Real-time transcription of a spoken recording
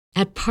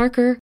At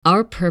Parker,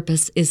 our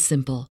purpose is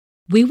simple.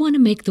 We want to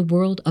make the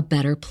world a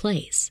better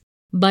place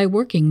by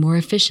working more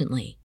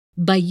efficiently,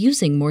 by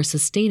using more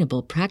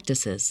sustainable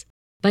practices,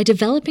 by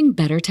developing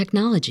better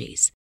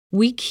technologies.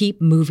 We keep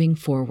moving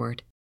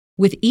forward.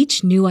 With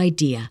each new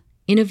idea,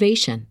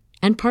 innovation,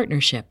 and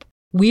partnership,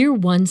 we're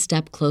one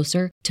step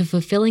closer to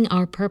fulfilling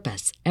our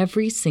purpose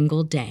every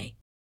single day.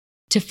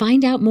 To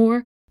find out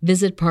more,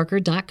 visit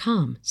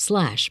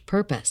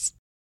parker.com/purpose.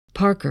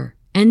 Parker,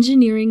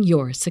 engineering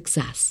your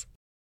success.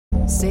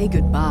 Say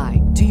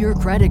goodbye to your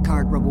credit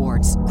card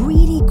rewards.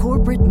 Greedy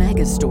corporate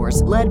mega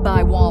stores, led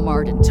by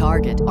Walmart and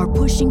Target, are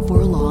pushing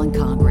for a law in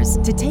Congress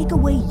to take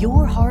away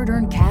your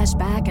hard-earned cash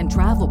back and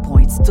travel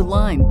points to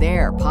line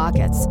their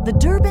pockets. The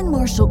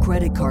Durbin-Marshall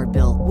credit card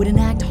bill would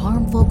enact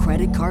harmful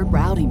credit card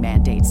routing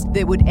mandates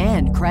that would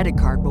end credit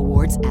card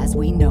rewards as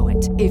we know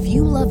it. If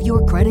you love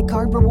your credit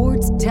card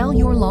rewards, tell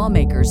your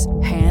lawmakers,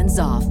 hands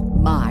off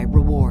my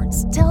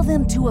rewards. Tell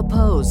them to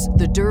oppose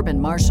the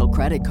Durbin-Marshall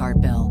credit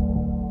card bill.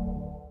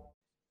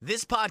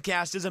 This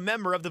podcast is a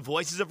member of the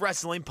Voices of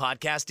Wrestling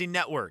Podcasting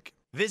Network.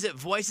 Visit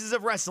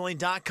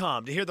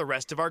voicesofwrestling.com to hear the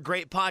rest of our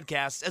great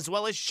podcasts, as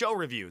well as show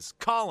reviews,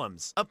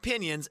 columns,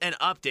 opinions, and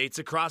updates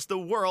across the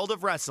world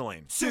of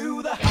wrestling.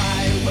 To the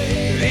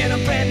highway in a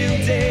brand new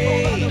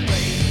day.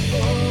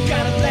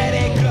 Gotta let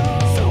it go.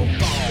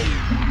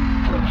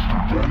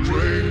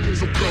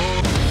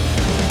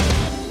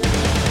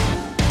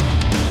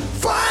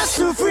 Fast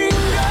to finger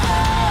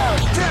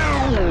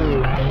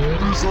down.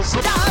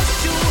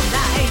 Stars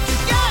tonight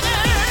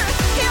together.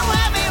 Here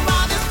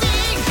everyone is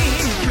singing.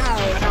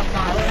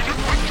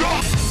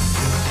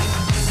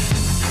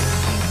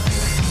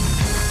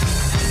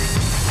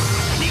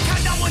 你看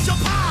到我就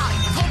怕，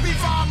头皮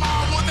发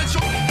麻，我的手。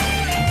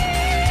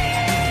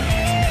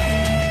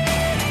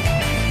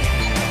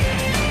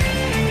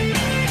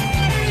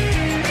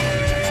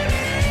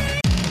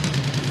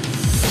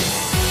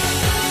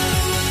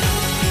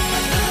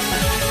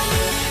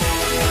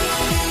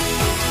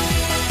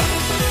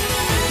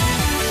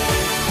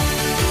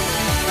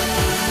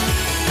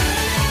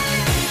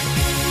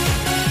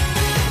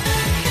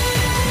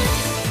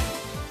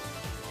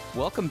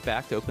Welcome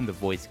back to Open the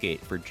Voice Gate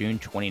for June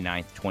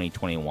 29th,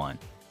 2021.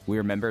 We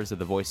are members of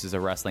the Voices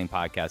of Wrestling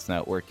Podcast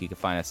Network. You can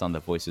find us on the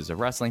Voices of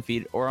Wrestling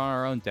feed or on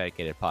our own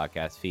dedicated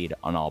podcast feed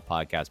on all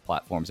podcast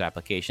platforms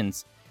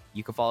applications.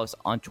 You can follow us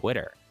on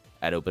Twitter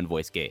at Open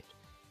Voice Gate.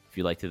 If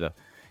you'd like to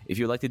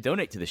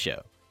donate to the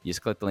show, you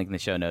just click the link in the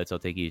show notes. It'll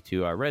take you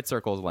to our Red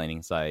Circles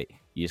landing site.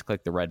 You just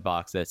click the red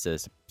box that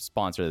says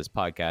sponsor this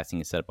podcast, and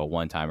you set up a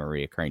one-time or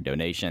recurring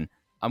donation.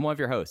 I'm one of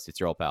your hosts. It's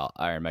your old pal,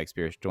 Iron Mike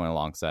Spears, joined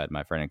alongside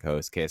my friend and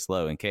co-host, Case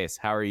Lowe. And Case,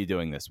 how are you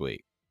doing this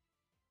week?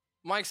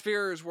 Mike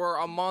Spears, we're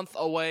a month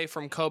away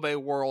from Kobe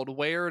World.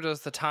 Where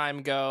does the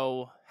time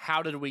go?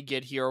 How did we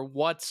get here?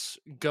 What's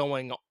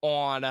going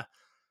on?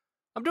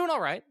 I'm doing all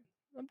right.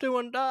 I'm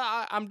doing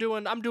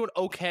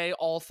okay,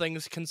 all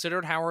things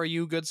considered. How are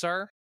you, good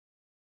sir?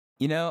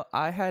 You know,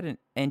 I had an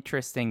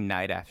interesting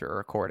night after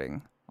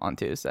recording on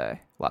Tuesday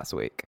last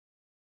week.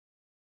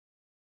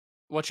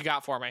 What you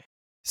got for me?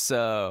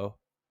 So,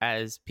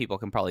 as people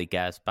can probably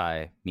guess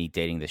by me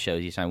dating the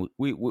shows each time,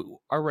 we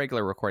our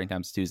regular recording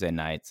time is Tuesday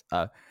nights.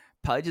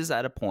 Pudge is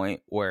at a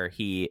point where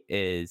he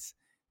is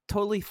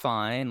totally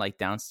fine, like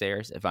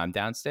downstairs if I'm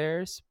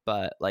downstairs,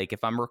 but like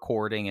if I'm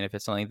recording and if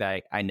it's something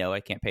that I know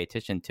I can't pay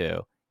attention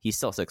to, he's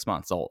still 6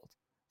 months old.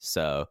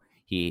 So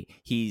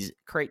he's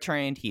crate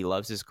trained. He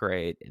loves his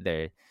crate.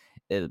 There,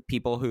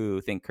 people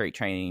who think crate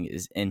training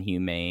is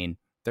inhumane.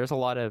 There's a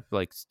lot of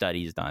like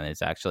studies done.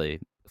 It's actually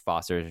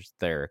fosters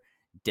their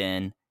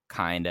den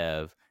kind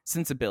of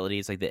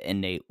sensibilities, like the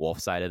innate wolf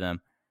side of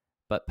them.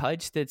 But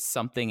Pudge did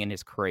something in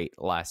his crate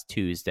last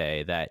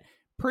Tuesday that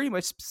pretty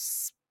much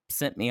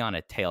sent me on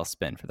a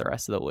tailspin for the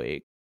rest of the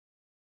week.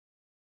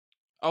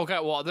 Okay,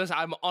 well,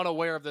 I'm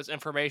unaware of this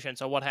information,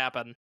 so what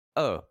happened?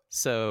 Oh,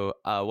 so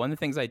one of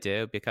the things I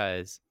do,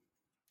 because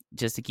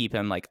just to keep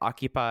him like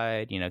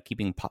occupied, you know,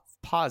 keeping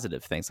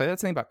positive things. Like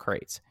that's the thing about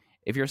crates.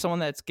 If you're someone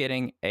that's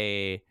getting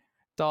a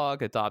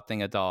dog,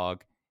 adopting a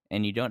dog,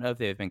 and you don't know if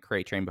they've been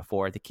crate trained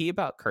before, the key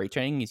about crate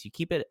training is you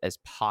keep it as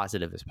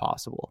positive as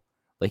possible.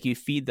 Like you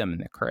feed them in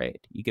the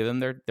crate. You give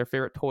them their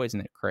favorite toys in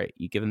the crate.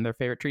 You give them their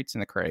favorite treats in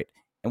the crate.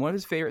 And one of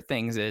his favorite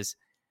things is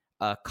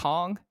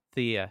Kong,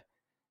 the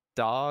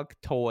dog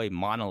toy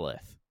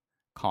monolith.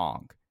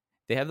 Kong.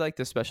 They have like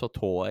this special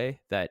toy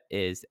that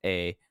is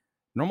a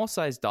normal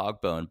sized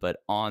dog bone, but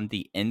on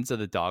the ends of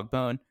the dog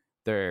bone,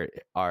 there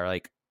are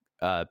like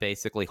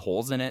basically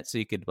holes in it. So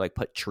you could like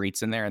put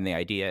treats in there. And the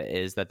idea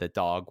is that the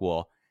dog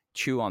will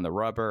chew on the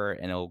rubber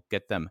and it'll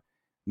get them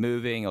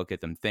moving. It'll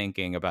get them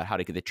thinking about how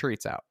to get the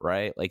treats out,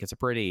 right? Like it's a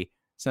pretty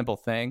simple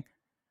thing.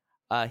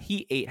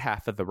 He ate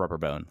half of the rubber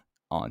bone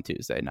on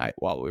Tuesday night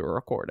while we were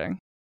recording.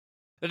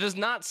 That does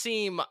not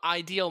seem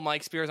ideal,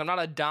 Mike Spears. I'm not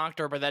a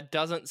doctor, but that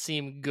doesn't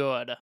seem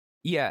good.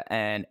 Yeah,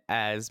 and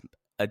as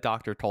a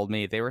doctor told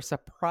me, they were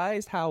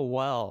surprised how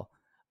well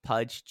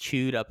Pudge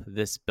chewed up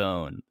this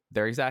bone.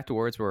 Their exact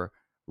words were,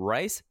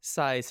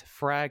 rice-sized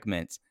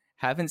fragments.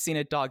 Haven't seen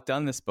a dog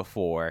done this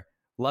before.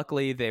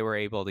 Luckily, they were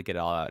able to get it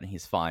all out and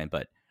he's fine.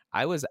 But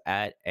I was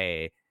at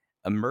a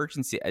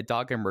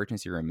dog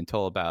emergency room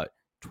until about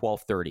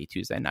 12:30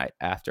 Tuesday night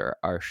after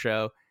our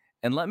show.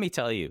 And let me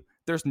tell you,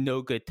 there's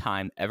no good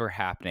time ever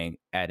happening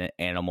at an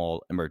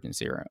animal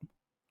emergency room,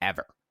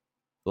 ever.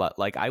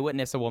 Like I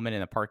witnessed a woman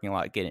in a parking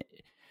lot getting,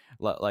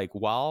 like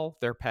while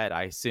their pet,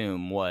 I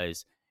assume,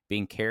 was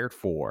being cared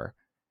for,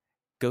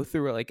 go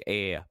through like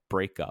a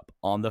breakup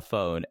on the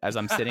phone as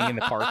I'm sitting in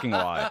the parking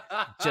lot,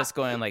 just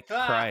going like,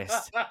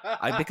 Christ.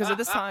 Because at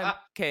this time,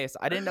 case,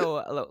 I didn't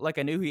know, like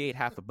I knew he ate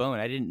half a bone.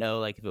 I didn't know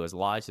like if it was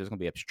lodged, there was going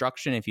to be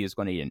obstruction, if he was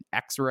going to need an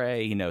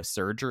x-ray,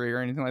 surgery or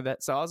anything like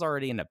that. So I was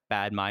already in a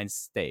bad mind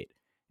state.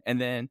 And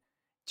then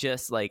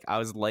just like I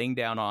was laying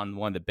down on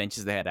one of the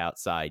benches they had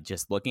outside,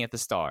 just looking at the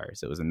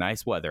stars. It was a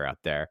nice weather out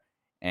there,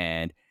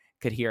 and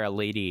could hear a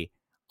lady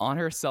on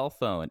her cell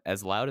phone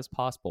as loud as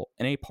possible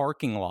in a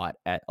parking lot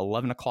at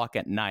 11 o'clock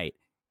at night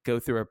go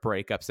through a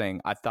breakup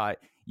saying, I thought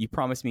you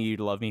promised me you'd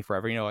love me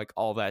forever, like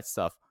all that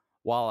stuff,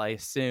 while I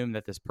assume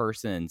that this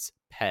person's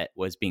pet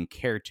was being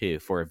cared to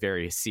for a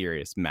very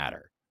serious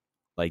matter.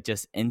 Like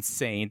just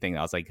insane thing.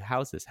 I was like,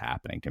 how's this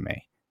happening to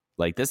me?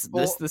 Like this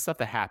the stuff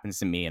that happens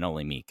to me and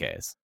only me,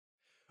 case.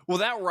 Well,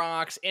 that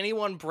rocks.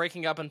 Anyone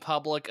breaking up in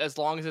public, as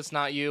long as it's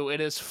not you, it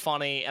is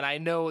funny. And I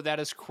know that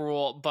is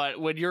cruel, but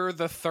when you're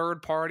the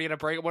third party in a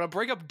breakup, when a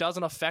breakup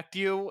doesn't affect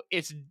you,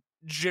 it's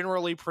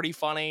generally pretty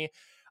funny.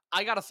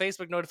 I got a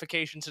Facebook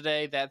notification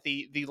today that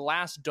the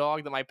last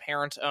dog that my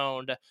parents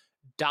owned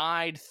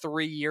died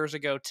 3 years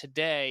ago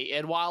today.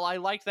 And while I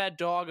liked that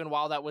dog and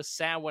while that was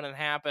sad when it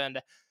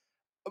happened,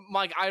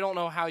 Mike, I don't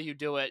know how you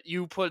do it.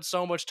 You put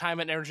so much time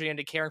and energy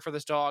into caring for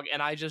this dog,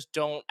 and I just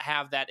don't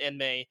have that in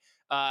me.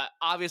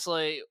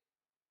 Obviously,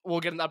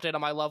 we'll get an update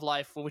on my love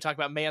life when we talk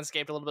about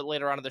Manscaped a little bit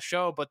later on in the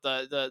show, but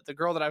the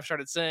girl that I've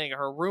started seeing,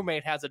 her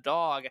roommate has a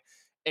dog,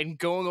 and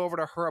going over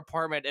to her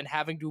apartment and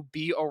having to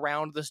be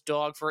around this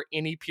dog for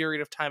any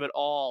period of time at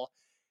all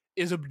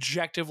is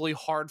objectively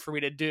hard for me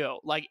to do.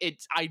 Like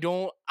I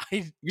don't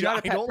like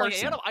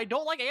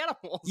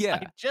animals. Yeah.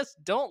 I just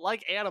don't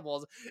like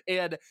animals.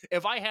 And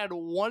if I had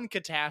one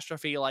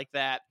catastrophe like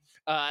that,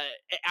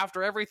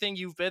 after everything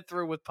you've been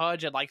through with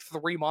Pudge in like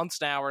 3 months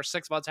now or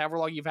 6 months, however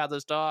long you've had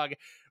this dog,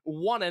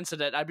 one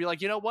incident, I'd be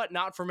like, you know what?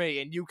 Not for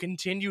me. And you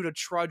continue to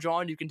trudge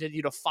on. You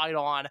continue to fight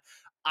on.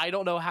 I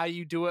don't know how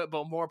you do it,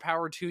 but more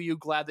power to you.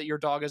 Glad that your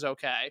dog is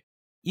okay.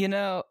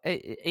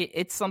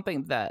 It's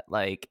something that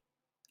like,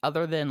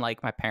 other than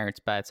like my parents'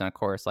 pets and of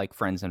course like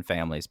friends and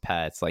family's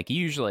pets, like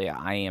usually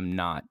I am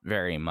not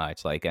very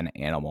much like an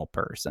animal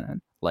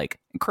person. Like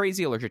I'm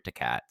crazy allergic to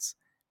cats.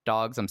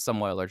 Dogs I'm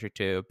somewhat allergic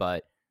to,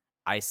 but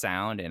I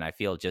sound and I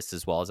feel just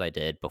as well as I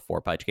did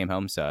before Pudge came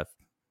home. So,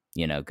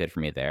 good for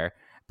me there.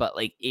 But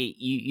like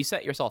you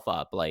set yourself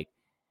up like,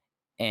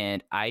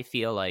 and I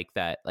feel like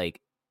that like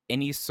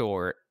any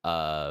sort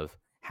of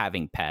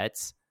having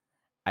pets,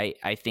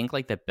 I think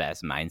like the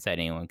best mindset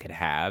anyone could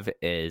have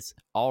is,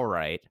 all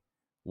right,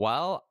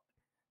 while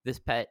this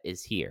pet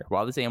is here,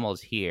 while this animal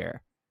is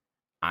here,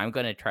 I'm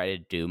going to try to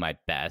do my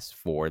best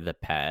for the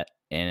pet.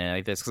 And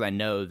like this, because I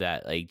know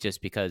that like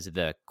just because of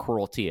the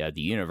cruelty of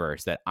the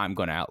universe that I'm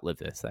going to outlive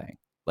this thing,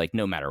 like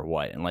no matter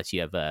what, unless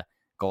you have a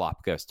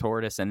Galapagos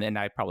tortoise. And then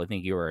I probably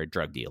think you were a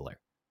drug dealer.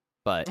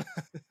 But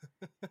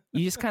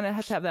you just kind of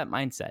have to have that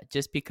mindset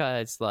just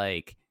because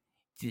like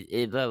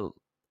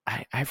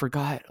I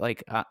forgot,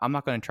 like I'm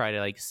not going to try to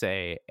like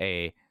say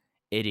a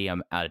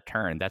idiom out of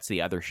turn. That's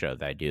the other show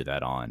that I do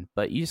that on.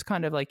 But you just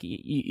kind of like,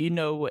 you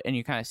know, and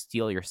you kind of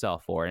steel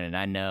yourself for it. And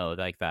I know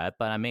like that.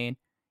 But I mean,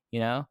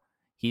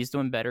 he's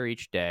doing better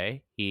each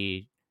day.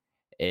 He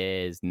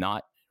is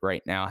not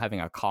right now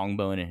having a Kong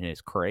bone in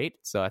his crate.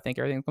 So I think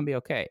everything's going to be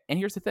okay. And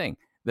here's the thing.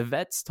 The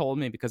vets told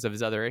me because of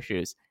his other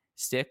issues,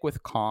 stick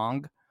with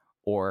Kong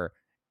or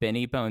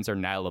Benny Bones or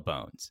Nyla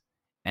Bones.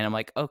 And I'm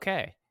like,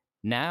 okay,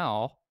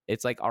 now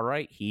it's like, all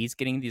right, he's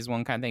getting these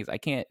one kind of things. I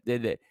can't,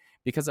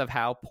 because of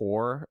how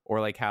poor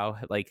or like how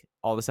like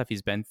all the stuff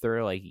he's been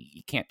through, like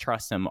you can't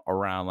trust him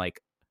around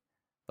like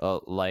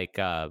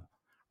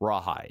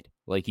Rawhide.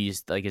 Like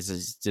he's like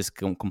is just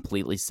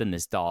completely sin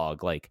this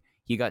dog. Like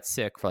he got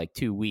sick for like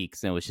 2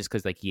 weeks and it was just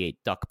because like he ate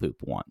duck poop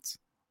once.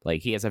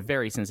 Like he has a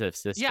very sensitive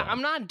system. Yeah,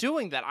 I'm not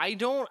doing that. I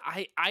don't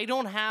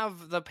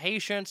have the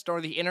patience nor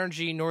the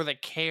energy nor the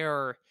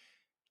care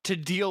to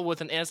deal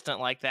with an incident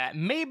like that.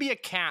 Maybe a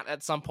cat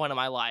at some point in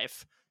my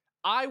life.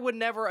 I would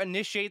never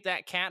initiate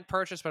that cat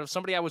purchase, but if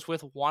somebody I was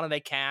with wanted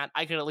a cat,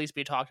 I could at least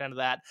be talking to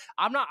that.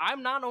 I'm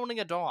not owning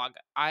a dog.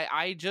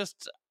 I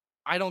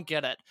don't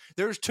get it.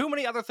 There's too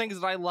many other things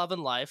that I love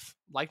in life,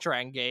 like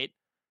Dragon Gate,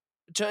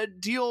 to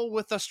deal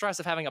with the stress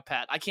of having a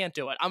pet. I can't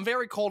do it. I'm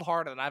very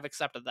cold-hearted, and I've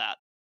accepted that.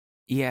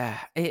 Yeah,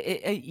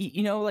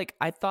 like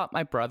I thought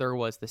my brother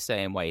was the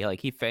same way.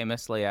 Like he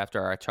famously,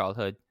 after our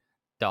childhood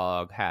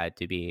dog had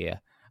to be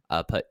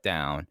put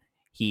down,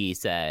 he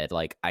said,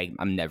 like,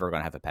 I'm never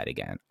going to have a pet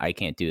again. I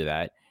can't do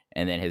that.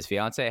 And then his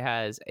fiance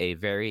has a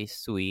very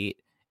sweet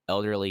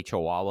elderly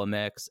Chihuahua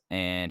mix,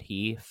 and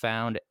he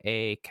found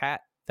a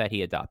cat that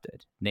he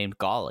adopted named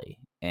Golly.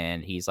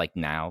 and he's like,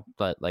 now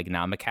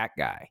I'm a cat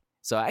guy.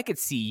 So I could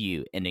see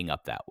you ending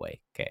up that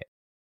way. Okay.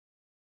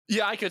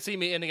 Yeah, I could see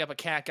me ending up a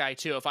cat guy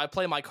too. If I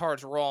play my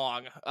cards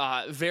wrong,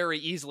 very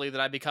easily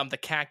that I become the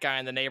cat guy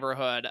in the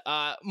neighborhood.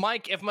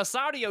 Mike, if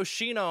Masato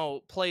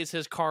Yoshino plays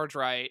his cards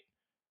right,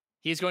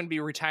 he's going to be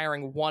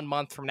retiring 1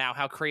 month from now.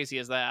 How crazy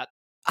is that?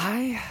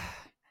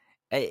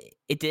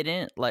 It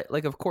didn't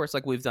like of course,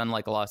 like we've done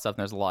like a lot of stuff, and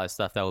there's a lot of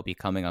stuff that will be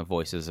coming on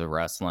Voices of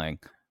Wrestling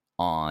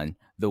on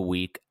the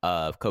week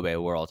of Kobe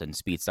World and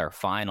Speedstar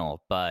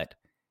Final, but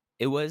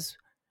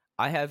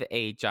I have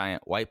a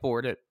giant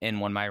whiteboard in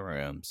one of my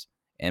rooms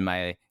in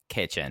my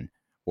kitchen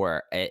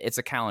where it's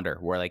a calendar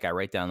where like I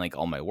write down like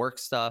all my work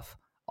stuff,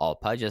 all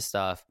Pudge's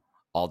stuff,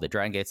 all the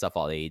Dragon Gate stuff,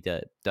 all the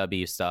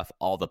AEW stuff,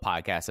 all the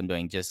podcasts I'm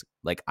doing. Just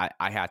like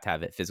I have to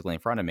have it physically in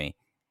front of me.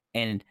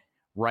 And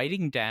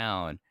writing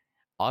down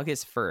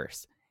August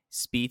 1st,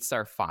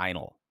 Speedstar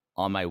Final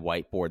on my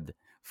whiteboard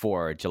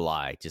for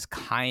July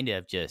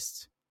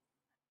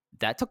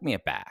that took me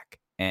aback.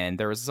 And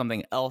there was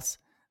something else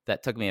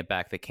that took me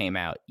aback that came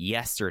out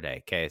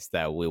yesterday, Case,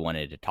 that we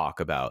wanted to talk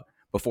about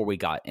before we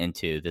got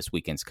into this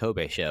weekend's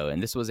Kobe show.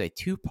 And this was a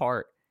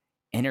 2-part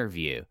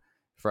interview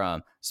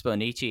from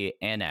Sponichi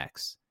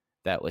NX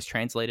that was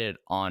translated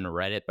on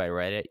Reddit by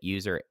Reddit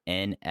user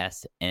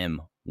NSM1.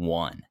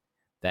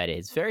 That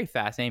is very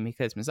fascinating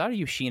because Masato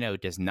Yoshino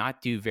does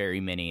not do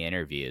very many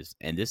interviews,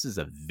 and this is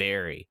a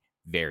very,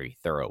 very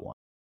thorough one.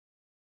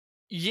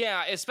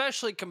 Yeah,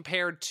 especially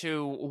compared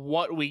to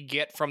what we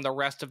get from the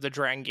rest of the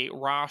Dragon Gate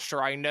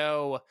roster. I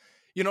know,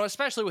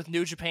 especially with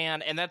New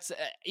Japan, and that's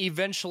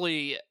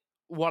eventually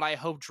what I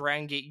hope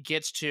Dragon Gate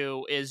gets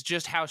to, is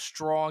just how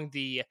strong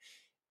the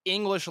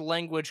English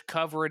language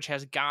coverage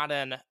has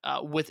gotten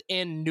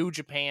within New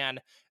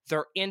Japan.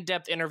 Their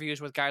in-depth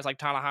interviews with guys like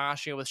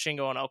Tanahashi, with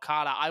Shingo and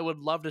Okada. I would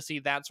love to see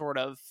that sort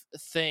of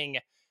thing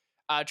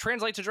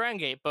translate to Dragon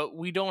Gate, but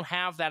we don't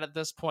have that at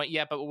this point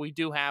yet. But what we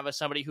do have is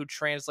somebody who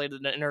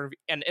translated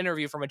an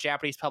interview from a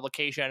Japanese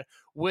publication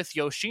with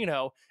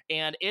Yoshino,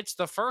 and it's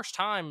the first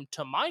time,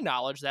 to my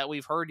knowledge, that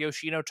we've heard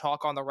Yoshino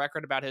talk on the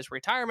record about his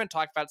retirement,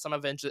 talk about some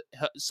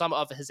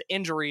of his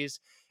injuries,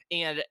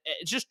 and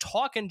just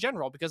talk in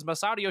general, because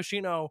Masato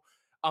Yoshino,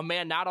 a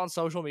man not on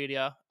social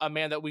media, a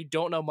man that we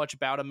don't know much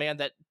about, a man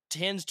that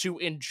tends to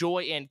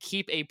enjoy and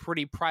keep a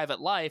pretty private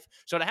life.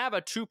 So to have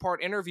a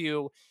 2-part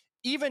interview,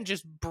 even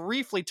just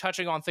briefly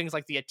touching on things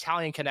like the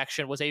Italian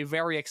connection, was a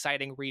very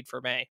exciting read for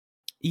me.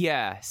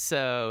 Yeah,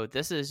 so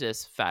this is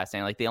just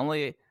fascinating. Like the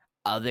only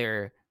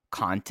other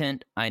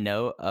content I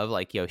know of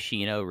like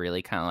Yoshino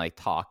really kind of like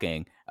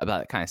talking about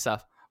that kind of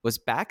stuff was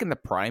back in the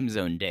Prime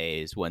Zone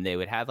days when they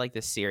would have like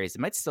this series.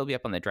 It might still be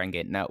up on the Dragon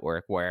Gate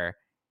Network where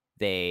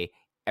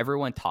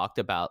everyone talked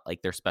about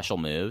like their special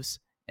moves.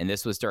 And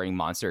this was during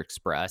Monster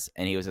Express,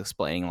 and he was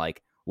explaining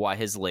like why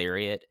his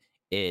lariat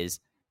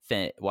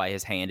why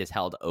his hand is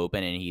held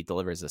open and he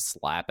delivers a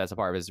slap as a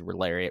part of his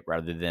lariat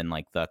rather than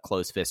like the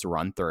close fist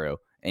run through.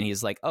 And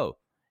he's like, oh,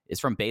 it's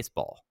from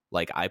baseball.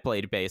 Like I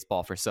played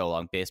baseball for so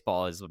long.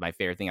 Baseball is my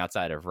favorite thing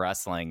outside of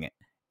wrestling,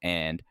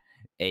 and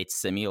it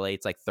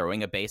simulates like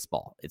throwing a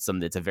baseball. It's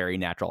a very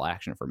natural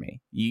action for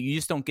me. You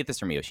just don't get this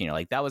from Yoshino.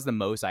 Like that was the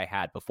most I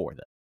had before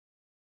that.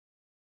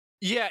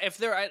 Yeah,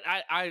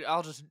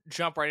 I'll just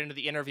jump right into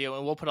the interview,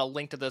 and we'll put a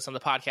link to this in the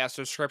podcast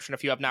description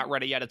if you have not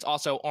read it yet. It's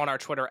also on our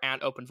Twitter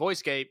at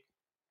OpenVoiceGate.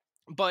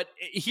 But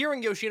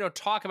hearing Yoshino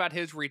talk about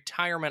his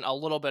retirement a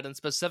little bit, and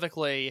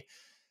specifically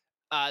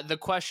the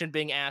question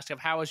being asked of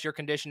how is your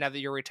condition now that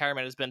your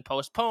retirement has been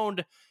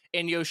postponed,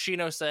 and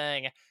Yoshino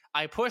saying,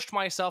 I pushed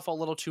myself a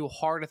little too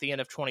hard at the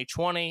end of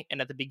 2020, and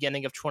at the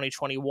beginning of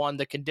 2021,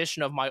 the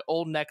condition of my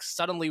old neck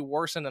suddenly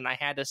worsened and I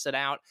had to sit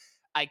out.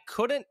 I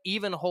couldn't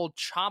even hold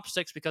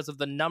chopsticks because of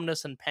the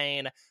numbness and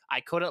pain.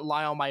 I couldn't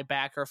lie on my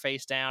back or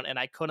face down, and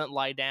I couldn't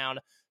lie down,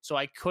 so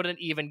I couldn't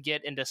even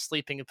get into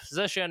sleeping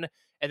position.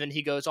 And then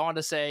he goes on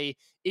to say,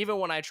 even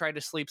when I tried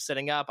to sleep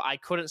sitting up, I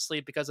couldn't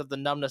sleep because of the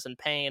numbness and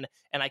pain,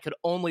 and I could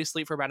only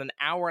sleep for about an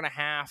hour and a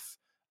half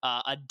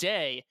a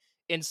day.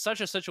 In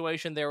such a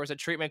situation, there was a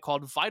treatment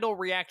called Vital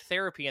React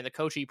Therapy in the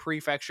Kochi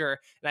Prefecture,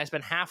 and I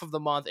spent half of the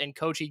month in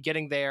Kochi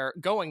going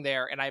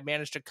there, and I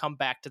managed to come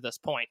back to this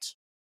point.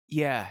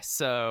 Yeah,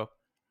 so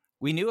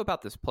we knew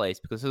about this place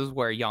because this is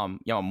where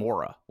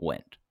Yamamura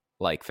went,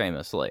 like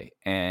famously.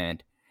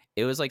 And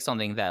it was like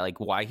something that like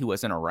why he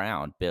wasn't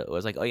around. But it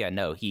was like, oh yeah,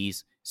 no,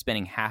 he's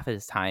spending half of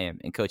his time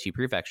in Kochi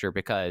Prefecture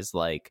because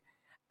like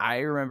I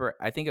remember,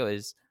 I think it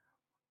was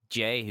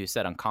Jay who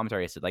said on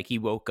commentary, said like he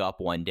woke up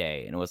one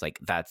day and it was like,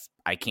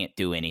 I can't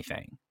do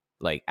anything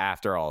like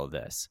after all of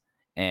this.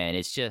 And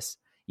it's just,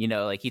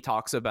 like he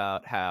talks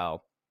about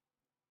how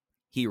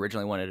he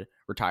originally wanted to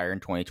retire in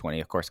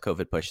 2020. Of course,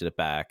 COVID pushed it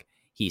back.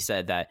 He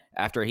said that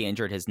after he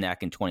injured his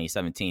neck in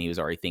 2017, he was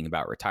already thinking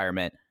about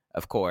retirement.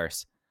 Of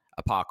course,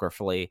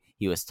 apocryphally,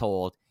 he was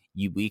told,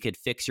 we could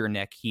fix your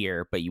neck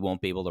here, but you won't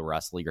be able to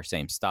wrestle your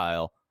same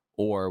style,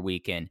 or we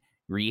can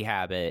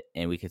rehab it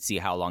and we could see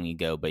how long you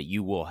go, but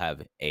you will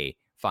have a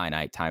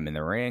finite time in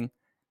the ring.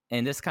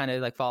 and this kind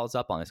of like follows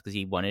up on this because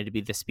he wanted to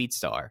be the speed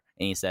star.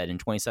 And he said in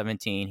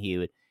 2017,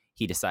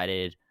 he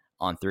decided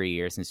on 3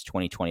 years since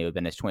 2020 would have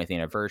been his 20th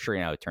anniversary,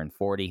 and I would turn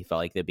 40. He felt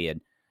like there'd be a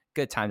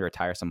good time to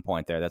retire some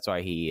point there. That's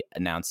why he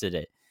announced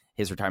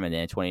his retirement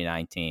in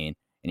 2019.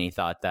 And he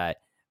thought that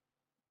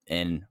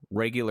in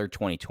regular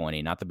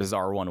 2020, not the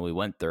bizarre one we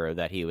went through,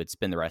 that he would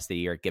spend the rest of the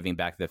year giving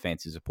back to the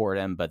fans who support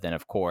him. But then,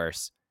 of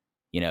course,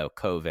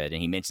 COVID, and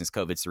he mentions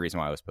COVID's the reason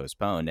why it was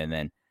postponed. And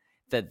then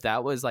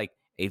that was like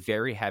a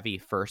very heavy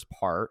first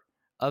part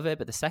of it.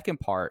 But the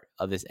second part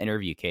of this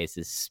interview case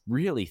is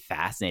really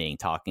fascinating,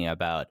 talking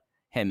about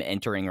him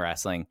entering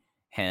wrestling,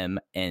 him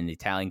and the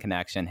Italian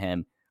connection,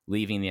 him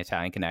leaving the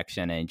Italian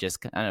connection, and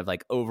just kind of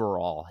like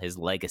overall his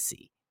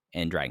legacy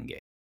in Dragon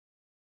Gate.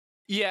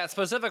 Yeah,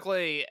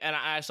 specifically, and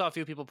I saw a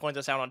few people point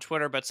this out on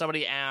Twitter, but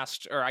somebody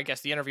asked, or I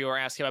guess the interviewer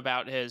asked him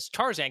about his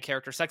Tarzan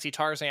character, Sexy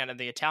Tarzan, and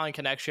the Italian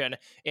connection,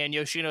 and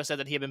Yoshino said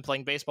that he had been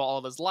playing baseball all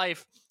of his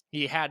life.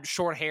 He had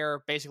short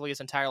hair basically his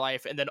entire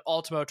life, and then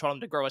Ultimo told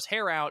him to grow his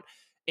hair out,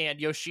 and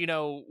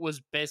Yoshino was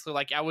basically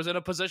like, I was in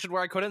a position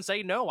where I couldn't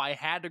say no. I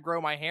had to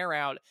grow my hair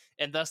out,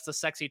 and thus the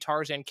Sexy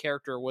Tarzan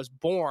character was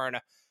born,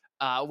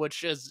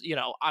 which is,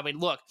 I mean,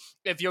 look,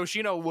 if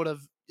Yoshino would have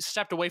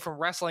stepped away from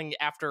wrestling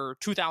after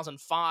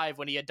 2005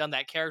 when he had done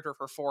that character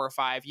for 4 or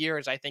 5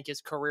 years, I think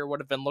his career would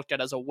have been looked at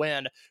as a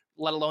win,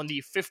 let alone the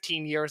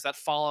 15 years that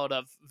followed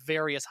of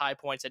various high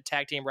points at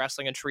tag team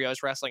wrestling and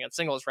trios wrestling and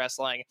singles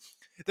wrestling.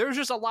 There's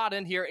just a lot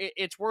in here.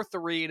 It's worth the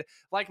read.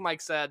 Like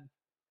Mike said,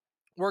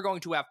 we're going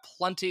to have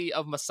plenty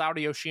of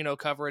Masato Yoshino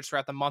coverage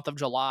throughout the month of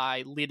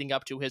July leading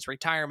up to his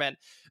retirement.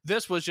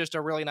 This was just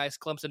a really nice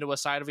glimpse into a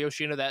side of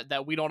Yoshino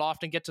that we don't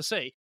often get to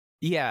see.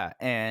 Yeah,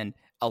 and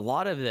a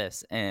lot of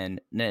this, and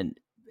then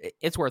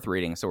it's worth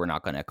reading, so we're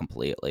not going to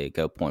completely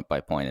go point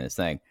by point in this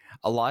thing.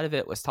 A lot of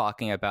it was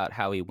talking about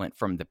how he went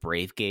from the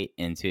Brave Gate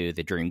into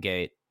the Dream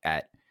Gate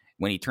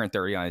when he turned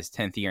 30 on his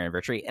 10th year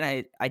anniversary,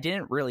 and I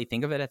didn't really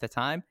think of it at the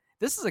time.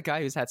 This is a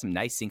guy who's had some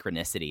nice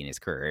synchronicity in his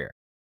career.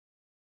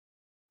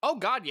 Oh,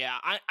 God, yeah.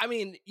 I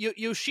mean,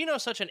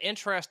 Yoshino's such an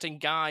interesting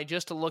guy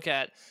just to look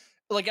at.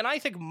 And I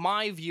think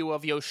my view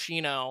of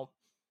Yoshino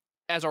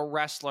as a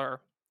wrestler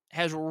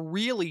has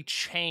really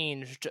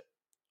changed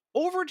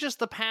over just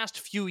the past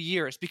few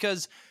years,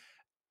 because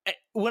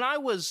when I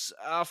was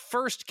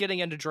first getting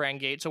into Dragon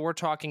Gate, so we're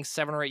talking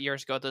 7 or 8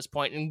 years ago at this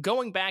point, and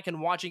going back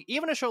and watching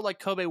even a show like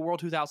Kobe World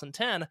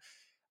 2010,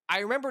 I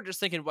remember just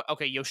thinking,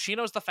 okay,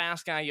 Yoshino's the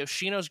fast guy,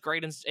 Yoshino's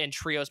great in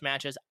trios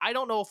matches. I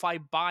don't know if I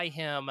buy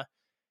him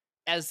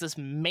as this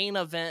main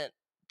event,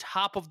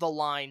 top of the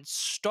line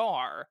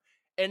star.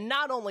 And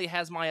not only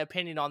has my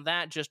opinion on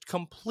that just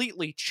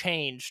completely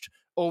changed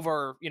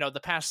over, the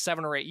past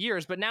 7 or 8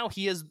 years, but now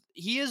he is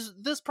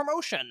this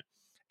promotion,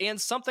 and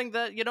something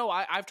that,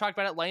 I've talked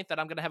about at length, that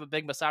I'm going to have a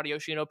big Masato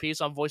Yoshino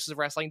piece on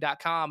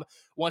voicesofwrestling.com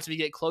once we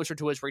get closer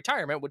to his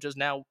retirement, which is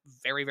now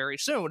very, very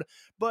soon.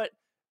 But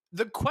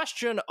the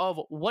question of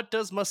what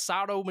does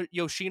Masato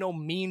Yoshino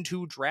mean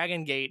to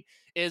Dragon Gate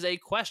is a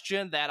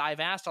question that I've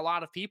asked a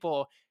lot of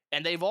people,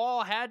 and they've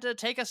all had to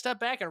take a step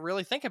back and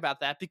really think about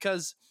that,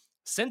 because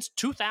since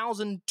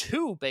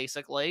 2002,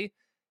 basically,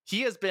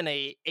 he has been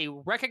a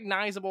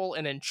recognizable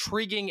and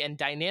intriguing and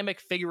dynamic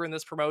figure in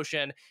this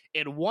promotion.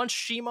 And once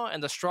Shima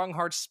and the Strong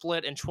Heart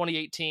split in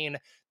 2018,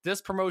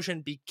 this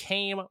promotion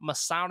became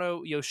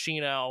Masato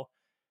Yoshino.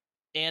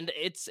 And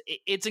it's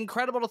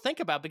incredible to think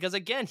about, because,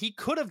 again, he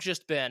could have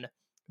just been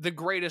the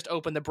greatest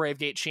Open the Brave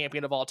Gate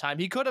champion of all time.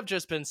 He could have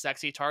just been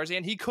Sexy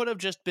Tarzan. He could have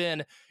just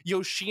been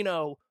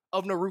Yoshino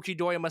of Naruki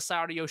Doi and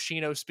Masato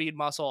Yoshino Speed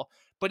Muscle.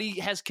 But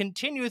he has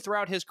continued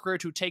throughout his career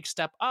to take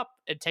step up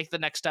and take the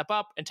next step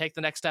up and take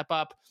the next step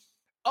up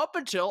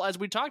until, as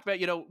we talked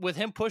about, with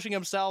him pushing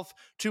himself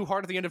too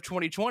hard at the end of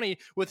 2020,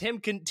 with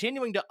him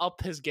continuing to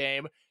up his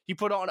game. He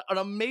put on an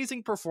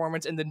amazing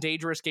performance in the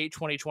Dangerous Gate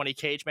 2020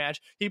 cage match.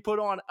 He put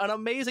on an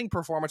amazing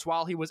performance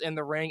while he was in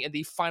the ring in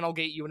the Final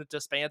Gate Unit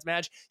Disbands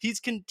match. He's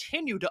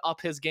continued to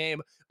up his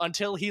game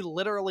until he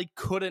literally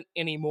couldn't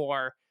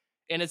anymore.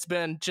 And it's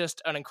been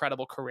just an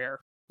incredible career.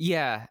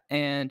 Yeah,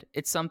 and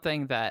it's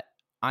something that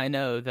I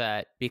know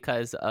that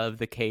because of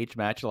the cage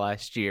match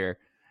last year,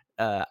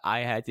 I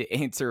had to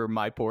answer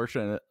my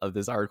portion of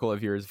this article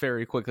of yours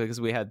very quickly, because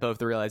we had both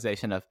the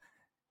realization of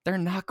they're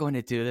not going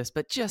to do this,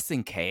 but just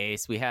in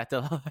case, we had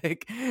to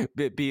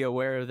be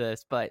aware of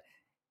this. But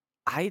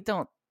it's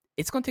going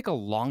to take a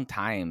long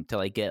time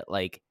to get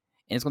and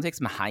it's going to take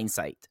some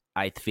hindsight,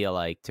 I feel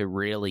like, to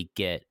really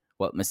get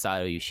what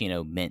Masato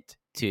Yoshino meant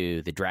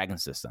to the Dragon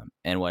system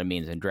and what it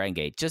means in Dragon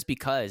Gate, just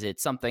because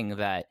it's something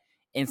that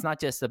it's not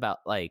just about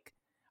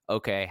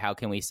okay, how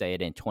can we say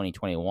it in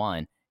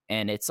 2021?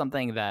 And it's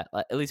something that,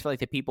 at least for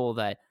the people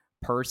that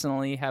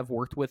personally have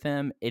worked with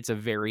him, it's a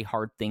very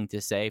hard thing to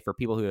say. For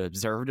people who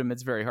observed him,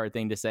 it's a very hard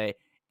thing to say.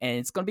 And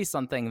it's going to be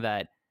something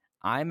that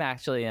I'm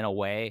actually, in a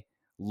way,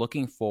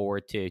 looking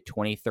forward to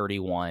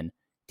 2031,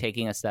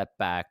 taking a step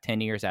back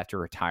 10 years after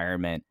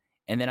retirement.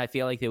 And then I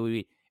feel like they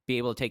would be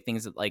able to take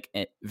things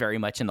very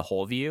much in the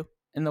whole view,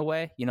 in the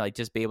way,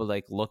 just be able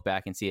to look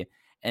back and see it.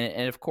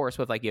 And of course,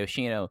 with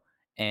Yoshino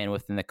and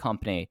within the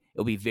company,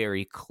 it'll be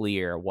very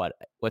clear what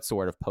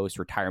sort of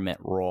post-retirement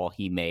role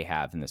he may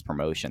have in this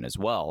promotion as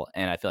well.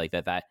 And I feel like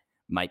that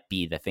might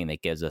be the thing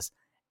that gives us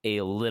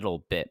a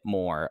little bit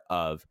more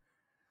of,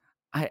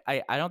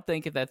 I don't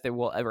think that there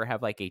will ever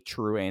have like a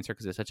true answer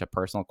because it's such a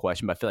personal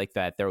question, but I feel like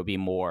that there will be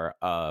more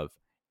of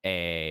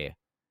a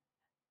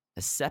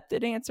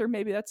accepted answer.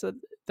 Maybe that's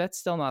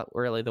still not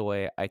really the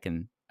way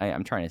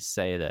I'm trying to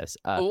say this.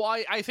 Well,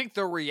 I think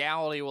the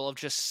reality will have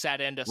just set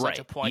into such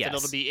a point that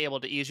it'll be able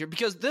to easier,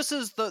 because this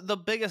is the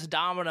biggest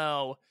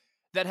domino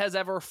that has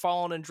ever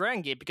fallen in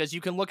Dragon Gate, because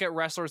you can look at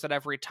wrestlers that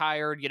have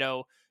retired.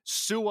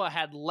 Suwa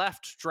had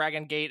left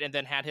Dragon Gate and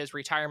then had his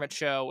retirement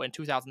show in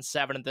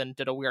 2007 and then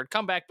did a weird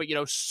comeback. But,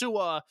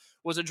 Suwa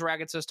was a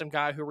Dragon System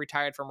guy who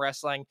retired from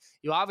wrestling.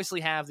 You obviously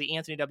have the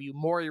Anthony W.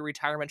 Mori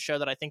retirement show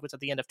that I think was at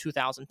the end of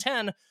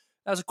 2010.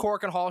 That was a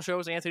Cork and Hall show. It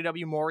was Anthony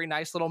W. Mori,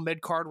 nice little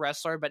mid-card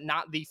wrestler, but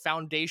not the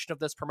foundation of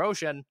this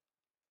promotion.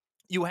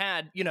 You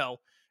had,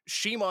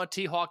 Shima,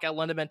 T-Hawk, El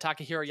Lindemann,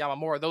 Takahiro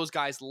Yamamura. Those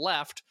guys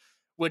left,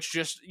 which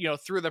just,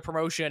 threw the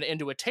promotion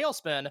into a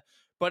tailspin.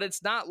 But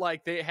it's not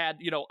like they had,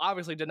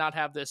 obviously did not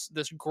have this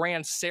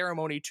grand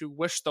ceremony to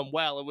wish them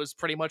well. It was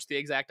pretty much the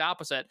exact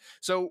opposite.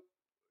 So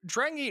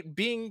Dragon Gate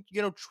being,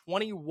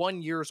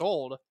 21 years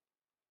old,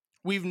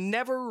 we've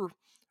never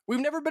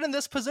been in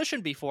this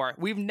position before.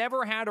 We've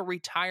never had a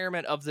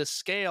retirement of this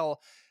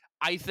scale.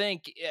 I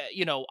think,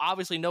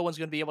 obviously no one's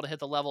going to be able to hit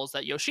the levels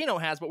that Yoshino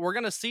has, but we're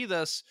going to see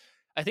this,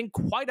 I think,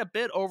 quite a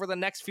bit over the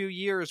next few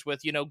years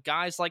with,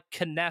 guys like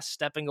Kness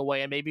stepping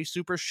away and maybe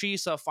Super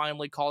Shisa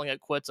finally calling it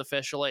quits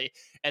officially.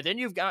 And then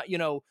you've got,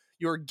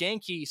 your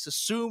Genki,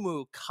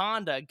 Susumu,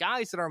 Kanda,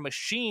 guys that are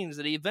machines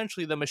that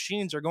eventually the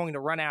machines are going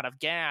to run out of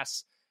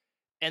gas.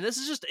 And this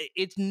is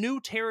it's new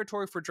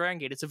territory for Dragon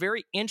Gate. It's a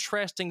very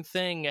interesting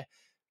thing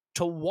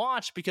to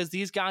watch because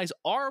these guys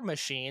are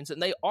machines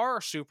and they are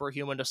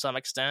superhuman to some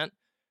extent,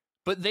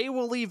 but they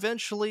will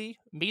eventually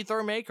meet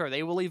their maker.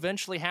 They will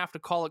eventually have to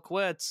call it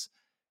quits.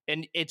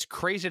 And it's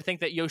crazy to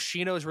think that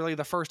Yoshino is really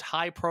the first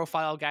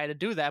high-profile guy to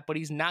do that, but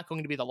he's not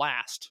going to be the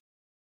last.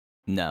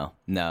 No.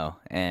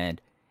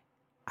 And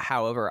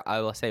however,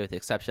 I will say with the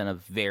exception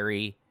of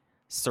very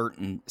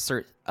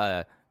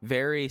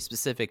very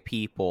specific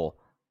people,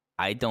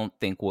 I don't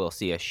think we'll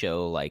see a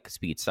show like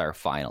Speedstar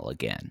Final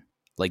again.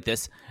 Like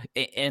this,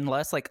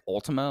 unless like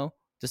Ultimo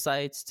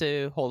decides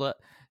to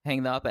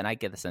hang up, and I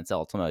get the sense that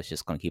Ultimo is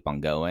just going to keep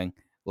on going.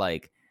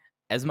 Like,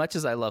 as much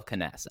as I love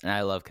Kness, and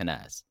I love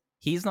Kness,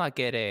 he's not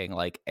getting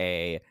like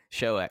a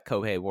show at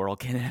Kobe World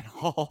Cannon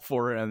Hall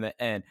for him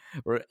and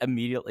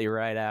immediately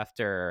right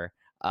after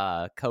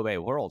Kobe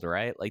World,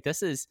 right? Like,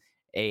 this is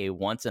a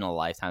once in a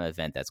lifetime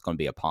event that's going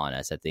to be upon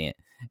us at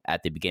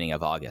the beginning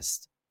of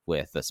August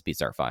with the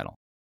Speedstar Final.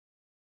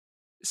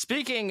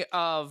 Speaking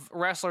of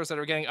wrestlers that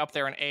are getting up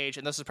there in age,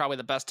 and this is probably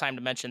the best time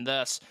to mention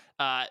this,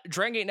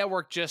 Dragon Gate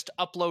Network just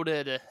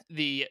uploaded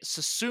the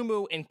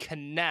Susumu and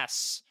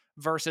Kness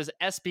versus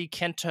SB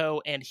Kento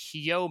and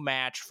Hyo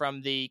match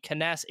from the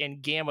Kness and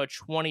Gamma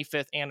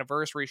 25th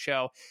anniversary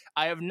show.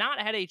 I have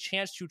not had a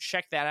chance to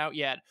check that out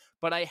yet,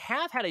 but I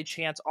have had a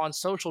chance on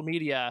social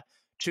media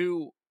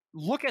to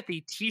look at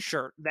the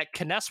t-shirt that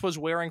Kness was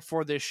wearing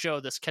for this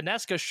show. This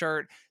Knesska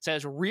shirt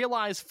says,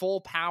 "Realize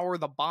full power,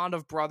 the bond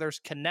of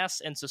brothers,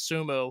 Kness and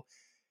Susumu."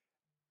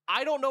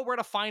 I don't know where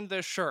to find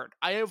this shirt.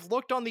 I have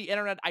looked on the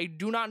internet. I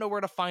do not know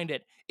where to find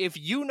it. If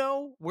you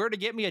know where to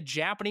get me a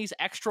Japanese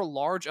extra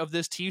large of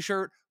this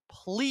t-shirt,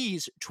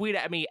 please tweet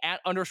at me at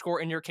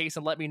 _in-your-case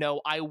and let me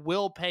know. I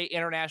will pay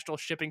international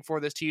shipping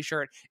for this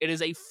t-shirt. It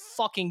is a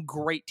fucking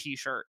great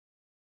t-shirt.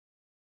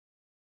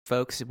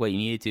 Folks, what you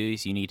need to do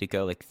is you need to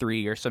go like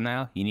 3 years from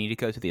now. You need to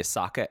go to the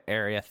Osaka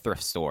area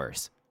thrift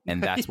stores,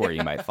 and that's where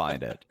you might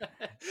find it.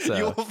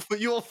 So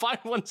you'll find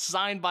one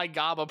signed by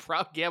Gamma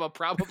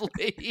probably.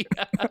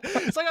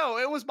 It's like, oh,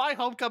 it was my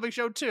homecoming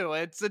show too.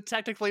 It's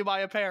technically my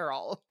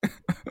apparel.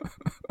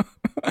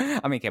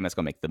 I mean, Gamma's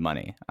gonna make the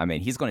money. I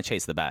mean, he's gonna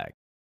chase the bag.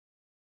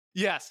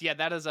 Yes, yeah,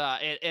 that is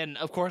and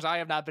of course I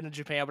have not been to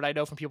Japan, but I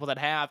know from people that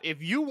have.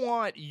 If you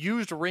want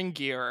used ring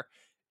gear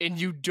and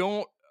you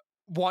don't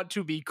want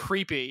to be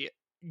creepy,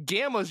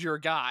 Gamma's your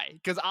guy,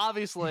 because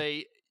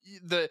obviously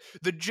the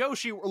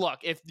Joshi, look,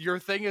 if your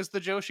thing is the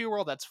Joshi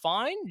world, that's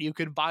fine. You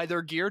could buy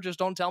their gear, just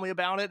don't tell me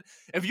about it.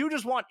 If you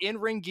just want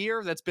in-ring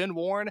gear that's been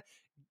worn,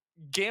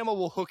 Gamma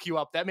will hook you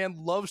up. That man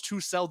loves to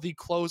sell the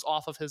clothes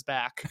off of his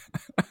back.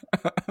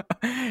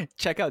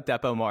 Check out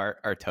Depot Mart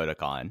or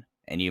Totocon,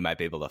 and you might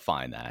be able to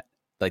find that.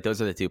 Like,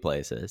 those are the two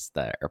places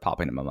that are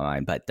popping in my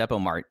mind. But Depot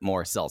Mart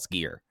more sells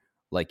gear.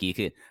 Like, you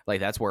could, like,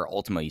 that's where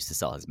Ultimo used to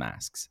sell his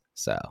masks.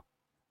 So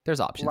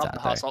there's options Love out the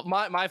there. hustle.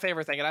 My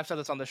favorite thing, and I've said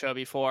this on the show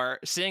before,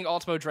 seeing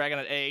Ultimo Dragon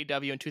at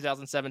AEW in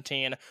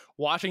 2017,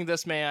 watching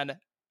this man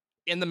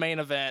in the main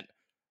event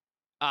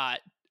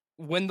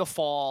win the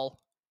fall,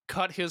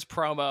 cut his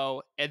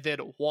promo, and then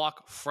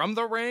walk from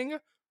the ring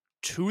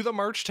to the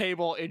merch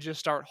table and just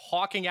start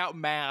hawking out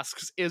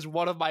masks is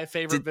one of my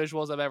favorite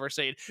visuals I've ever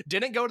seen.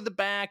 Didn't go to the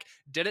back,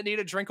 didn't need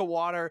a drink of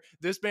water.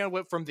 This man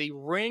went from the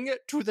ring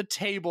to the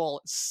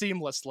table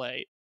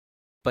seamlessly.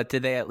 But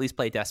did they at least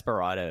play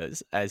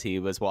Desperados as he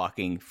was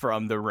walking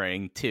from the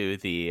ring to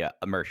the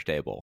merch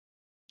table?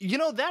 You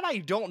know, that I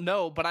don't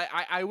know, but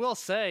I will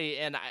say,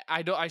 and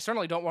I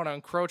certainly don't want to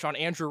encroach on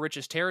Andrew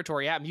Rich's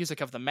territory at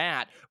Music of the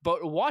Mat,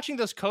 but watching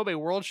this Kobe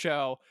World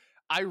Show,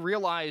 I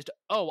realized,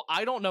 oh,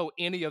 I don't know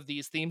any of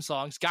these theme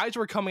songs. Guys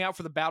were coming out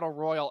for the Battle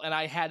Royal, and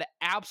I had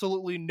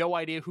absolutely no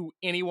idea who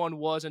anyone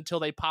was until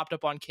they popped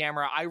up on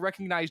camera. I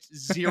recognized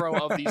zero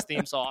of these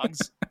theme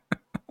songs.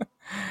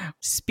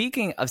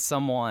 Speaking of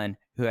someone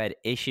who had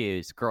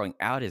issues growing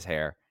out his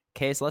hair,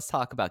 Case, let's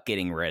talk about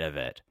getting rid of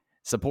it.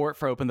 Support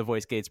for Open the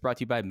Voice Gates brought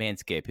to you by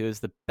Manscaped, who is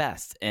the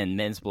best in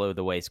men's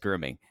below-the-waist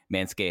grooming.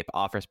 Manscaped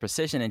offers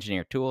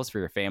precision-engineered tools for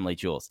your family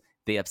jewels.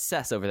 They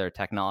obsess over their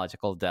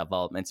technological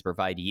developments to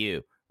provide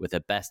you with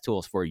the best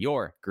tools for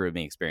your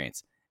grooming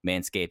experience.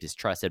 Manscaped is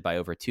trusted by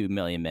over 2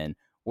 million men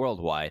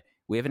worldwide.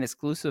 We have an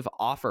exclusive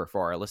offer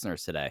for our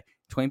listeners today.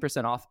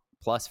 20% off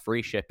plus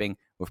free shipping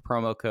with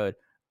promo code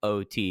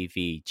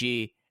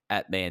OTVG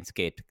at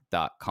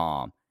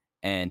manscaped.com.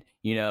 And,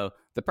 you know,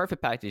 the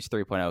Perfect Package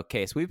 3.0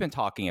 Case, we've been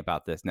talking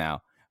about this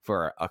now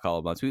for a couple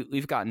of months.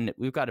 We've got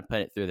to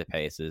put it through the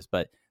paces.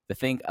 But the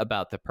thing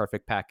about the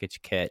Perfect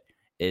Package kit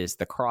is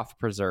the crop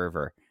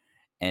preserver.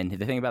 And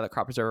the thing about the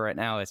crop preserver right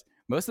now is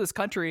most of this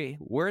country,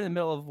 we're in the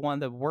middle of one of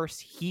the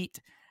worst heat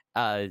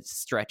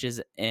stretches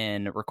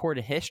in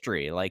recorded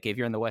history. Like if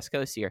you're in the West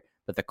Coast here,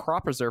 but the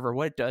crop preserver,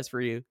 what it does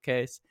for you,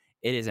 Case,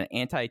 it is an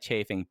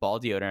anti-chafing ball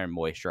deodorant and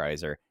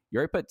moisturizer. You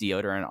already put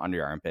deodorant on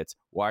your armpits.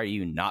 Why are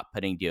you not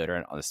putting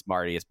deodorant on the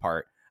smartest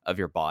part of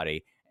your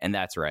body? And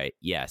that's right.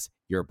 Yes,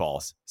 your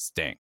balls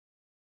stink.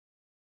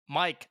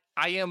 Mike,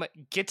 I am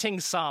getting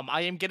some.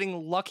 I am getting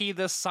lucky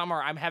this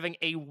summer. I'm having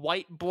a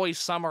white boy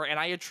summer, and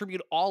I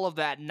attribute all of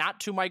that not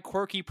to my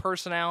quirky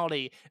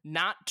personality,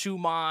 not to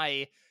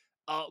my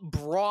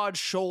broad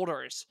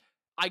shoulders.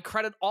 I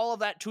credit all of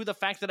that to the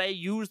fact that I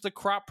use the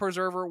crop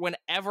preserver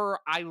whenever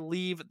I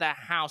leave the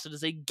house. It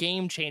is a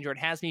game changer. It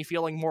has me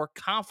feeling more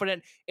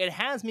confident. It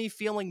has me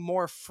feeling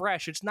more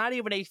fresh. It's not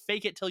even a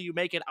fake it till you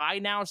make it. I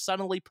now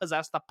suddenly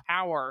possess the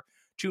power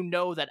to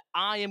know that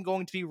I am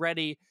going to be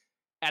ready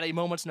at a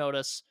moment's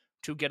notice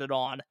to get it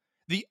on.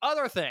 The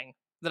other thing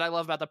that I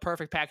love about the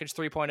Perfect Package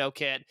 3.0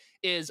 kit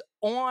is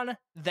on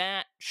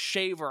that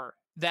shaver,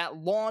 that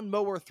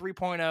lawnmower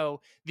 3.0,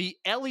 the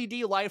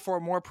LED light for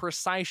a more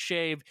precise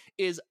shave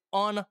is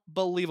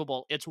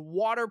unbelievable. It's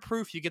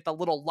waterproof. You get the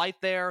little light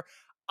there.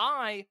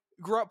 I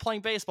grew up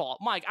playing baseball.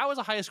 Mike, I was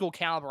a high school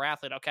caliber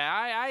athlete, okay?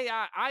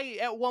 I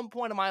at one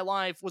point in my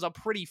life was a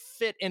pretty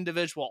fit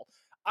individual.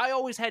 I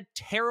always had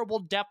terrible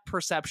depth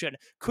perception,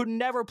 could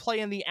never play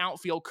in the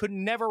outfield, could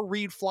never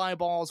read fly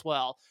balls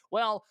well.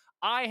 Well,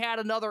 I had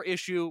another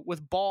issue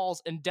with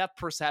balls and depth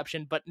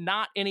perception, but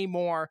not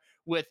anymore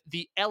with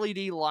the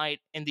LED light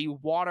and the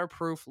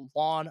waterproof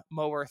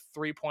lawnmower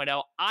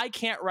 3.0. I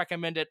can't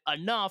recommend it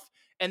enough,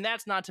 and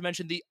that's not to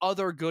mention the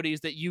other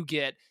goodies that you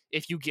get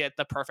if you get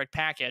the Perfect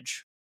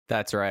Package.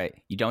 That's right.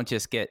 You don't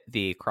just get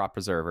the crop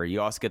preserver. You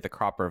also get the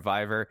crop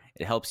reviver.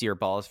 It helps your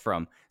balls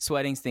from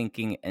sweating,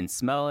 stinking, and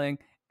smelling.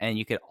 And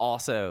you could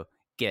also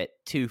get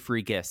 2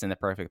 free gifts in the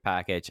Perfect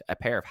Package, a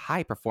pair of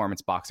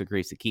high-performance boxer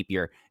briefs to keep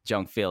your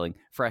junk feeling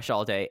fresh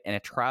all day, and a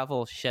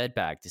travel shed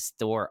bag to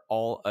store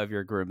all of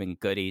your grooming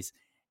goodies.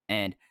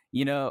 And,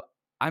 you know,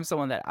 I'm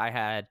someone that I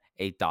had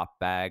a DOP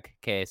bag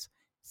Case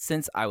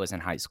since I was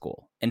in high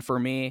school. And for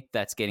me,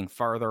 that's getting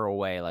farther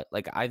away.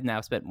 Like I've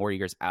now spent more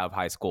years out of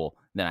high school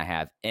than I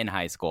have in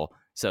high school.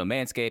 So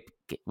Manscaped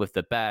with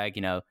the bag,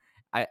 you know,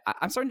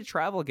 I'm starting to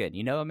travel again.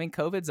 You know, I mean,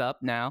 COVID's up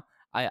now.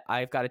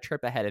 I've got a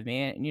trip ahead of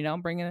me, and you know,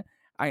 I'm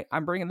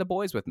bringing the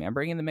boys with me. I'm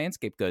bringing the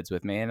Manscaped goods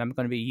with me, and I'm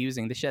going to be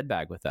using the shed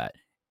bag with that.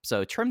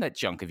 So trim that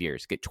junk of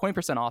yours. Get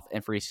 20% off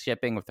and free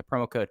shipping with the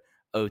promo code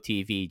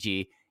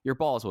OTVG. Your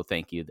balls will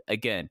thank you.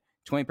 Again,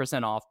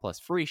 20% off plus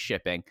free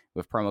shipping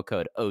with promo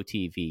code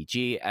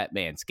OTVG at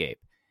Manscaped.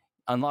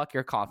 Unlock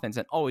your confidence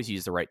and always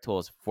use the right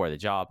tools for the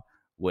job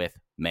with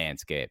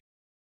Manscaped.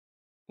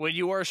 When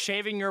you are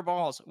shaving your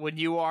balls, when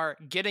you are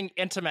getting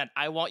intimate,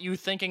 I want you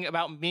thinking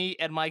about me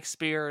and Mike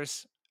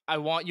Spears. I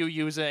want you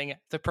using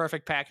the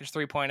Perfect Package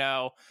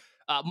 3.0.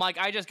 Mike,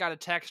 I just got a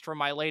text from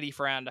my lady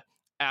friend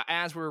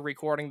as we were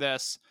recording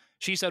this.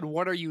 She said,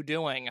 "What are you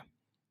doing?"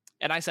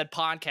 And I said,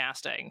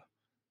 "Podcasting."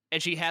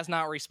 And she has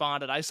not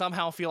responded. I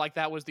somehow feel like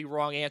that was the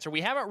wrong answer.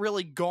 We haven't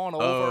really gone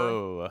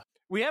over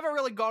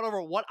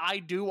what I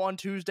do on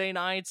Tuesday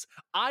nights.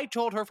 I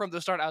told her from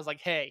the start, I was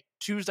like, hey,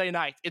 Tuesday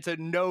night, it's a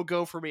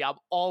no-go for me. I'm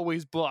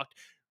always booked.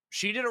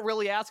 She didn't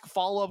really ask a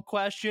follow-up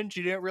question.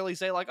 She didn't really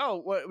say like, oh,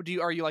 what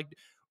are you like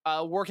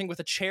working with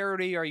a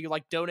charity? Are you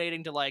like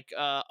donating to like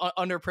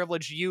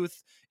underprivileged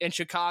youth in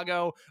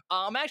Chicago?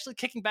 I'm actually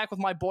kicking back with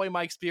my boy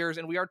Mike Spears,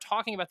 and we are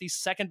talking about the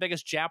second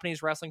biggest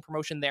Japanese wrestling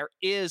promotion there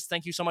is.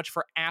 Thank you so much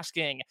for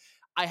asking.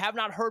 I have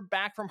not heard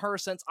back from her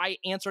since I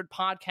answered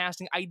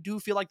podcasting. I do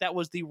feel like that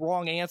was the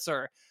wrong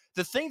answer.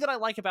 The thing that I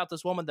like about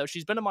this woman, though,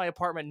 she's been in my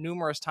apartment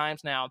numerous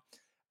times now.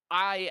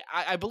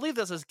 I believe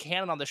this is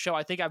canon on the show.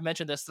 I think I've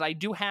mentioned this, that I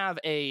do have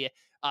a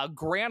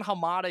Gran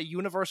Hamada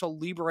Universal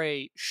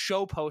Libre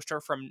show poster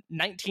from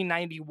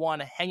 1991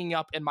 hanging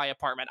up in my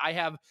apartment. I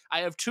have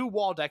 2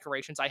 wall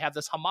decorations. I have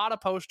this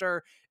Hamada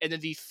poster and then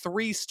the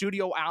 3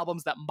 studio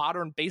albums that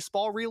Modern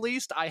Baseball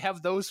released. I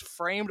have those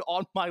framed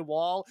on my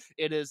wall.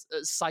 It is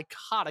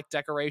psychotic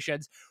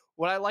decorations.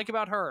 What I like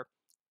about her,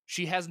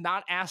 she has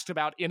not asked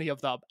about any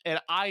of them, and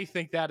I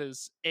think that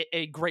is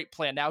a great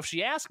plan. Now, if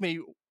she asked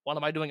me, what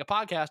am I doing a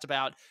podcast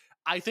about?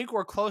 I think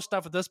we're close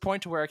enough at this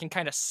point to where I can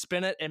kind of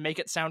spin it and make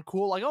it sound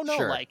cool. Like, oh no,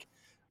 Sure. like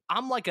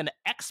I'm like an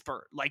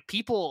expert. Like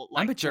people,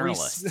 like I'm a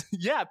journalist.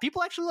 yeah,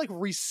 people actually like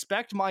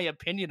respect my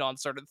opinion on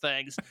certain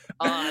things.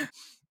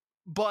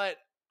 But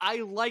I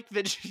like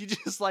that she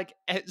just like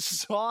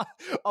saw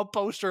a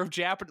poster of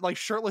like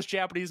shirtless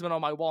Japanese men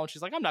on my wall, and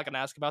she's like, "I'm not going to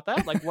ask about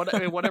that. Like,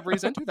 whatever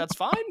he's into, that's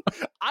fine."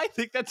 I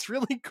think that's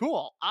really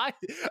cool.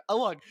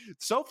 Look,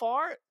 so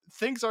far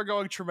things are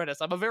going tremendous.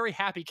 I'm a very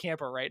happy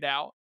camper right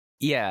now.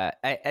 Yeah,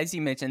 as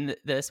you mentioned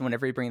this,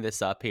 whenever you bring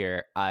this up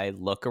here, I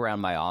look around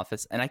my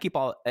office and I keep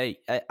all. I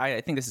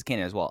think this is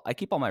canon as well. I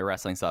keep all my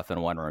wrestling stuff in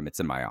one room. It's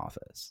in my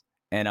office,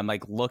 and I'm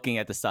like looking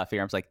at the stuff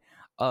here. I'm just like,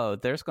 oh,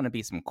 there's going to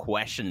be some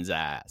questions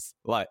asked.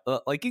 Like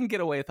you can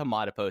get away with a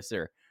Hamada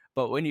poster,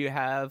 but when you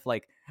have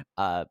like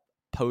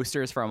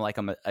posters from like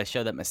a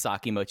show that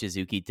Masaki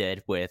Mochizuki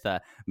did with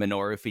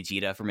Minoru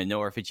Fujita for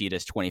Minoru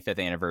Fujita's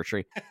 25th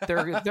anniversary, there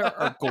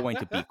are going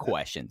to be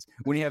questions.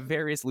 When you have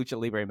various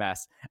Lucha Libre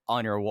masks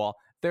on your wall,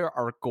 there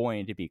are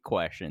going to be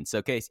questions.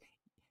 So, case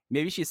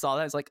maybe she saw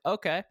that, it's like,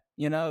 okay,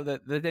 you know,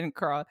 that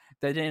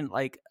didn't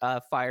like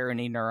fire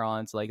any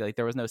neurons, like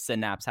there was no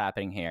synapse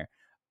happening here.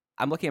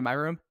 I'm looking at my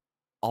room,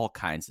 all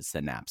kinds of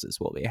synapses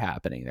will be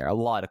happening there. A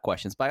lot of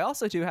questions, but I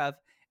also do have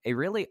a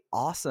really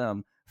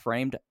awesome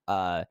framed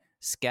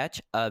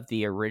sketch of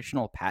the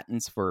original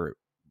patents for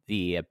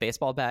the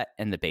baseball bat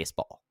and the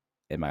baseball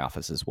in my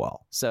office as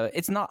well. So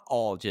it's not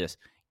all just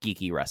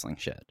geeky wrestling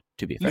shit,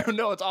 to be fair.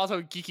 No, it's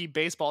also geeky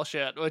baseball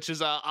shit, which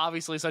is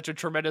obviously such a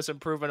tremendous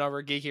improvement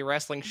over geeky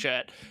wrestling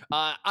shit.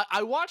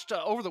 I watched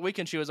over the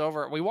weekend she was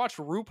over. We watched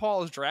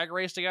RuPaul's Drag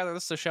Race together.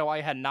 This is a show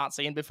I had not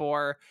seen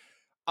before.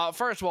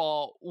 First of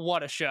all,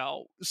 what a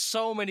show.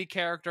 So many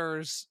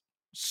characters,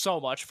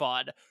 so much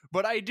fun.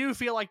 But I do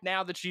feel like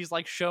now that she's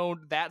like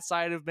shown that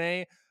side of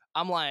me,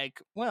 I'm like,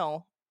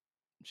 well,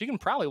 she can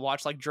probably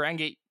watch like Dragon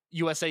Gate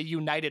USA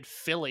United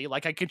Philly.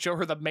 Like I could show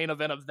her the main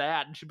event of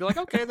that and she'd be like,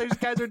 okay, these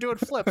guys are doing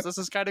flips. This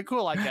is kind of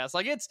cool, I guess.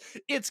 Like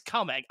it's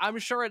coming. I'm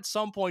sure at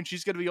some point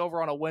she's going to be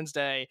over on a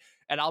Wednesday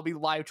and I'll be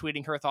live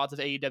tweeting her thoughts of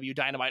AEW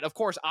Dynamite. Of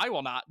course, I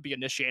will not be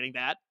initiating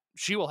that.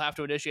 She will have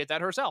to initiate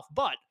that herself,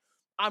 but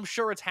I'm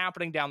sure it's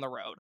happening down the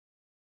road.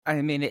 I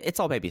mean, it's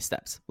all baby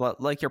steps. Well,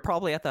 like you're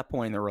probably at that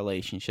point in the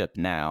relationship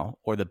now,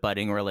 or the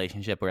budding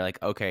relationship where you're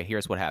like, okay,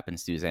 here's what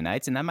happens Tuesday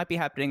nights, and that might be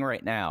happening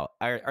right now.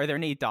 Are there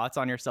any dots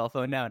on your cell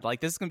phone now?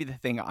 Like, this is going to be the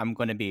thing I'm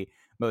going to be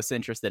most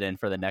interested in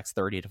for the next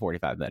 30 to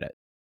 45 minutes.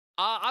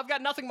 I've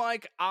got nothing,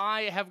 Mike.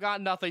 I have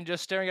got nothing.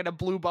 Just staring at a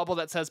blue bubble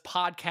that says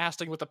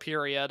podcasting with a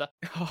period.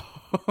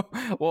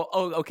 Well,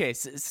 okay.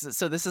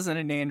 So this isn't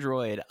an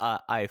Android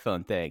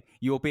iPhone thing.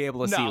 You'll be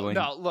able to see when.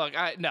 No, look,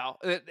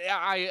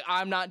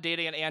 I'm not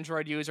dating an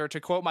Android user. To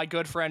quote my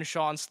good friend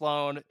Sean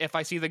Sloan, if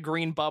I see the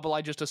green bubble,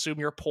 I just assume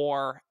you're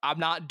poor. I'm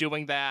not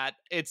doing that.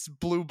 It's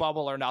blue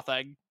bubble or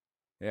nothing.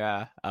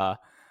 Yeah.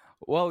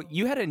 Well,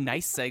 you had a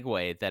nice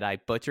segue that I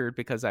butchered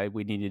because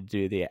we needed to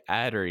do the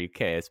Addery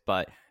case,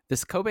 but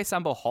this Kobe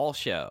Sanbo Hall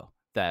show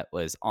that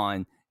was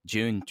on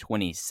June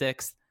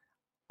 26th,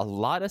 a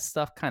lot of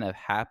stuff kind of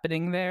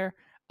happening there.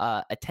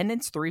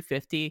 Attendance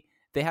 350.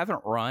 They haven't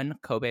run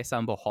Kobe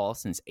Sanbo Hall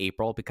since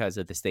April because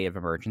of the state of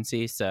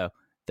emergency. So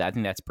I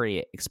think that's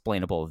pretty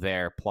explainable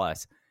there.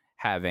 Plus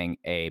having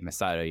a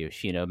Masato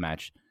Yoshino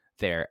match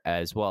there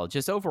as well.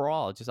 Just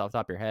overall, just off the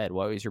top of your head,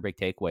 what was your big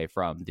takeaway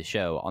from the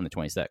show on the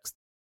 26th?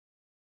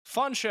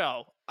 Fun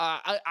show.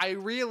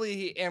 I'm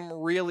really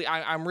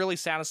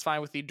satisfied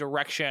with the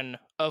direction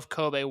of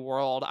Kobe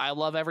World. I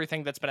love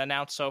everything that's been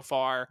announced so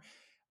far.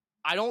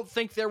 I don't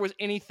think there was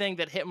anything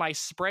that hit my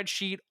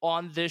spreadsheet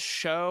on this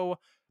show,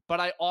 but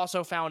I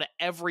also found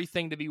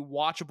everything to be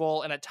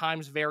watchable and at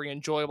times very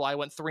enjoyable. I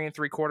went 3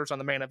 3/4 on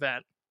the main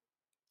event.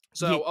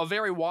 So a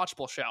very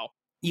watchable show.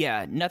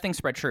 Yeah, nothing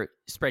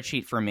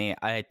spreadsheet for me.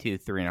 I had 2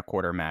 3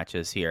 1/4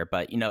 matches here,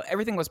 but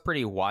everything was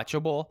pretty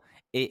watchable.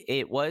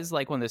 It was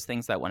like one of those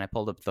things that when I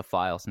pulled up the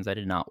file, since I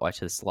did not watch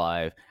this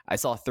live, I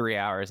saw 3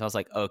 hours. I was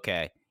like,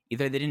 okay,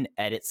 either they didn't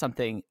edit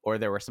something or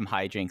there were some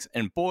hijinks.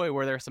 And boy,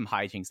 were there some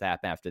hijinks that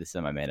happened after the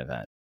semi-main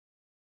event.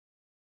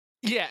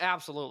 Yeah,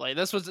 absolutely.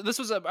 This was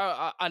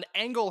an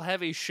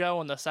angle-heavy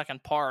show in the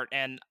second part,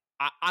 and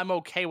I'm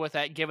okay with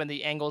that given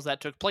the angles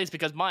that took place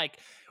because, Mike,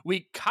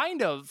 we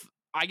kind of...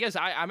 I guess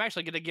I'm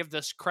actually going to give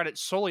this credit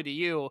solely to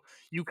you.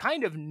 You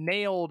kind of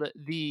nailed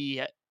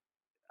the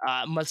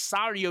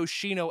Masato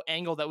Yoshino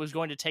angle that was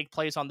going to take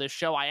place on this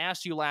show. I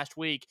asked you last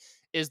week,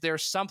 is there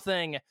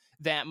something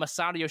that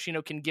Masato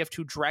Yoshino can give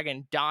to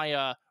Dragon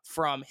Dia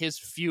from his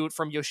feud,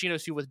 from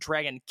Yoshino's feud with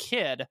Dragon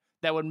Kid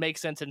that would make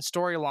sense in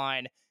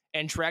storyline.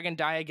 And Dragon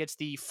Dia gets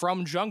the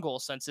From Jungle,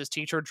 since his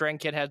teacher Dragon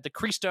Kid has the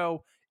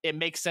Cristo. It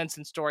makes sense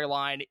in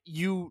storyline.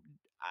 You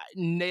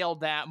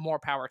nailed that. More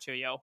power to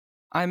you.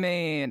 I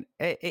mean,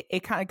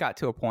 it kind of got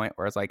to a point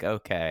where it's like,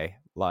 okay,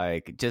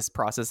 like just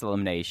process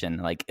elimination.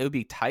 Like it would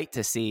be tight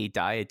to see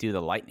Dia do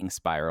the lightning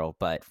spiral,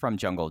 but From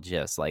Jungle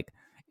just like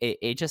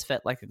it just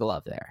felt like a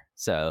glove there.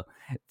 So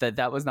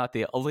that was not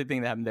the only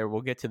thing that happened there.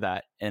 We'll get to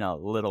that in a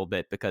little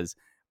bit because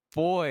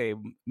boy,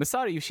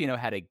 Masato Yoshino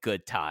had a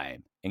good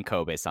time in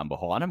Kobe Sanbo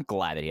Hall, and I'm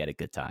glad that he had a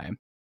good time.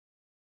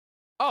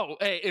 Oh,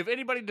 hey, if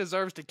anybody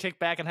deserves to kick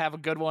back and have a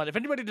good one, if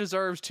anybody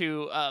deserves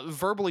to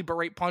verbally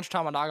berate Punch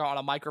Tamanaga on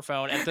a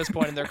microphone at this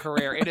point in their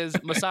career, it is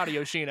Masato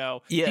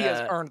Yoshino. Yeah. He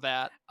has earned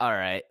that. All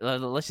right,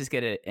 let's just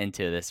get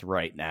into this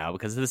right now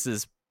because this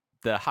is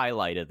the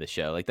highlight of the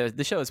show. Like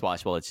the show is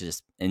watchable; it's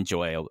just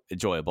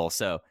enjoyable.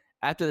 So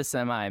after the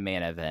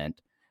semi-main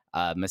event,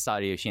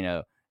 Masato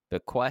Yoshino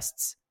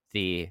bequests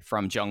the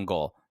From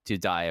Jungle to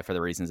Dia for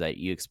the reasons that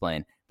you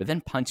explained. But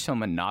then Punch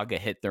Tamanaga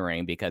hit the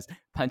ring because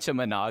Punch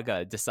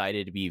Tamanaga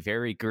decided to be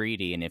very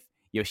greedy, and if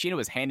Yoshino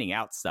was handing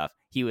out stuff,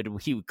 he would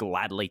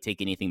gladly take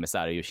anything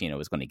Masato Yoshino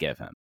was going to give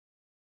him.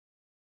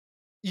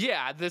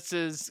 Yeah, this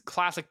is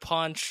classic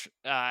Punch,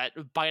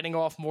 biting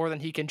off more than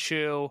he can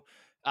chew.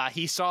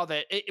 He saw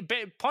that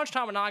Punch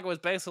Tamanaga was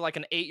basically like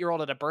an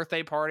 8-year-old at a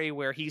birthday party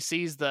where he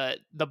sees the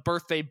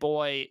birthday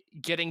boy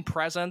getting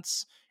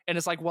presents, and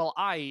it's like, well,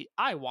 I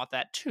want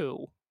that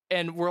too.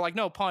 And we're like,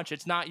 no, Punch,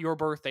 it's not your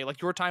birthday.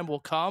 Like, your time will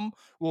come.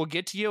 We'll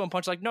get to you. And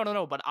Punch's like,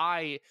 no. But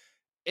I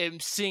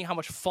am seeing how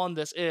much fun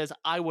this is.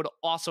 I would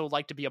also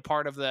like to be a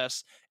part of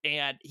this.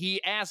 And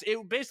he asked,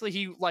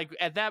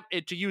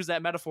 to use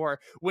that metaphor,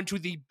 went to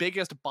the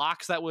biggest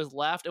box that was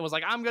left and was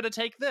like, I'm going to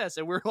take this.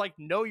 And we're like,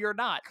 no, you're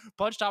not.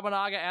 Punch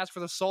Tamanaga asked for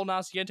the Sol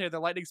Naciente, the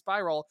lightning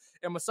spiral.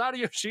 And Masato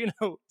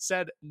Yoshino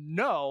said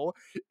no.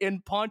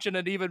 In Punch, and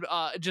an even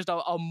just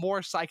a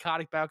more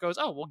psychotic bout goes,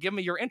 oh, well, give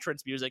me your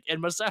entrance music.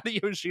 And Masato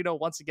Yoshino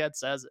once again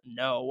says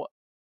no.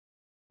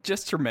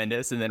 Just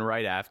tremendous. And then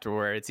right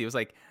afterwards, he was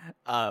like,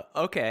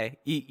 okay,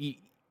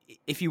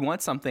 if you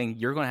want something,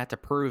 you're going to have to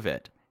prove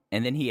it.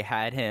 And then he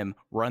had him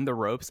run the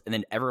ropes, and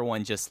then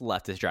everyone just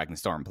left his Dragon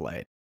Storm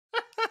plate.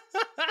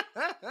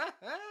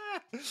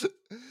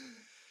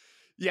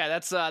 Yeah,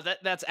 that's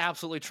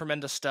absolutely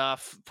tremendous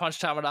stuff. Punch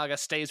Tamanaga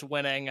stays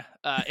winning.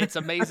 It's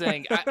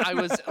amazing. I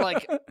was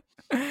like,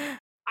 I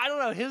don't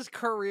know, his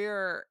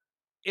career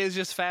is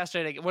just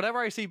fascinating. Whenever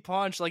I see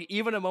Punch, like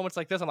even in moments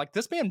like this, I'm like,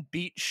 this man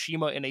beat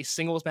Shima in a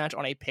singles match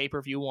on a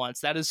pay-per-view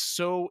once. That is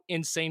so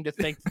insane to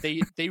think.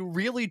 They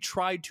really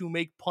tried to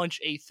make Punch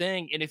a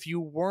thing, and if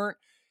you weren't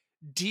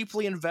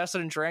deeply invested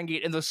in Dragon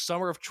Gate in the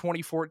summer of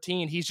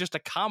 2014, he's just a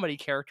comedy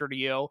character to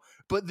you.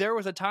 But there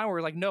was a time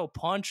where like, no,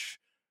 Punch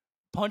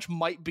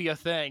might be a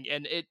thing,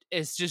 and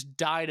it's just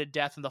died a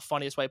death in the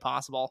funniest way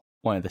possible.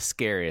 One of the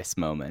scariest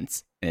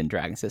moments in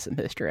Dragon System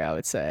history, I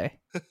would say.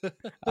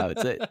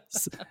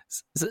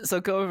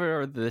 So go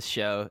over this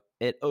show.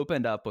 It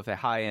opened up with a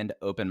high-end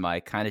open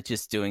mic, kind of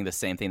just doing the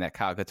same thing that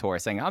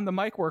Kagetora saying, I'm the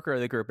mic worker of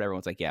the group. And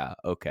everyone's like, yeah,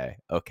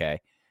 okay.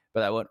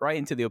 But I went right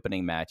into the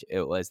opening match.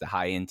 It was the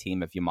high-end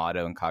team of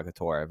Yamato and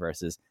Kagetora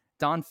versus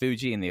Don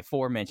Fuji and the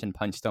aforementioned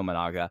Punch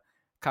Tamanaga.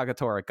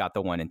 Kagetora got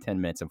the win in 10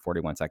 minutes and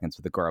 41 seconds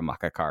with the Goro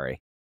Makakari.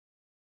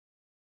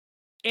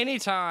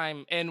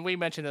 Anytime, and we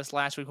mentioned this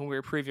last week when we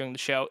were previewing the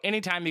show,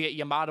 anytime you get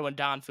Yamato and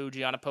Don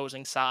Fuji on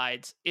opposing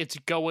sides, it's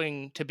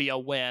going to be a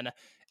win.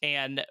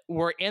 And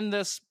we're in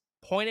this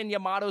point in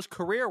Yamato's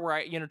career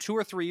where 2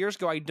 or 3 years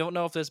ago, I don't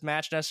know if this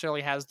match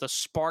necessarily has the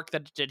spark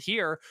that it did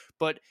here,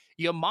 but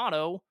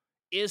Yamato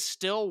is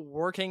still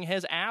working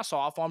his ass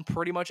off on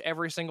pretty much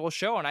every single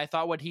show. And I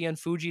thought what he and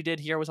Fuji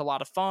did here was a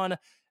lot of fun.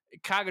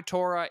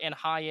 Kagetora in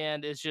high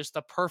end is just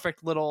the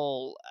perfect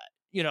little,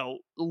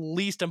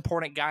 least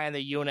important guy in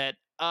the unit.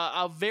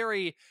 A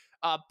very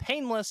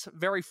painless,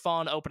 very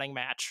fun opening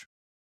match.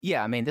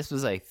 Yeah, I mean, this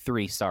was a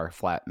 3-star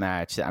flat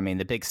match. I mean,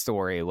 the big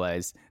story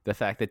was the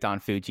fact that Don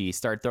Fuji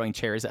started throwing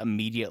chairs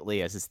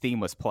immediately as his theme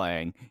was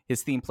playing.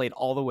 His theme played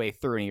all the way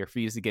through, and he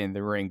refused to get in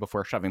the ring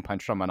before shoving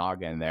Punch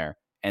Tamanaga in there.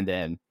 And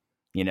then,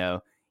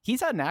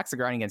 he's had an axe to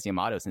grind against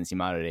Yamato since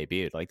Yamato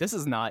debuted. Like, this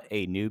is not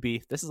a new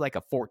beef. This is like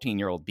a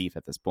 14-year-old beef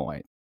at this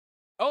point.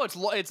 Oh,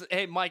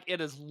 hey, Mike, it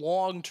is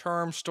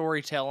long-term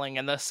storytelling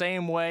in the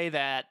same way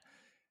that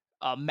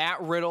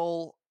Matt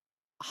Riddle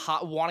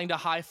wanting to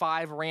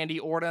high-five Randy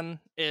Orton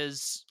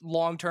is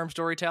long-term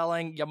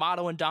storytelling.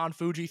 Yamato and Don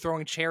Fuji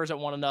throwing chairs at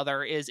one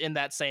another is in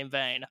that same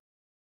vein.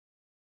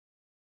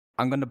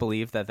 I'm going to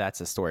believe that that's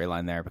a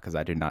storyline there because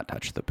I do not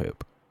touch the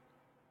poop.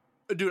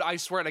 Dude, I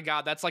swear to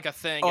God, that's like a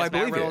thing. Oh, I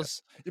believe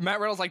it. Matt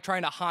Riddle's like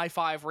trying to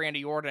high-five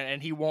Randy Orton,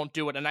 and he won't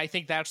do it, and I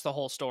think that's the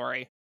whole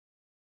story.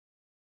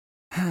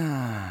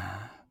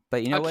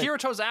 But you know Akira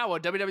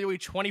Tozawa, WWE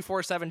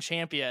 24/7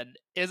 champion.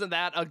 Isn't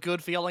that a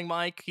good feeling,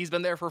 Mike? He's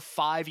been there for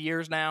 5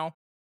 years now.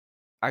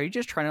 Are you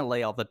just trying to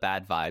lay all the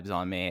bad vibes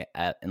on me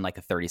in like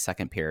a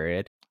 30-second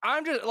period?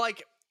 I'm just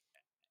like,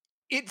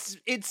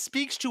 it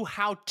speaks to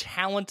how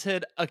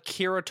talented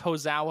Akira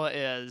Tozawa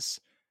is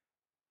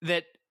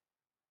that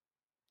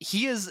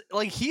he is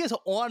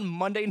on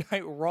Monday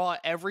Night Raw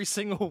every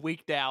single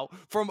week now.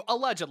 From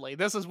allegedly,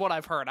 this is what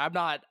I've heard.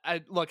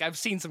 I've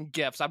seen some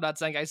GIFs. I'm not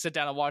saying I sit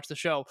down and watch the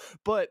show,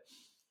 but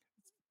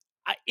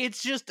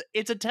it's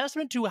a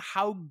testament to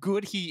how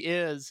good he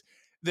is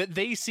that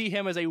they see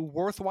him as a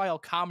worthwhile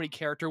comedy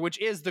character, which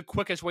is the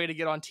quickest way to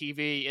get on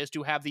TV, is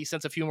to have the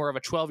sense of humor of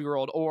a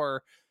 12-year-old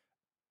or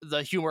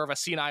the humor of a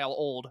senile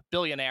old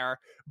billionaire.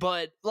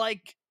 But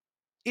like,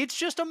 it's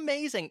just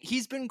amazing.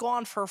 He's been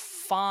gone for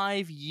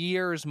 5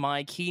 years,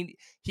 Mike. He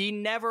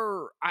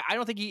never, I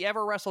don't think he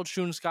ever wrestled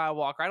Shun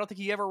Skywalker. I don't think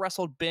he ever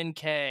wrestled Ben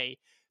K.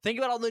 Think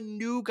about all the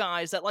new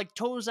guys that like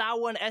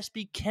Tozawa and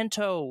SB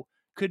Kento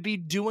could be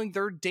doing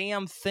their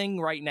damn thing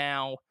right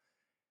now.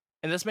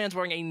 And this man's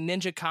wearing a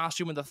ninja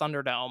costume in the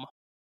Thunderdome.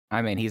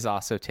 I mean, he's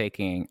also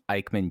taking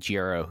Eichmann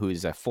Jiro,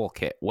 who's a full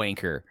kit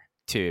wanker,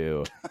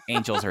 to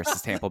Angels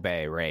versus Tampa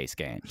Bay Rays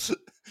games.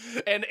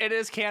 And it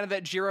is canon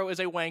that Jiro is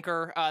a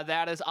wanker.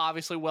 That is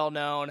obviously well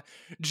known.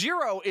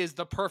 Jiro is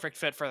the perfect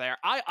fit for there.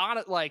 I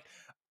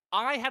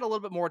had a little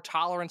bit more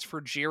tolerance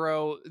for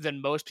Jiro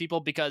than most people,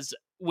 because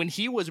when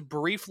he was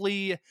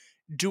briefly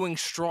doing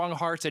Strong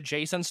Hearts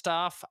adjacent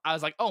stuff, I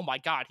was like, oh my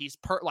god, he's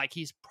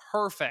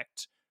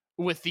perfect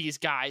with these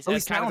guys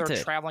as kind of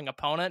their traveling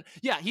opponent.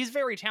 Yeah, he's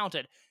very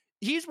talented.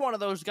 He's one of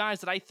those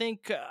guys that I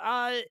think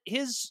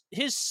his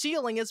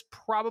ceiling is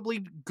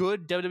probably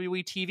good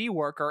WWE TV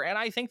worker, and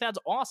I think that's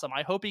awesome.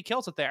 I hope he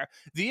kills it there.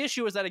 The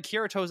issue is that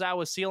Akira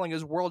Tozawa's ceiling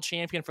is world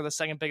champion for the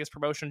second biggest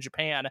promotion in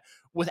Japan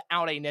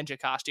without a ninja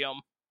costume.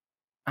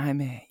 I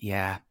mean,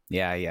 yeah.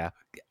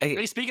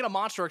 Hey, speaking of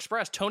Monster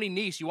Express, Tony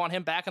Nese, you want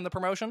him back in the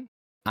promotion?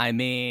 I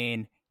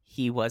mean,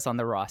 he was on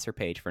the roster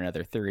page for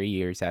another 3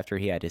 years after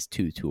he had his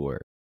 2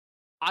 tour.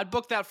 I'd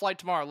book that flight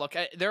tomorrow. Look,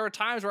 there are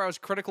times where I was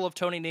critical of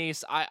Tony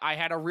Nese. I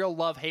had a real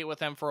love-hate with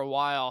him for a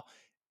while.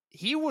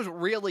 He was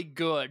really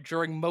good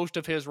during most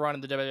of his run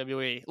in the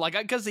WWE. Like,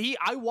 because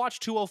I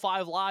watched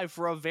 205 Live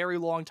for a very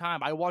long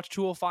time. I watched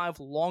 205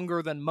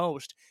 longer than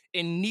most,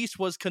 and Nese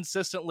was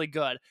consistently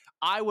good.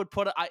 I would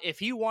if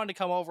he wanted to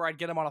come over, I'd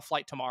get him on a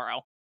flight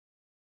tomorrow.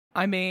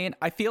 I mean,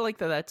 I feel like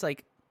that's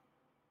like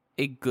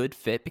a good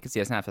fit because he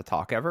doesn't have to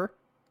talk ever,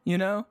 you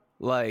know?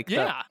 Like,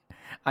 yeah.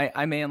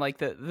 I mean, like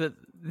the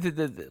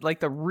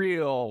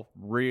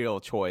real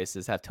choice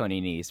is have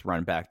Tony Nese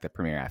run back the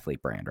Premier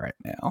Athlete brand right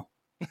now.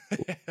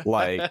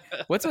 Like,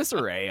 what's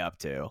Mr. A up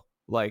to?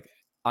 Like,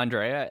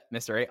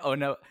 Mr. A. Oh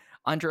no,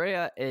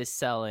 Andrea is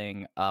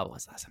selling. What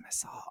was the last time I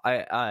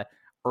saw?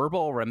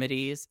 Herbal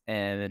remedies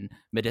and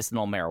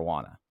medicinal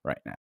marijuana right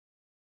now.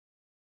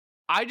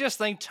 I just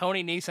think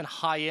Tony Nese and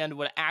High End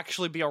would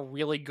actually be a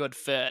really good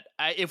fit.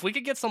 If we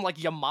could get some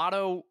like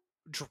Yamato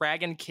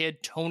Dragon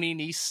Kid Tony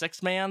Nese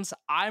 6-mans,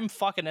 I'm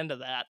fucking into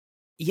that.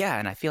 Yeah,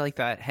 and I feel like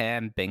that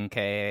him,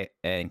 Benkei,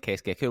 and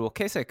Keisuke Kuda. Well,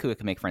 Keisuke Kuda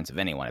can make friends with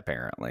anyone,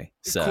 apparently.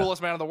 So,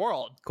 coolest man in the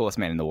world. Coolest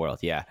man in the world,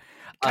 yeah.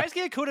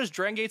 Keisuke Kuda's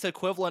Dragon Gate's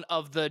equivalent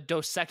of the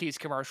Dos Equis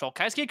commercial.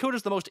 Keisuke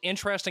Kuda's the most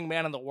interesting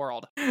man in the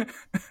world.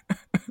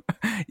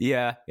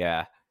 Yeah.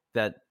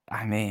 That,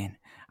 I mean,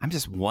 I'm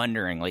just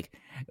wondering, like,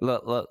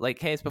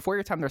 hey, it's before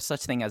your time, there's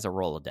such thing as a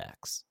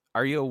Rolodex.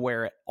 Are you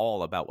aware at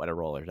all about what a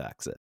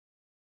Rolodex is?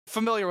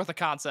 Familiar with the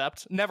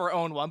concept. Never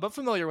owned one, but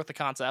familiar with the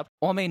concept.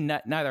 Well, I mean,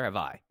 neither have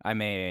I. I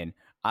mean,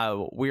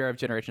 we are of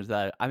generations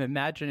that I'm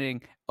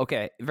imagining,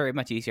 okay, very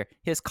much easier.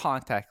 His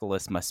contact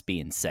list must be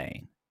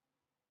insane.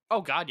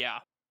 Oh, God, yeah.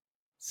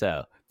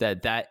 So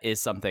that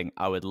is something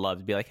I would love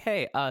to be like,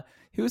 hey,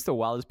 who's the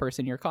wildest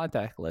person in your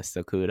contact list,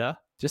 Okuda?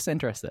 Just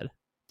interested.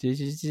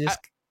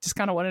 Just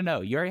kind of want to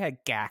know. You already had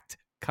Gact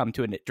come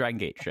to a Dragon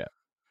Gate show.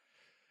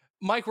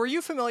 Mike, were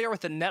you familiar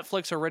with the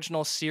Netflix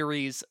original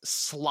series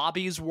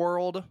Slobby's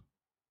World?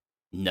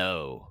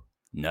 No.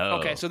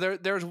 Okay, so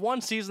there's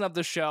one season of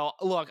the show.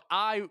 Look,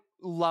 I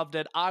loved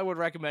it. I would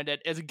recommend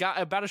it. It's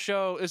about a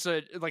show. It's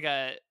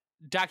a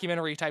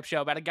documentary type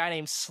show about a guy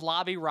named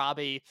Slobby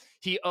Robbie.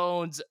 He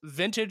owns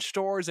vintage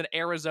stores in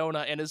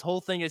Arizona, and his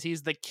whole thing is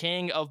he's the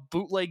king of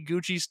bootleg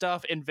Gucci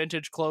stuff and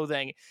vintage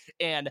clothing.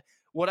 And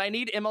what I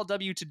need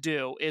MLW to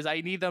do is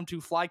I need them to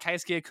fly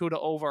Keisuke Okuda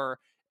over,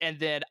 and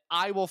then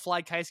I will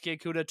fly Keisuke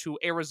Okuda to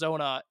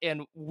Arizona,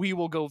 and we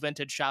will go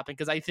vintage shopping,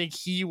 because I think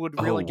he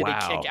would really get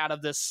a kick out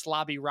of this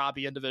Slobby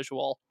Robbie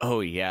individual.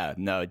 Oh, yeah.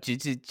 No,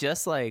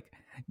 just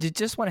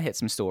want to hit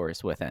some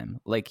stores with him.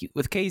 Like,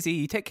 with KZ,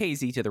 you take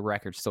KZ to the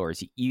record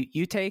stores.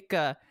 You take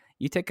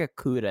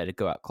Okuda to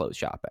go out clothes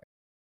shopping.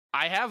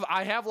 I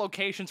have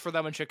locations for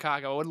them in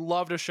Chicago. I would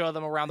love to show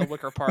them around the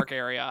Wicker Park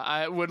area.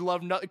 I would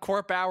love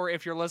Court Bauer,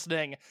 if you're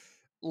listening,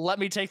 let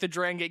me take the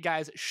Dragon Gate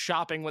guys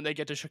shopping when they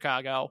get to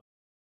Chicago.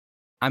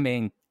 I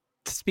mean,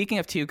 speaking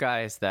of two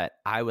guys that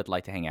I would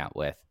like to hang out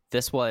with,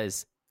 this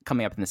was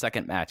coming up in the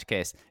second match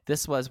case.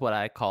 This was what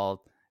I called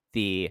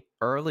the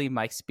early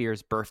Mike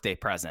Spears birthday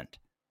present.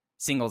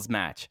 Singles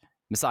match.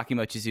 Masaki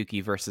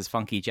Mochizuki versus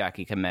Funky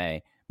Jackie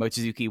Kamei.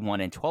 Mochizuki won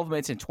in 12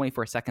 minutes and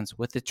 24 seconds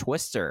with a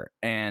twister.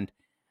 And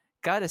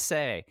gotta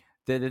say,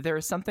 there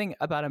is something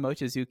about a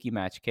Mochizuki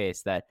match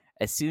case that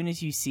as soon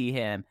as you see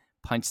him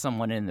punch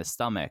someone in the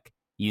stomach,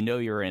 you know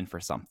you're in for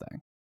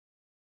something.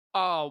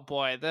 Oh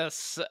boy,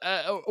 this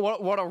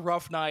what a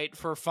rough night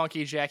for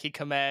Funky Jackie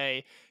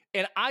Kamei.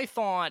 And I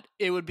thought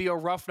it would be a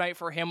rough night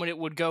for him when it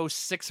would go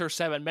 6 or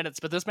 7 minutes,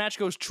 but this match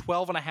goes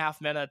 12 and a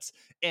half minutes,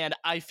 and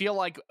I feel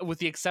like with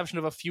the exception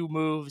of a few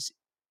moves,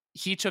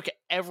 he took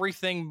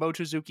everything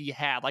Mochizuki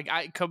had. Like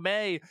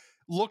Kamei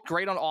looked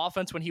great on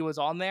offense when he was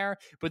on there,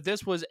 but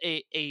this was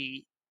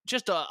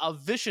just a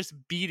vicious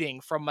beating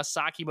from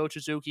Masaki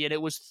Mochizuki, and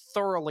it was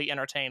thoroughly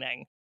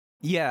entertaining.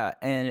 Yeah,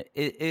 and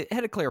it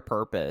had a clear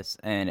purpose,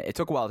 and it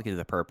took a while to get to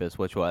the purpose,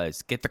 which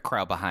was get the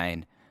crowd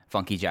behind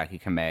Funky Jackie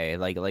Kamei.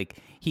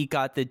 Like he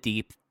got the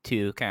deep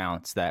 2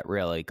 counts that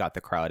really got the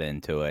crowd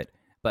into it.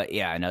 But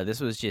yeah, no, this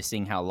was just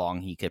seeing how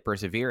long he could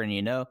persevere.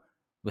 And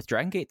with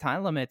Dragon Gate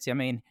time limits, I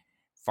mean,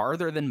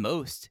 farther than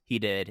most he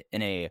did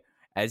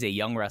as a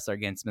young wrestler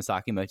against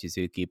Masaki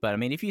Mochizuki. But I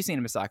mean, if you've seen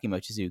a Masaki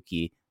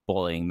Mochizuki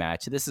bullying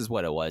match, this is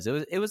what it was.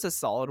 It was a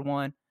solid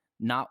one.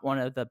 Not one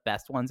of the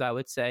best ones, I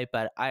would say,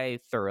 but I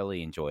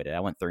thoroughly enjoyed it.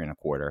 I went 3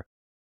 1/4.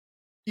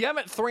 Yeah, I'm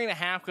at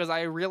 3.5 because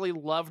I really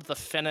loved the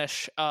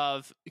finish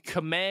of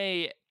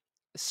Kamei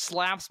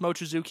slaps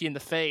Mochizuki in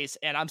the face,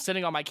 and I'm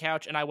sitting on my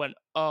couch and I went,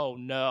 oh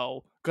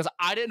no, because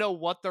I didn't know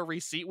what the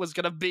receipt was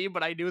going to be,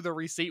 but I knew the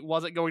receipt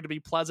wasn't going to be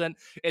pleasant.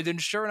 And then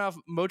sure enough,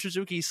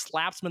 Mochizuki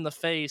slaps him in the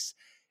face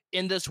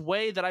in this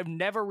way that I've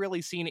never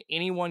really seen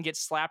anyone get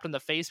slapped in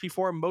the face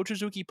before.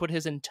 Mochizuki put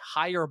his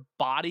entire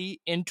body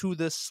into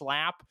this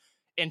slap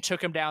and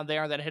took him down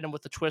there and then hit him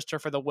with the twister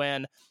for the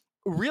win.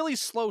 Really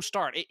slow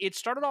start. It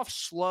started off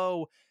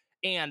slow,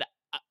 and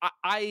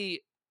I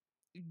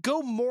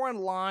go more in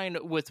line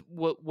with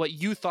what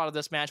you thought of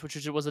this match, which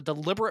is it was a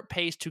deliberate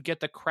pace to get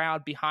the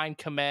crowd behind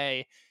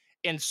Kamei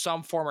in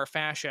some form or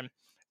fashion.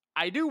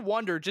 I do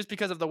wonder, just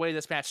because of the way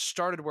this match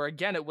started, where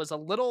again it was a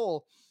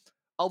little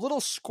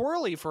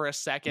squirrely for a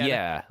second.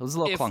 Yeah, it was a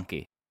little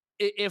clunky.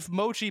 If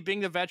Mochi,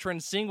 being the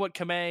veteran, seeing what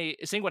happened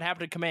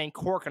to Kamei in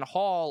Cork and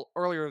Hall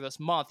earlier this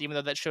month, even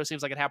though that show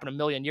seems like it happened a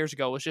million years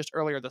ago, it was just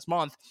earlier this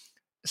month,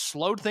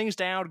 slowed things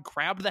down,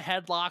 grabbed the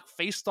headlock,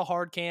 faced the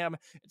hard cam,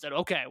 and said,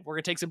 okay, we're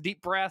going to take some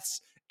deep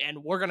breaths,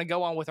 and we're going to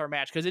go on with our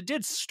match. Because it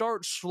did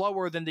start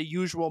slower than the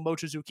usual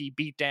Mochizuki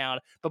beatdown,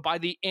 but by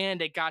the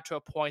end, it got to a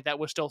point that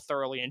was still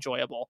thoroughly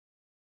enjoyable.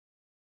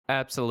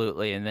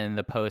 Absolutely. And then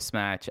the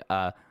post-match,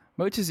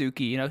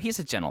 Mochizuki, he's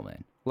a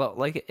gentleman. Well,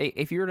 like,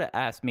 if you were to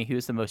ask me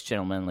who's the most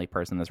gentlemanly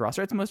person in this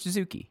roster, it's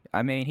Mochizuki.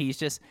 I mean, he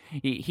just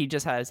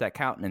has that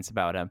countenance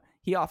about him.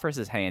 He offers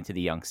his hand to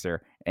the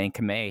youngster, and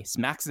Kamei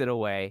smacks it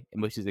away,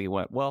 and Mochizuki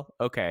went, well,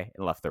 okay,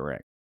 and left the ring.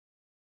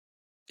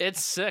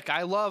 It's sick.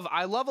 I love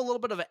a little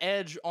bit of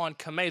edge on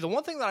Kamei. The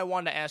one thing that I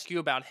wanted to ask you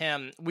about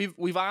him,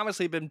 we've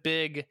obviously been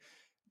big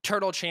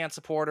Turtle Chan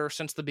supporters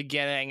since the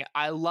beginning.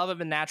 I love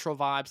him in Natural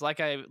Vibes. Like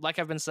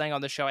I've been saying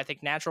on the show, I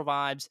think Natural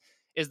Vibes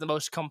is the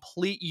most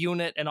complete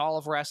unit in all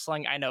of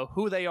wrestling. I know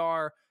who they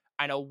are.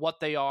 I know what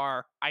they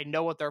are. I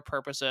know what their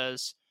purpose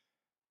is.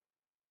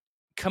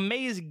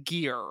 Kamei's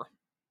gear.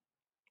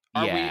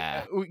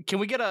 Can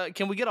we get a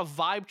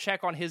vibe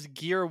check on his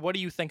gear? What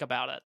do you think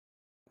about it?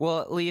 Well,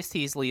 at least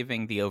he's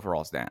leaving the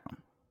overalls down.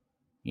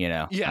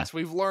 Yes,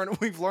 we've learned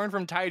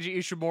from Taiji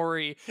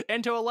Ishimori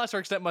and to a lesser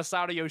extent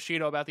Masato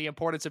Yoshino about the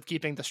importance of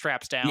keeping the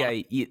straps down.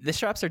 Yeah, the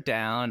straps are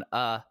down.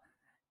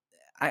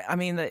 I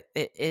mean,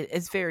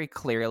 it's very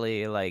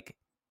clearly like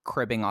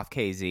cribbing off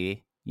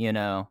KZ,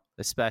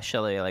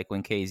 especially like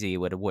when KZ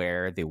would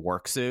wear the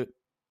work suit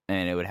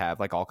and it would have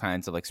like all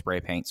kinds of like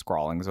spray paint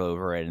scrawlings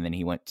over it. And then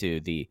he went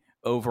to the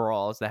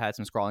overalls that had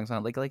some scrawlings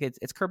on it. Like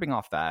it's cribbing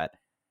off that,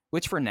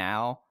 which for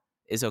now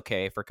is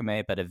okay for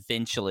Kamei. But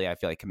eventually I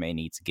feel like Kamei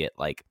needs to get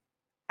like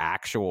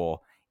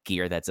actual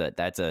gear that's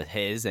a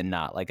his and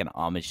not like an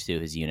homage to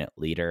his unit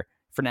leader.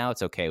 For now,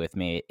 it's okay with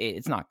me.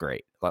 It's not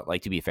great.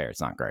 Like, to be fair,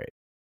 it's not great.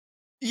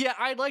 Yeah,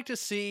 I'd like to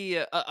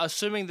see,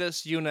 assuming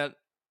this unit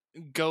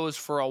goes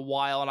for a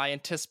while, and I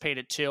anticipate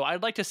it too,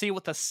 I'd like to see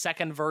what the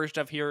second version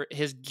of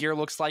his gear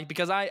looks like,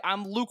 because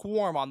I'm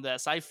lukewarm on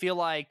this. I feel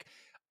like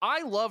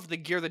I love the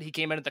gear that he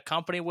came into the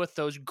company with,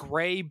 those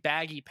gray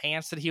baggy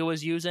pants that he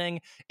was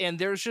using, and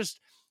there's just,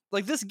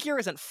 like, this gear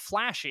isn't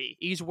flashy.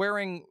 He's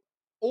wearing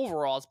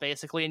overalls,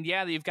 basically, and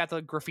yeah, you've got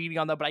the graffiti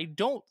on them, but I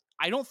don't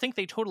think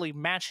they totally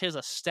match his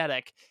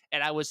aesthetic,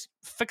 and I was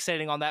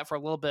fixating on that for a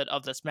little bit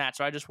of this match,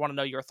 so I just want to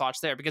know your thoughts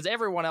there, because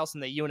everyone else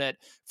in the unit,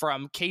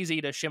 from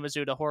KZ to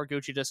Shimizu to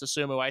Horiguchi to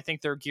Susumu, I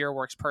think their gear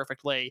works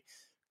perfectly.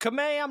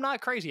 Kamei, I'm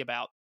not crazy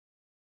about.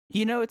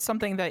 It's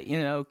something that,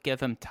 give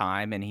him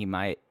time, and he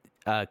might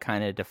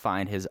kind of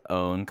define his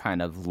own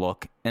kind of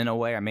look in a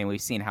way. I mean,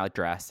 we've seen how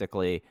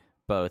drastically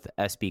both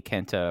SB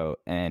Kento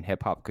and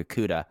Hip Hop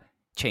Kakuta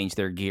changed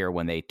their gear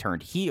when they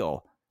turned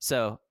heel,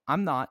 so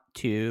I'm not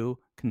too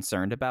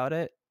concerned about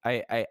it.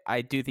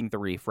 I do think the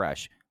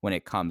refresh when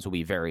it comes will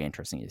be very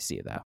interesting to see,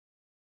 though.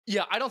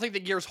 Yeah, I don't think the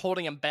gear's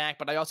holding him back,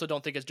 but I also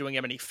don't think it's doing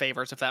him any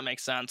favors, if that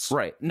makes sense.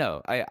 Right.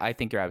 No, I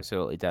think you're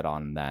absolutely dead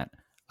on that.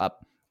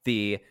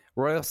 The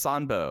Royal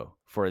Sanbo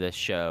for this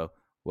show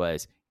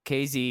was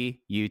KZ,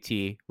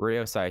 UT,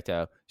 Ryo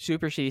Saito,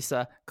 Super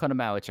Shisa,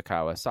 Konamawa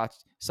Ichikawa,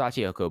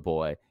 Sachioko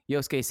Boy,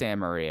 Yosuke Santa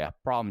Maria,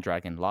 Problem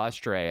Dragon, La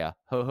Estrella,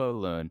 Ho Ho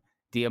Loon,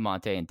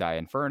 Diamante, and Dia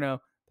Inferno.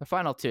 The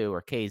final two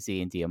were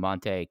KZ and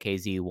Diamante.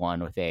 KZ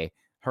won with a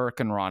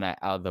Hurricane Rana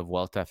out of the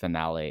Vuelta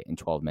finale in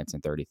 12 minutes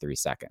and 33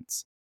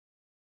 seconds.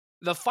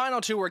 The final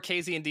two were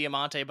KZ and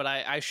Diamante, but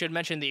I should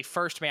mention the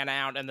first man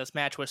out in this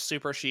match was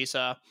Super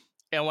Shisa.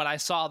 And when I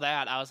saw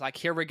that, I was like,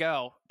 here we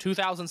go.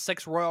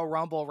 2006 Royal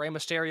Rumble, Rey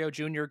Mysterio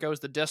Jr. goes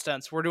the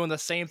distance. We're doing the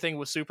same thing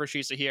with Super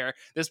Shisa here.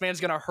 This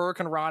man's going to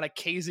Hurricane Rana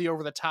KZ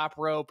over the top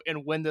rope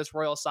and win this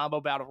Royal Sambo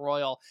Battle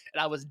Royal.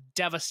 And I was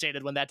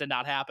devastated when that did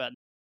not happen.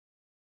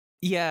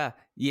 Yeah.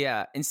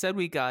 Instead,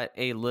 we got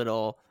a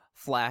little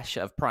flash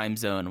of Prime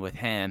Zone with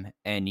him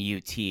and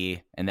UT,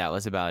 and that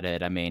was about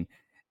it. I mean,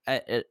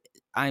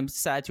 I'm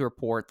sad to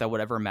report that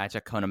whatever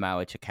magic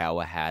Konamawa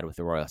Ichikawa had with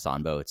the Royal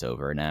Sanbo, it's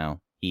over now.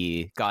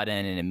 He got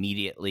in and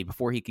immediately,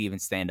 before he could even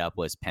stand up,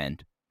 was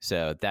pinned.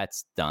 So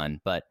that's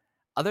done. But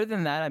other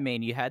than that, I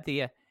mean, you had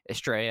the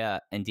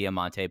Estrella and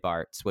Diamante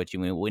Barts, which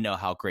we know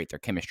how great their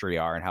chemistry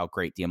are and how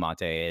great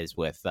Diamante is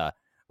with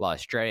La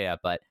Estrella.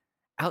 But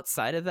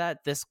outside of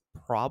that, this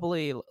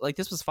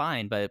was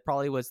fine, but it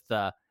probably was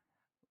the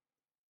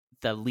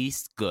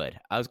least good.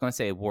 I was going to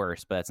say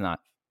worse, but that's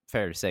not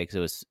fair to say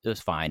because it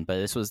was fine. But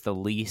this was the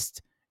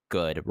least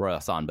good Royal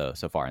Sanbo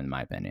so far, in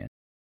my opinion.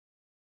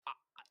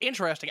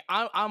 Interesting.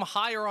 I'm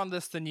higher on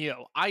this than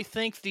you. I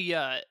think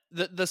the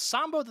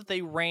Sambo that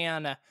they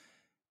ran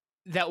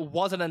that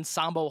wasn't in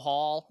Sambo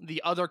Hall, the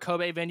other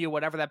Kobe venue,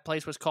 whatever that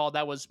place was called,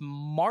 that was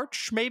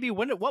March maybe.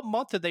 What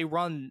month did they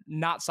run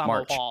not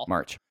Sambo Hall?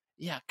 March.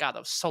 Yeah, God, that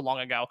was so long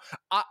ago.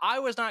 I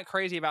was not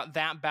crazy about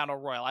that Battle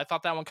Royal. I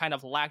thought that one kind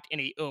of lacked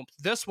any oomph.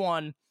 This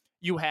one,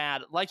 you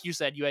had, like you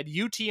said, you had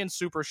UT and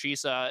Super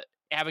Shisa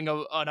having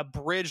an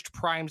abridged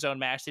Prime Zone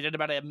match. They did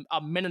about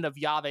a minute of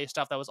Yave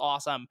stuff that was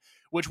awesome,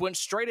 which went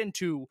straight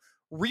into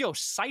Ryo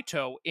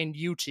Saito in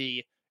UT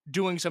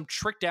doing some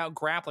tricked out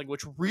grappling,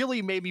 which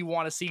really made me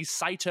want to see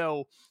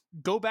Saito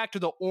go back to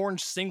the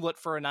orange singlet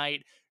for a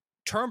night,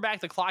 turn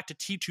back the clock to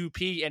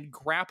T2P and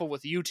grapple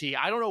with UT.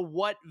 I don't know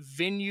what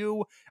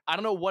venue, I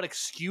don't know what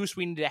excuse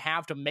we need to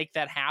have to make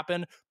that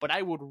happen, but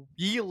I would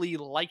really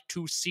like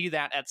to see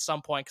that at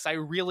some point because I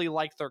really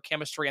like their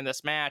chemistry in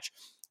this match.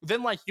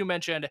 Then, like you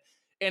mentioned,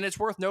 and it's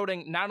worth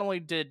noting, not only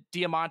did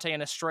Diamante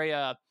and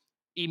Estrella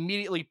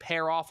immediately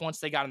pair off once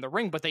they got in the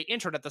ring, but they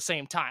entered at the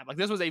same time. Like,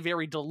 this was a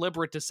very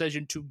deliberate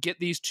decision to get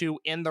these two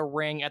in the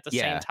ring at the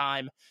same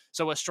time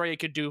so Estrella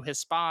could do his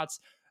spots.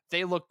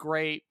 They look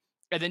great.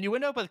 And then you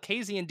end up with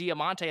KZ and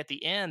Diamante at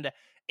the end,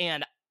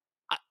 and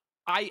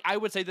I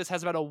would say this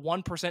has about a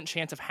 1%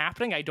 chance of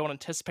happening. I don't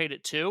anticipate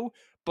it to,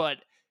 but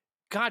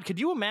God, could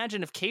you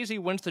imagine if KZ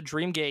wins the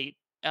Dream Gate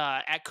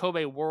at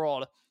Kobe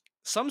World,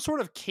 some sort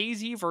of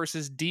KZ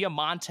versus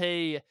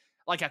Diamante,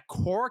 like a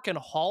Cork and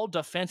Hall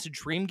defense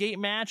Dreamgate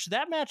match?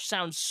 That match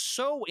sounds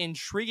so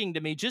intriguing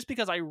to me just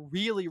because I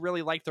really,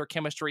 really like their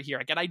chemistry here.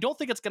 Again, I don't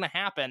think it's going to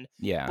happen.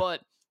 Yeah. But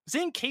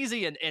seeing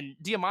KZ and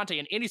Diamante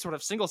in any sort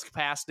of singles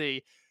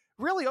capacity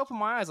really opened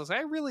my eyes. I was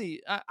like,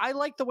 I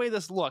like the way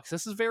this looks.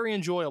 This is very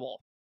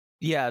enjoyable.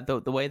 Yeah,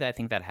 the way that I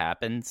think that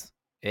happens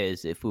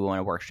is if we want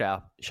to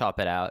workshop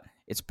it out,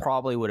 it's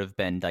probably would have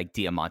been like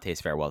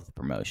Diamante's farewell to the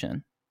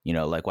promotion.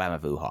 Like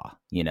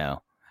Wamavuha,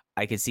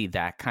 I could see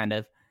that kind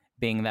of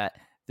being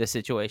the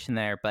situation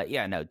there. But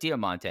yeah, no,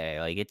 Diamante,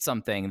 like, it's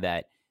something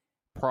that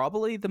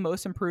probably the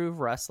most improved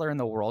wrestler in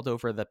the world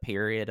over the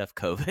period of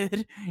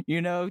COVID,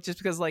 just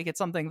because, like, it's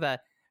something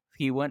that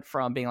he went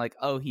from being like,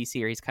 oh, he's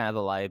here, he's kind of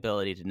a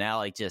liability, to now,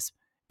 like, just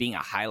being a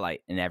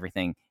highlight and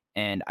everything.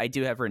 And I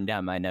do have written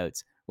down my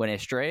notes. When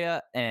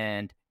Estrella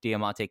and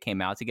Diamante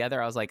came out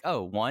together, I was like,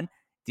 oh, one,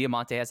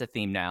 Diamante has a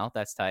theme now.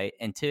 That's tight.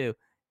 And two,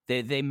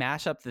 they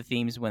mash up the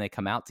themes when they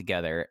come out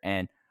together,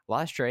 and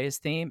La Estrella's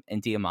theme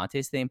and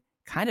Diamante's theme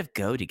kind of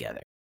go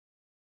together.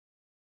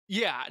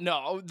 Yeah,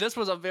 no, this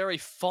was a very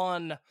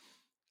fun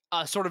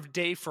sort of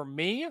day for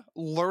me,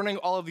 learning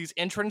all of these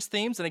entrance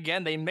themes. And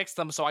again, they mixed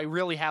them, so I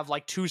really have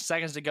like 2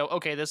 seconds to go,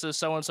 okay, this is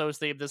so-and-so's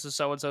theme, this is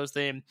so-and-so's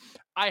theme.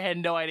 I had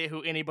no idea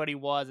who anybody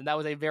was, and that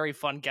was a very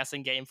fun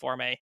guessing game for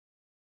me.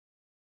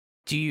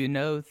 Do you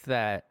know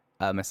that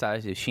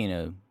Masato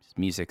Yoshino's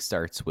music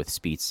starts with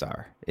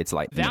Speedstar? It's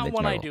like that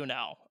one I do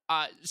know.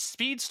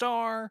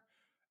 Speedstar,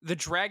 the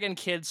Dragon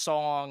Kid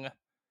song.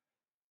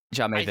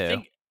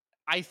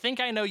 I think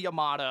I know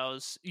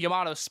Yamato's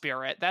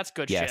Spirit. That's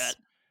good shit.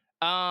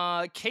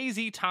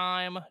 KZ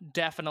Time,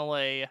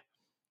 definitely.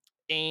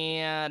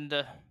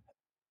 And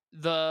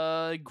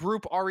the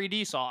group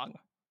RED song.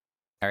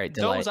 All right,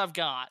 those I've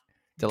got.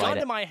 Gun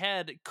to my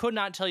head, could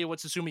not tell you what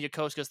Susumu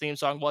Yokosuka's theme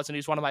song was, and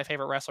he's one of my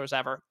favorite wrestlers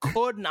ever.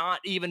 Could not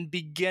even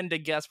begin to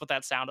guess what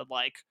that sounded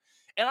like.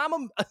 And I'm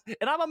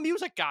a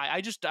music guy.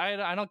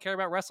 I don't care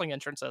about wrestling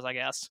entrances, I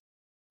guess.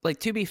 Like,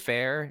 to be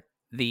fair,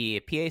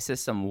 the PA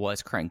system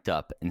was cranked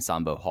up in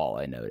Sambo Hall,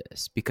 I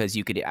noticed, because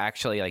you could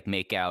actually like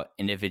make out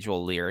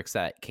individual lyrics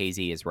that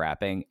KZ is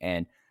rapping.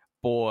 And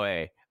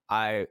boy,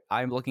 I'm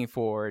looking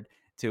forward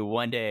to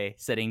one day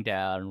sitting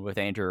down with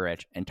Andrew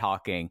Rich and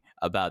talking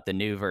about the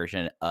new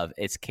version of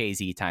It's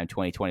KZ Time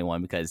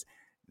 2021, because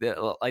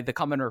the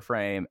common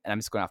refrain, and I'm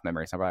just going off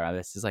memory, so around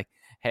this is like,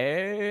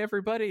 hey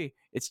everybody,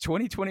 it's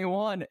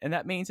 2021 and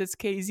that means it's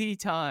KZ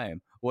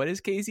time. What is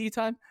KZ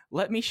time?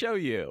 Let me show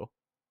you.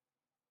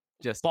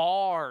 Just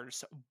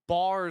bars,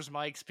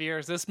 Mike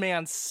Spears. This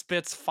man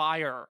spits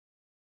fire.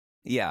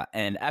 Yeah,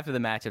 and after the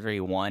match, after he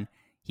won,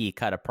 he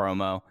cut a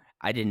promo.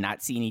 I did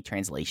not see any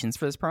translations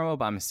for this promo,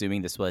 but I'm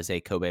assuming this was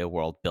a Kobe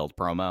World build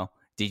promo.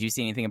 Did you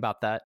see anything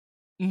about that?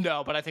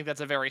 No, but I think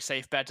that's a very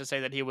safe bet to say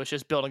that he was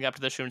just building up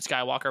to the Shun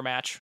Skywalker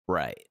match.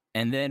 Right.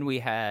 And then we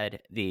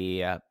had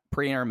the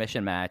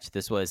pre-intermission match.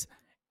 This was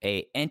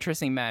a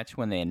interesting match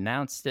when they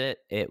announced it.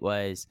 It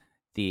was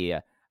the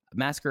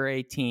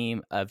Masquerade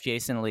team of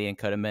Jason Lee and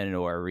Kota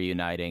Minoura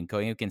reuniting,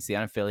 going against the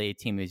unaffiliated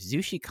team of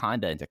Zushi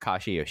Kanda and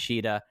Takashi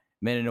Yoshida.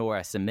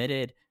 Minoura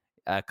submitted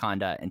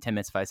Kanda in 10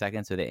 minutes 5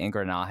 seconds with an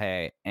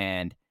Ingranaje,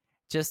 and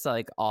just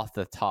like off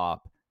the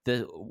top,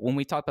 when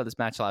we talked about this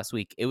match last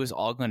week, it was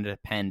all going to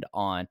depend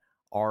on,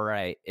 all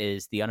right,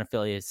 is the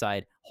unaffiliated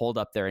side hold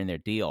up there in their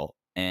deal?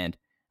 And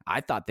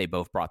I thought they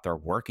both brought their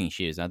working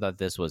shoes. I thought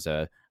this was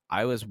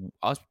I was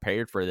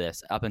prepared for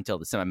this up until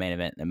the semi-main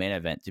event and the main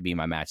event to be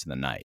my match of the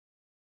night.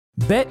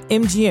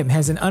 BetMGM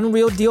has an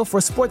unreal deal for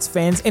sports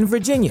fans in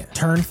Virginia.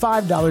 Turn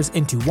 $5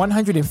 into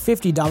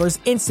 $150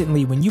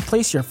 instantly when you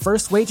place your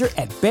first wager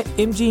at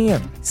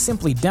BetMGM.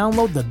 Simply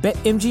download the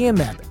BetMGM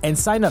app and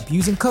sign up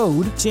using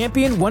code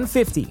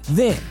Champion150.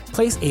 Then,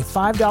 place a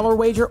 $5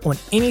 wager on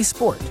any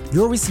sport.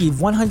 You'll receive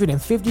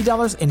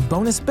 $150 in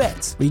bonus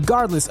bets,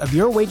 regardless of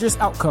your wager's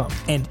outcome.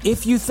 And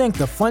if you think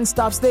the fun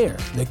stops there,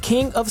 the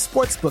King of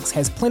Sportsbooks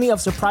has plenty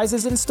of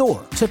surprises in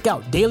store. Check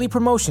out daily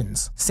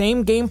promotions,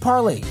 same-game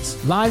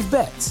parlays, live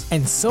bets,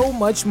 and so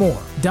much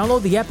more.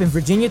 Download the app in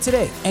Virginia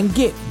today and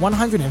get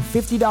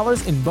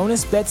 $150 in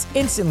bonus bets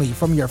instantly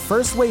from your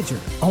first wager.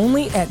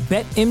 Only at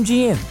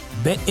BetMGM.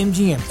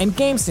 BetMGM and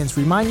GameSense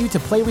remind you to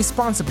play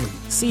responsibly.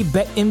 See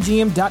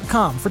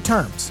BetMGM.com for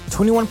terms.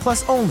 21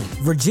 plus only.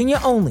 Virginia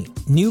only.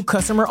 New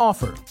customer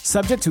offer.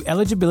 Subject to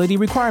eligibility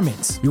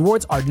requirements.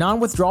 Rewards are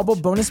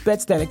non-withdrawable bonus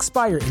bets that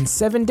expire in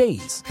 7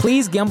 days.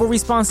 Please gamble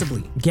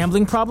responsibly.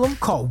 Gambling problem?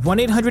 Call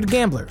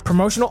 1-800-GAMBLER.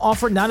 Promotional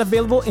offer not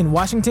available in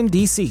Washington,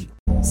 D.C.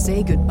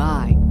 Say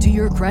goodbye to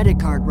your credit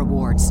card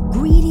rewards.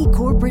 Greedy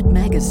corporate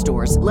mega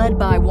stores, led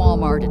by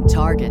Walmart and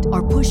Target,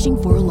 are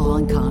pushing for a law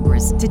in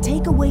Congress to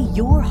take away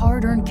your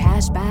hard-earned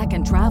cash back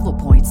and travel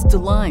points to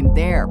line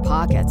their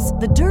pockets.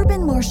 The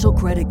Durbin-Marshall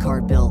credit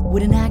card bill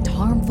would enact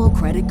harmful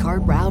credit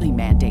card routing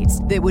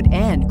mandates that would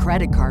end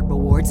credit card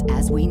rewards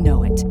as we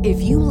know it.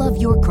 If you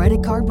love your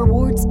credit card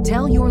rewards,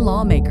 tell your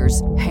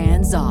lawmakers,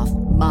 hands off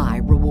my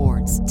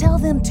rewards. Tell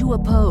them to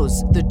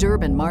oppose the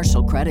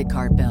Durbin-Marshall credit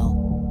card bill.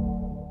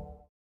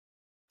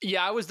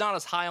 Yeah, I was not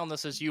as high on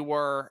this as you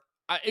were.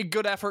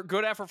 Good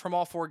effort from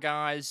all four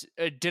guys.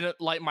 It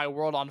didn't light my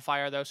world on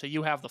fire, though, so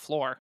you have the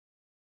floor.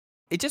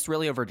 It just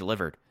really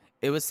over-delivered.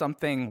 It was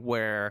something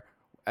where,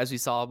 as we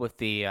saw with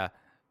the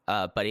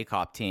Buddy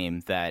Cop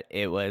team, that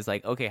it was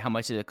like, okay, how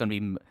much is it going to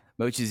be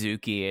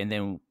Mochizuki? And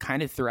then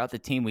kind of throughout the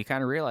team, we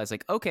kind of realized,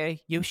 like, okay,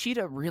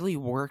 Yoshida really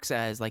works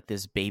as like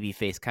this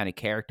babyface kind of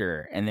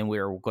character. And then we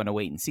were going to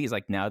wait and see. It's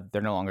like, now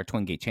they're no longer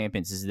Twin Gate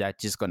champions. Is that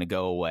just going to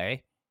go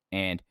away?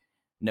 And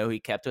no,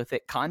 he kept with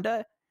it.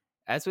 Kanda,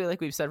 as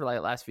we've said for like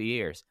the last few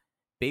years,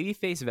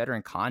 babyface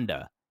veteran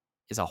Kanda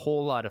is a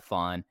whole lot of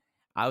fun.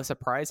 I was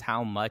surprised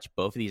how much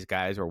both of these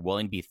guys were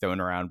willing to be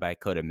thrown around by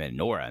Kota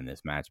Minoura in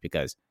this match,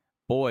 because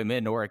boy,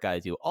 Minoura got to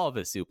do all of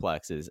his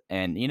suplexes.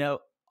 And, you know,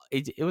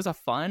 it was a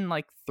fun,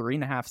 like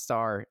 3.5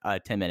 star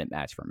 10-minute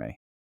match for me.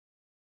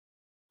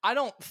 I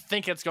don't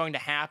think it's going to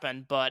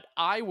happen, but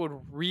I would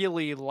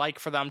really like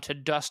for them to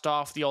dust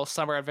off the old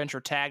Summer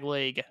Adventure Tag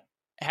League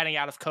heading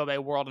out of Kobe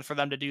World, and for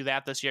them to do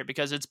that this year,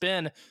 because it's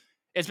been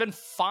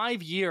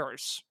 5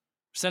 years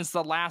since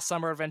the last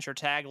Summer Adventure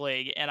Tag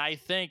League, and I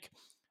think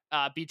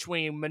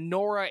between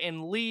Minoura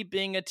and Lee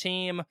being a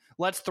team,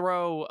 let's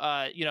throw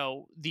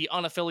the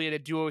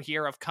unaffiliated duo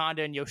here of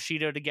Kanda and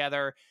Yoshida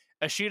together.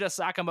 Ashida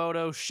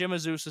Sakamoto,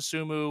 Shimizu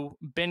Susumu,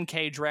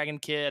 Benkei Dragon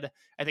Kid.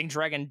 I think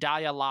Dragon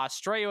Daya La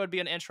Estrella would be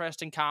an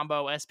interesting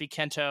combo. SB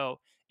Kento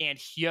and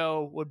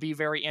Hyo would be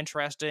very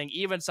interesting.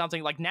 Even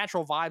something like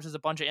Natural Vibes is a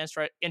bunch of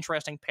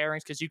interesting pairings,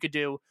 because you could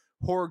do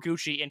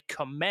Horiguchi and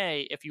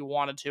Kamei if you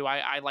wanted to.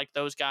 I like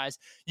those guys.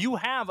 You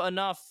have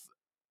enough,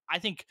 I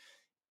think,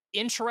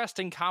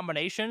 interesting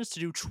combinations to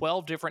do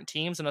 12 different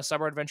teams in a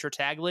Summer Adventure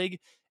Tag League,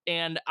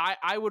 and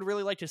I would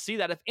really like to see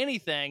that. If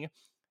anything,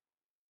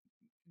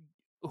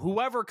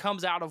 whoever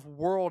comes out of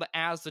World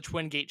as the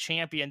Twin Gate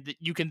champion, that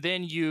you can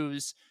then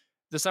use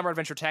the Summer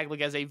Adventure Tag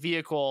League as a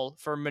vehicle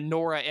for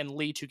Minoura and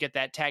Lee to get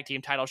that tag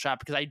team title shot,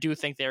 because I do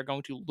think they're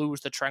going to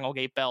lose the Triangle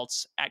Gate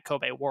belts at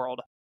Kobe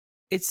World.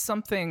 It's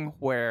something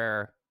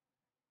where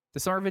the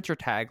Summer Adventure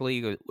Tag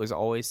League was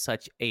always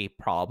such a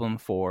problem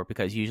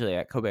because usually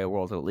at Kobe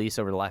World, at least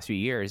over the last few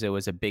years, it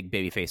was a big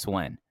babyface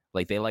win.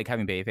 Like, they like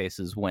having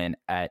babyfaces win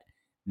at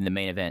the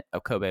main event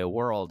of Kobe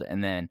World,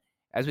 and then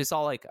as we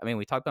saw, like, I mean,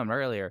 we talked about him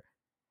earlier.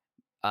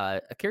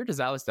 Akira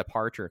Tozawa's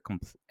departure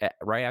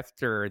right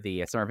after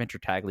the Summer Venture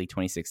Tag League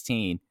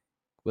 2016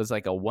 was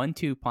like a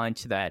 1-2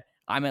 punch that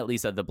I'm at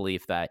least of the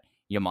belief that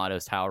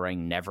Yamato's title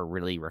reign never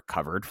really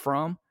recovered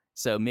from.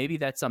 So maybe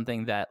that's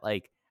something that,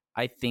 like,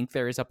 I think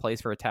there is a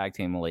place for a tag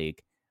team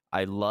league.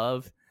 I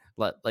love,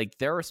 like,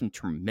 there are some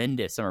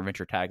tremendous Summer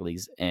Venture Tag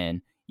Leagues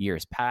in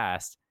years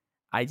past.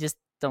 I just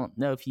don't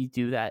know if you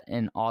do that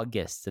in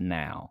August to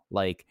now.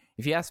 Like,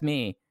 if you ask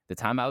me, the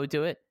time I would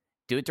do it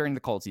during the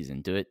cold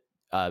season. Do it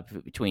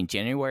between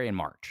January and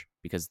March,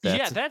 because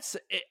that's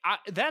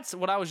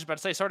what I was just about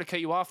to say. Sorry to cut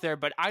you off there,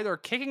 but either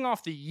kicking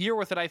off the year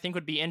with it, I think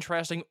would be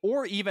interesting,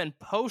 or even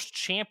post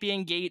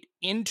Champion Gate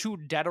into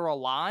Dead or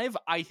Alive.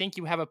 I think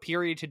you have a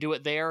period to do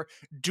it there.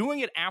 Doing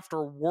it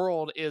after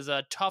World is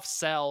a tough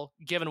sell,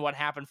 given what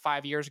happened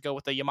 5 years ago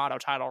with the Yamato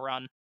title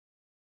run.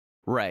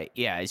 Right.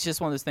 Yeah. It's just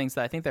one of those things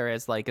that I think there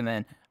is, like, and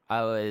then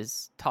I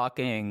was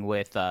talking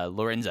with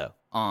Lorenzo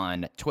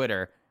on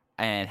Twitter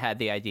and had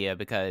the idea,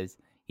 because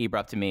he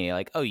brought up to me,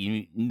 like, oh,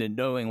 you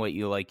knowing what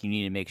you like, you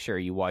need to make sure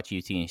you watch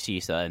UT and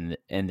Shisa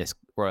and this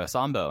Royal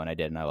Sanbo. And I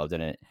did, and I loved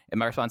it. And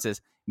my response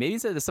is, maybe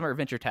instead of the Summer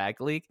Adventure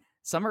Tag League,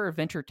 Summer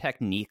Adventure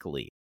Technique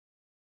League.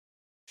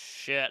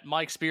 Shit,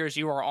 Mike Spears,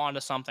 you are on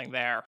to something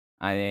there.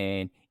 I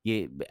mean,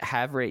 you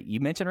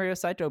mentioned Ryo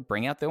Saito,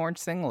 bring out the orange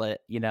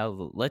singlet. You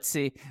know, let's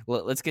see.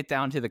 Let's get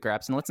down to the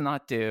graps, and let's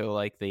not do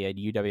like the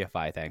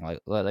UWFI thing.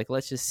 Like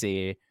let's just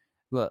see.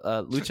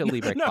 Lucha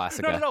Libre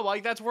Classica. No,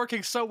 like, that's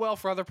working so well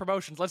for other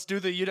promotions. Let's do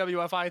the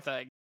UWFI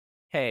thing.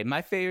 Hey,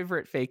 my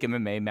favorite fake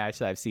MMA match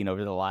that I've seen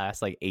over the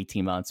last, like,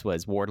 18 months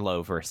was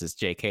Wardlow versus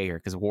Jake Hager,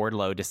 because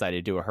Wardlow decided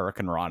to do a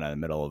Hurricane Rana in the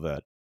middle of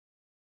it.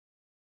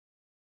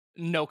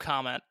 No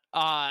comment.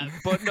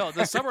 But no,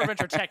 the Summer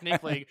Adventure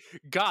Technique League,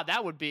 God,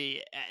 that would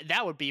be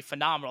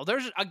phenomenal.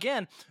 There's,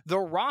 again, the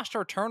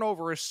roster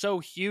turnover is so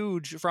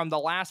huge from the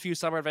last few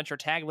Summer Adventure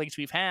Tag Leagues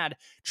we've had.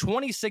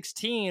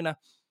 2016,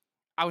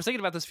 I was thinking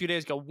about this a few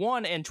days ago.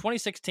 In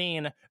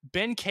 2016,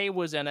 Ben K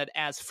was in it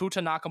as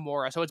Futa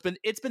Nakamura. So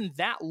it's been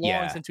that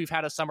long since we've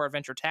had a Summer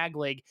Adventure Tag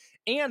League.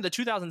 And the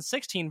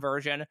 2016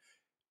 version,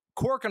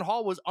 Korakuen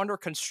Hall was under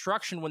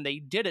construction when they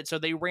did it, so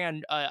they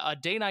ran a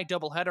day-night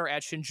doubleheader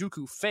at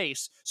Shinjuku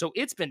Face. So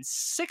it's been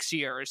 6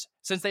 years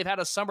since they've had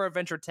a Summer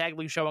Adventure Tag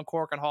League show in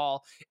Korakuen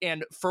Hall,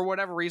 and for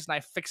whatever reason, I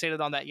fixated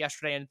on that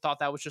yesterday and thought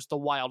that was just the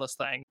wildest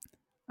thing.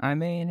 I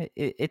mean,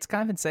 it's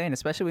kind of insane,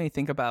 especially when you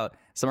think about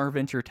Summer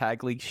Adventure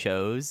Tag League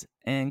shows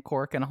in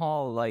Korakuen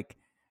Hall. Like,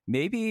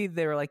 maybe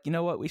they were like, you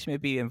know what, we should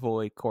maybe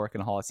avoid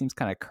Korakuen Hall. It seems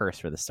kind of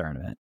cursed for this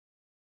tournament.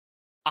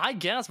 I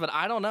guess, but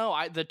I don't know.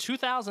 The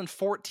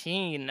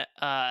 2014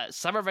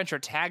 Summer Adventure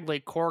Tag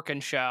League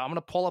Korakuen show, I'm going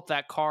to pull up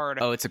that card.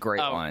 Oh, it's a great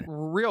one.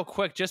 Real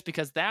quick, just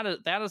because that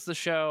is the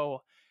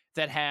show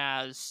that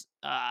has,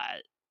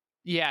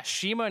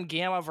 Shima and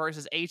Gamma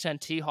versus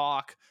HNT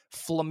Hawk,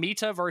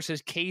 Flamita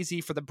versus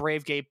KZ for the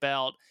Brave Gate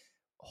belt,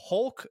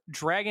 Hulk,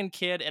 Dragon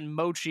Kid, and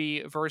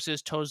Mochi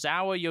versus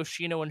Tozawa,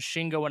 Yoshino, and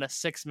Shingo in a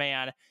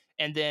 6-man,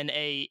 and then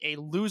a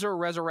loser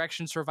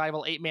resurrection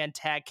survival 8-man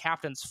tag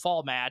captain's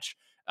fall match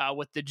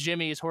with the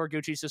Jimmies,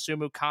 Horiguchi,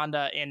 Susumu,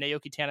 Kanda, and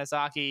Naoki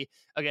Tanizaki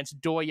against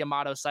Doi,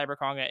 Yamato,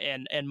 Cyberkonga,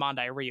 and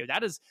Mondai Ryu.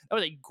 That was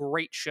a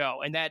great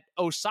show. And that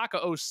Osaka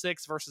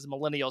 06 versus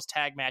Millennials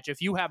tag match,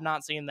 if you have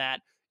not seen that,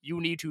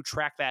 you need to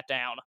track that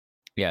down.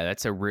 Yeah,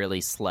 that's a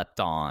really slept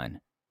on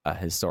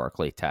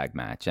historically tag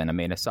match. And I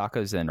mean, Osaka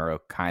Zenro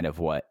kind of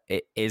what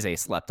it is, a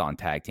slept on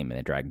tag team in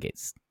the Dragon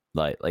Gates.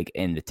 Like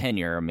in the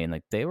tenure, I mean,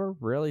 like, they were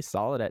really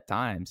solid at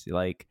times.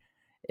 Like,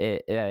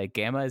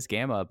 Gamma is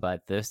Gamma,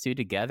 but those two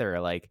together,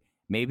 like,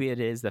 maybe it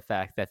is the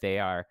fact that they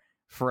are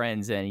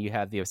friends and you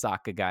have the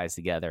Osaka guys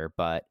together,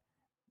 but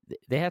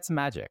they had some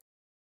magic.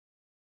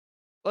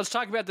 Let's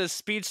talk about this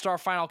Speedstar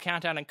Final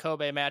Countdown in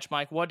Kobe match,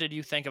 Mike. What did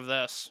you think of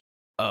this?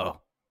 Oh,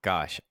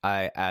 gosh,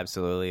 I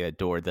absolutely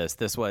adored this.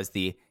 This was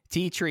the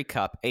Tea Tree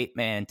Cup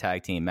 8-man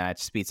tag team match,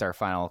 Speedstar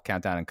Final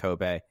Countdown in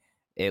Kobe.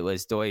 It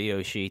was Doi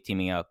Yoshi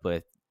teaming up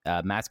with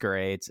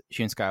Masquerades,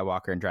 Shun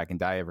Skywalker, and Dragon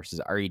Dia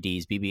versus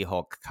REDs, BB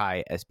Hulk,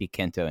 Kai, SB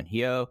Kento, and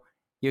Hyo.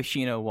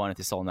 Yoshino won at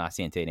the Sol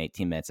Naciente in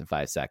 18 minutes and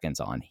 5 seconds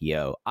on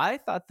Hyo. I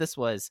thought this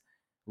was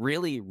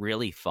really,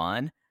 really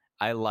fun.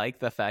 I like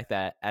the fact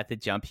that at the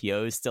jump,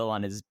 Hyo is still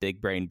on his big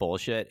brain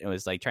bullshit and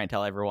was like trying to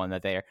tell everyone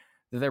that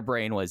their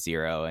brain was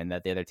 0 and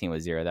that the other team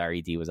was 0, that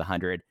RED was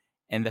 100.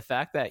 And the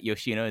fact that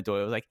Yoshino and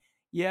Doi was like,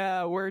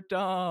 yeah, we're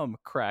dumb,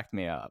 cracked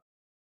me up.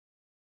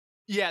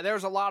 Yeah,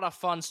 there's a lot of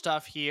fun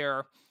stuff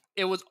here.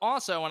 It was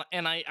also,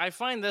 and I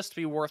find this to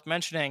be worth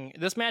mentioning,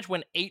 this match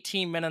went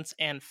 18 minutes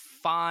and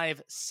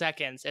 5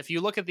 seconds. If you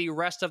look at the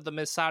rest of the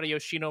Masato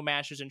Yoshino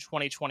matches in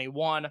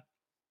 2021,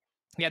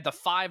 you had the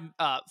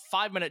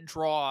 5-minute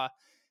draw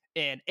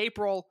in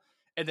April,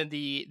 and then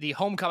the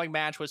homecoming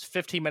match was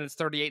 15 minutes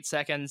 38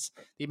 seconds.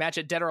 The match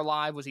at Dead or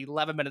Alive was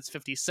 11 minutes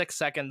 56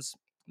 seconds.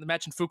 The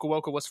match in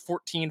Fukuoka was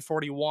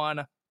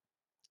 14:41.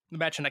 The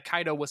match in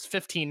Hokkaido was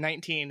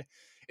 15:19.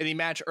 And the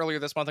match earlier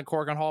this month in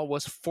Korakuen Hall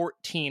was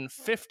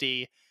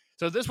 14:50.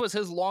 So this was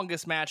his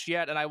longest match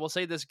yet, and I will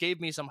say this gave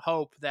me some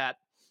hope that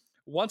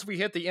once we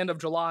hit the end of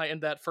July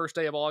and that first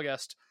day of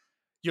August,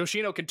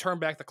 Yoshino can turn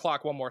back the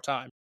clock one more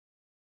time.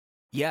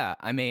 Yeah,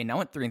 I mean, I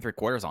went 3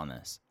 3/4 on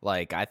this.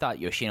 Like, I thought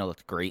Yoshino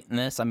looked great in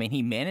this. I mean,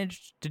 he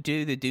managed to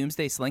do the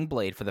Doomsday Sling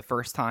Blade for the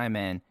first time,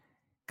 and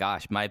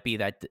gosh, it might be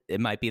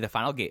the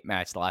final gate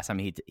match the last time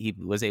he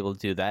was able to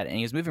do that, and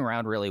he was moving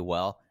around really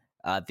well.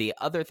 The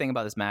other thing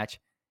about this match,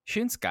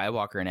 Shun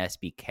Skywalker and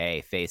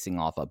SBK facing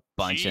off a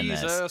bunch in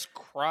this. Jesus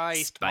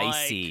Christ,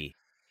 spicy.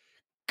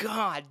 Mike.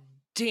 God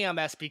damn,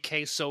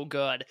 SBK so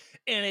good.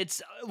 And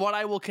it's what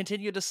I will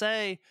continue to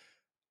say.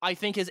 I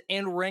think his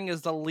in-ring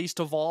is the least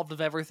evolved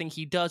of everything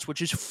he does,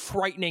 which is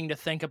frightening to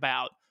think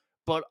about.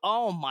 But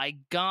oh my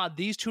god,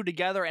 these two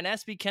together, and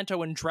SB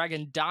Kento and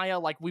Dragon Dia,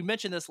 like we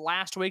mentioned this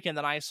last week, and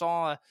then I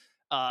saw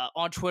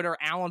on Twitter,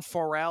 Alan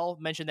Forel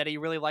mentioned that he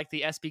really liked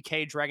the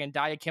SBK Dragon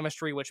Dia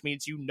chemistry, which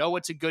means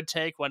it's a good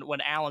take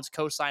when Alan's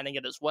co-signing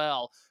it as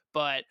well.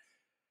 But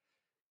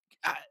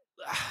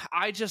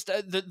I just,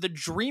 the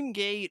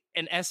Dreamgate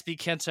and SB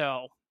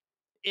Kento,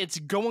 it's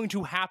going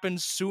to happen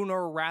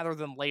sooner rather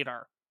than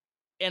later.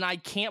 And I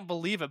can't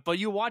believe it. But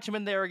you watch him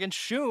in there against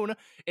Shun,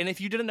 and if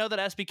you didn't know that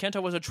SB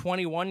Kento was a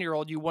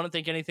 21-year-old, you wouldn't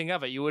think anything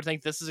of it. You would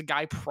think this is a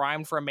guy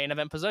primed for a main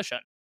event position.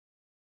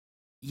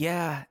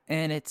 Yeah,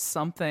 and it's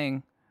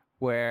something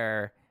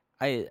where,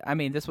 I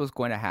mean, this was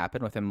going to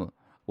happen with him,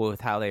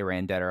 with how they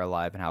ran Dead or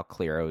Alive and how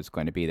clear it was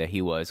going to be that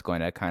he was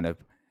going to kind of,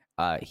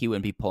 he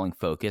wouldn't be pulling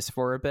focus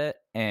for a bit.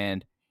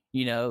 And,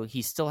 you know,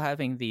 he's still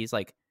having these,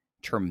 like,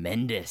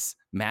 tremendous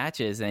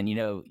matches. And, you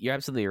know, you're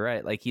absolutely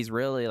right. Like, he's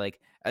really, like,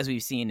 as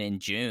we've seen in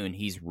June,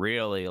 he's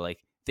really,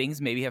 like,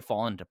 things maybe have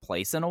fallen into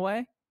place in a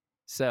way.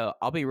 So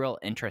I'll be real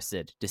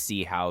interested to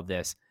see how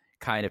this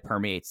kind of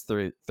permeates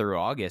through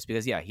August,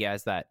 because yeah, he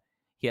has that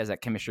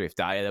chemistry with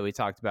Dia that we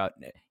talked about.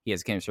 He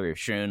has chemistry with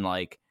Shun.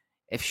 Like,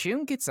 if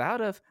Shun gets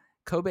out of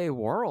Kobe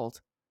World,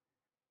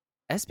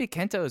 SB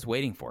Kento is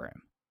waiting for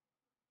him.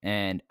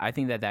 And I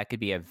think that could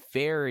be a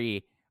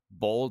very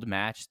bold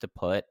match to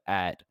put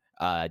at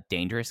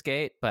Dangerous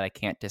Gate, but I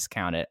can't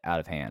discount it out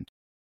of hand.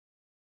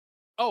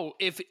 Oh,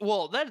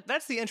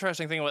 that's the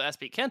interesting thing with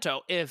SB Kento.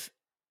 If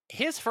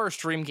his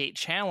first Dreamgate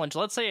challenge,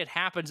 let's say it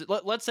happens,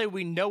 let's say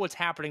we know it's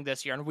happening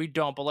this year, and we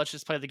don't, but let's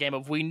just play the game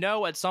of we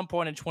know at some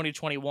point in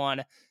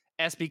 2021,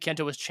 SB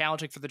Kento is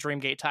challenging for the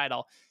Dreamgate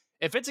title.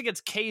 If it's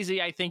against KZ,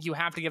 I think you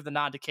have to give the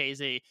nod to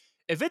KZ.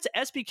 If it's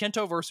SB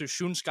Kento versus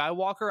Shun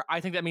Skywalker,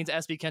 I think that means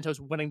SB Kento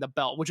is winning the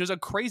belt, which is a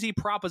crazy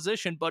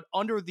proposition, but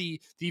under the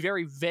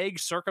very vague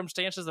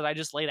circumstances that I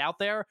just laid out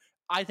there,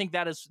 I think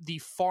that is the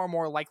far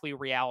more likely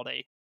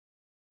reality.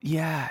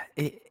 Yeah,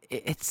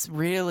 it's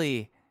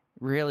really,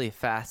 really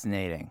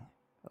fascinating.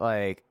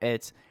 Like,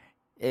 it's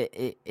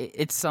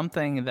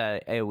something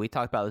that we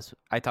talked about this.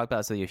 I talked about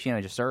this with Yoshino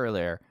just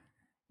earlier.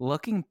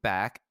 Looking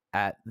back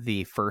at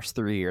the first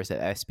 3 years of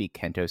SB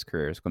Kento's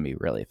career is going to be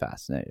really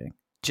fascinating.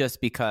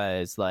 Just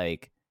because,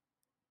 like,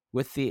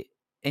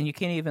 and you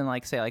can't even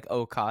like say like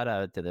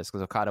Okada did this,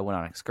 because Okada went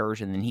on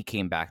excursion and then he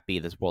came back to be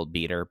this world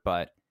beater.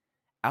 But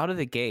out of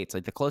the gates,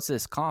 like, the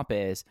closest comp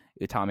is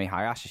Utami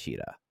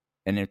Hayashishita.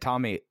 And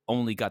Utami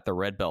only got the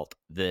red belt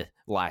the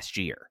last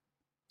year.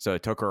 So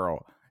it took her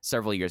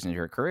several years into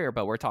her career.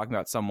 But we're talking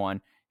about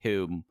someone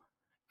who,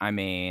 I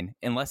mean,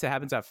 unless it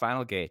happens at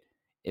Final Gate,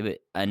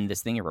 and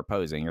this thing you're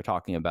proposing, you're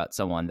talking about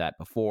someone that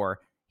before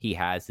he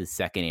has his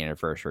second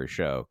anniversary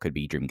show could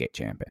be Dreamgate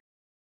champion.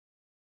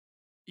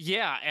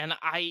 Yeah, and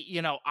I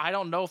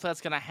don't know if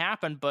that's going to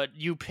happen, but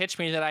you pitched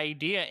me that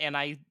idea, and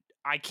I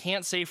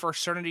can't say for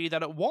certainty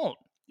that it won't.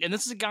 And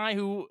this is a guy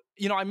who,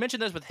 I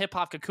mentioned this with Hip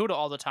Hop Kakuta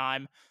all the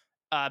time,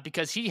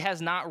 because he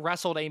has not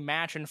wrestled a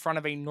match in front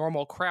of a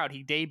normal crowd.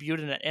 He debuted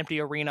in an empty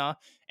arena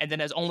and then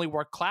has only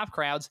worked clap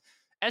crowds.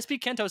 SB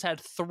Kento's had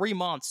 3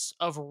 months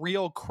of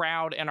real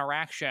crowd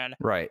interaction.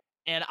 Right.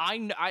 And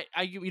I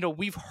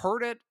we've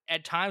heard it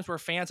at times where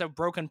fans have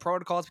broken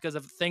protocols because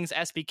of things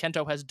SB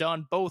Kento has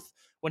done, both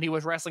when he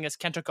was wrestling as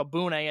Kento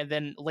Kabune and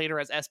then later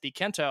as SB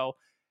Kento.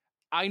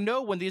 I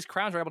know when these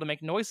crowds are able to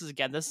make noises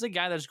again, this is a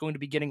guy that's going to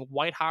be getting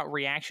white hot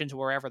reactions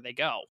wherever they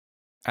go.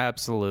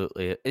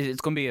 Absolutely.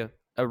 It's going to be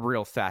a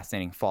real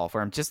fascinating fall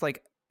for him. Just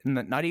like,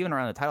 not even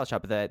around the title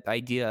shot, but that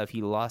idea of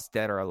he lost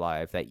Dead or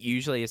Alive, that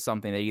usually is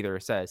something that either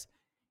says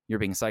you're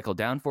being cycled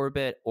down for a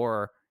bit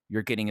or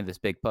you're getting in this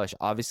big push.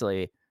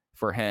 Obviously,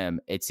 for him,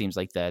 it seems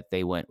like that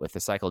they went with the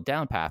cycle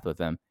down path with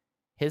him.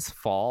 His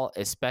fall,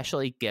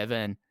 especially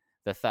given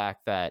the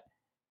fact that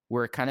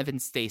we're kind of in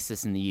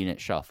stasis in the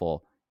unit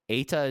shuffle.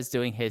 Eita is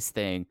doing his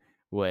thing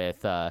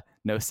with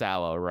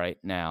Nosawa right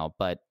now,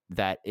 but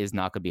that is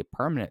not going to be a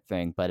permanent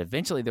thing. But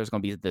eventually there's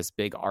going to be this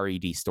big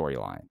RED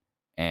storyline.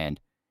 And,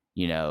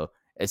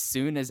 as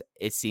soon as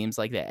it seems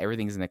like that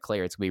everything's in the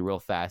clear, it's going to be real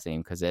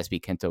fascinating because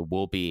SB Kento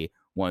will be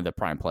one of the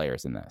prime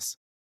players in this.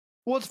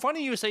 Well, it's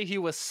funny you say he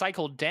was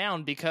cycled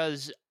down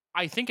because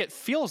I think it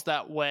feels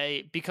that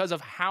way because of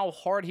how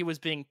hard he was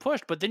being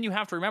pushed. But then you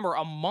have to remember,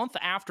 a month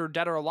after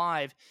Dead or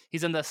Alive,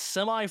 he's in the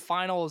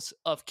semifinals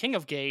of King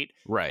of Gate.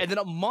 Right. And then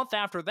a month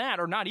after that,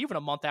 or not even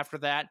a month after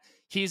that,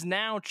 he's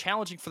now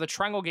challenging for the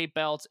Triangle Gate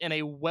belts in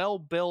a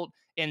well-built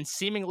and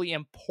seemingly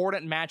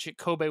important match at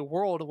Kobe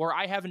World, where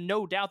I have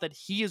no doubt that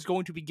he is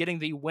going to be getting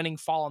the winning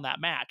fall in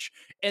that match.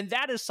 And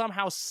that is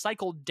somehow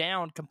cycled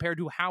down compared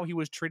to how he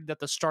was treated at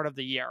the start of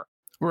the year.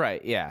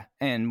 Right, yeah.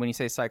 And when you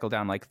say cycle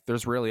down, like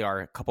there's really are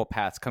a couple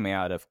paths coming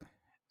out of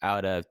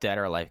Dead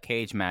or Alive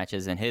cage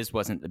matches, and his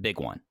wasn't the big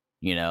one.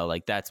 You know,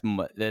 like that's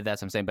what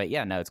I'm saying. But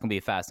yeah, no, it's gonna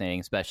be fascinating,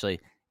 especially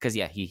because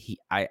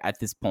I at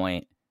this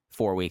point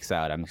 4 weeks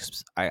out,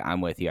 I'm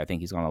with you. I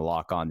think he's gonna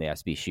lock on the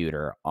SB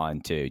shooter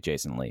onto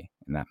Jason Lee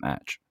in that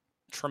match.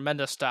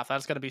 Tremendous stuff.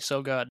 That's gonna be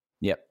so good.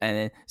 Yep. And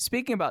then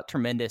speaking about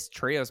tremendous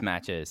trios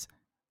matches,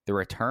 the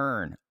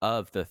return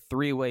of the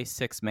 3-way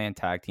 6-man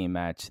tag team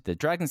match, the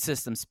Dragon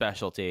System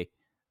specialty.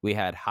 We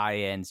had High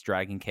Ends,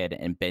 Dragon Kid,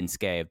 and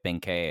Bensuke of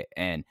Benkei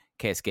and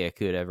Keisuke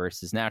Okuda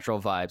versus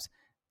Natural Vibes,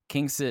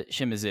 King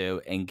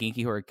Shimizu, and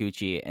Genki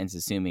Horiguchi and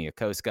Susumu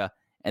Yokosuka.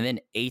 And then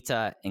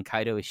Eita and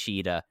Kaito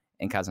Ishida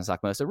and Kazuma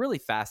Sakamoto. So really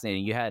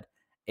fascinating. You had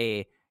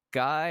a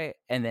guy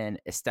and then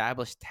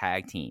established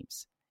tag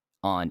teams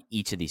on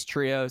each of these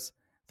trios.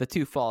 The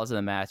two falls of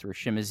the match were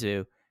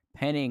Shimizu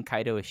pinning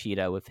Kaito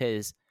Ishida with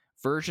his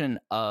version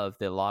of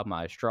the Log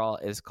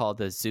Maestral is called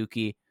the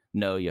Zuki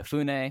no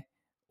Yafune,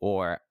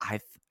 or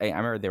I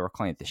remember they were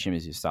calling it the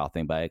Shimizu style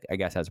thing, but I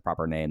guess it has a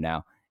proper name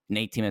now. In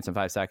 18 minutes and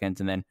 5 seconds,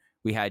 and then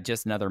we had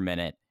just another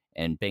minute,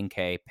 and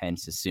Benkei pinned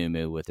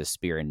Susumu with a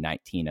spear in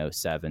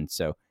 1907.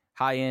 So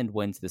High End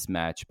wins this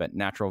match, but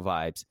Natural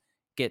Vibes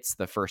gets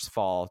the first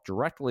fall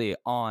directly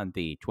on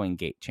the Twin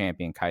Gate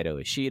champion Kaito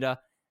Ishida,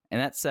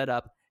 and that set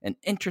up an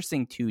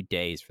interesting 2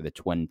 days for the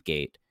Twin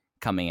Gate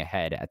coming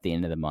ahead at the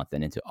end of the month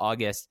and into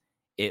August.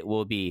 It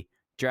will be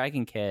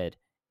Dragon Kid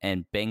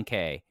and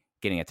Benkei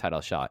getting a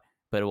title shot,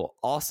 but it will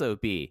also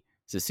be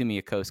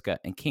Susumu Yokosuka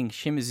and King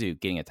Shimizu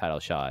getting a title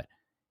shot.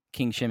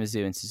 King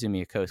Shimizu and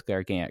Susumu Yokosuka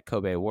are getting it at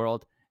Kobe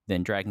World,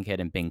 then Dragon Kid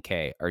and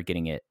Benkei are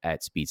getting it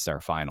at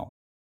Speedstar Final.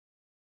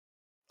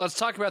 Let's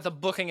talk about the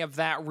booking of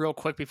that real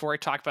quick before I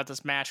talk about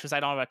this match, because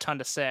I don't have a ton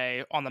to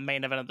say on the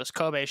main event of this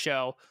Kobe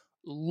show.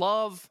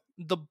 Love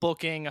the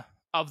booking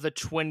of the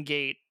Twin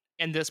Gate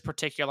in this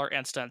particular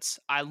instance.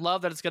 I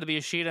love that it's going to be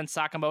Ishida and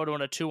Sakamoto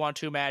in a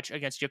 2-on-2 match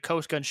against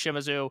Yokosuka and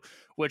Shimizu,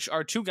 which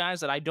are two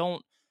guys that I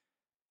don't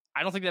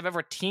think they've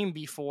ever teamed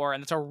before,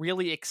 and it's a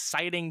really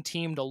exciting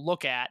team to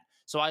look at.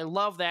 So I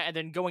love that. And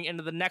then going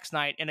into the next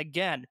night, and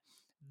again,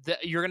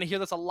 you're going to hear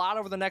this a lot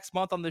over the next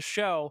month on this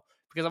show,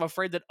 because I'm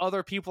afraid that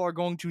other people are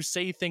going to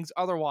say things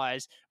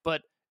otherwise,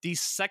 but the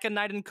second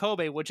night in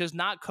Kobe, which is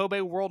not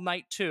Kobe World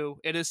Night 2,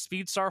 it is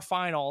Speedstar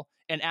Final,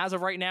 and as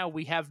of right now,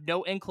 we have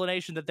no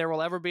inclination that there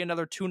will ever be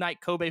another 2-night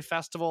Kobe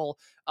festival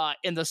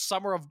in the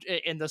summer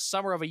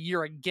of a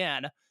year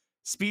again.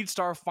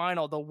 Speedstar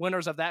Final, the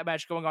winners of that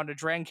match going on to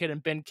Dragon Kid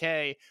and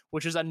Benkei,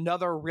 which is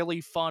another really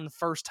fun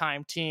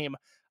first-time team.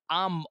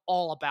 I'm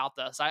all about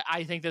this.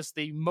 I think this is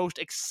the most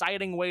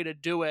exciting way to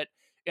do it,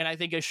 and I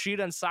think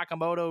Ishida and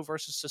Sakamoto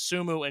versus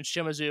Susumu and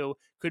Shimizu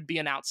could be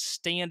an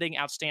outstanding,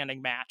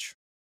 outstanding match.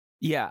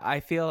 Yeah, I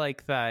feel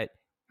like that,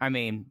 I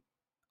mean,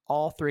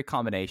 all three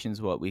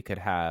combinations, what we could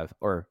have,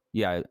 or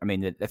yeah, I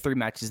mean, the three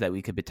matches that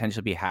we could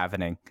potentially be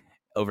having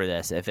over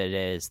this, if it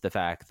is the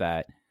fact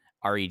that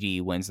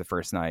RED wins the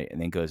first night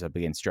and then goes up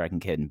against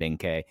Dragon Kid and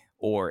Benkei,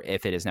 or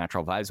if it is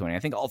Natural Vibes winning, I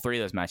think all three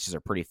of those matches are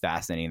pretty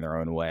fascinating in their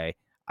own way.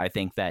 I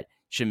think that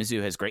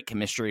Shimizu has great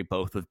chemistry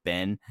both with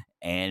Ben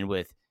and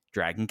with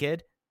Dragon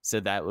Kid, so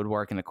that would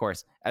work. And of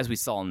course, as we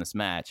saw in this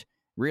match,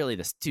 really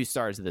the two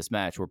stars of this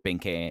match were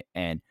Benkei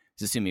and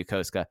Susumu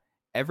Yokosuka.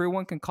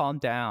 Everyone can calm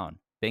down.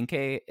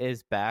 Benkei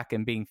is back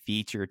and being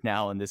featured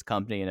now in this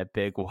company in a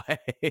big way.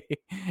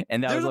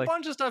 And there's a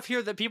bunch of stuff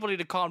here that people need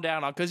to calm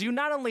down on, because you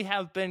not only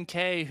have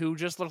Benkei, who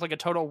just looked like a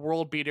total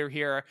world beater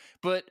here,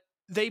 but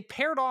they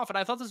paired off, and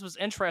I thought this was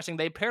interesting,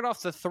 they paired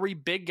off the three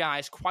big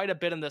guys quite a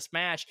bit in this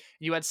match.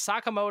 You had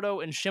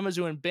Sakamoto and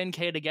Shimizu and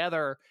Benkei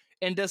together,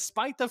 and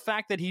despite the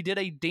fact that he did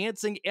a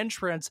dancing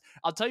entrance,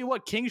 I'll tell you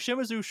what, King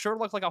Shimizu sure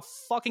looked like a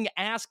fucking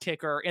ass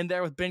kicker in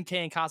there with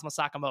Benkei and Kazuma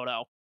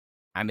Sakamoto.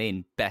 I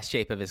mean, best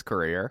shape of his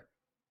career,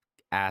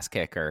 ass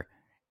kicker,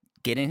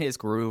 getting his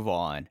groove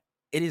on.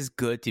 It is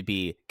good to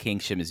be King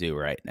Shimizu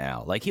right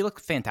now. Like, he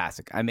looked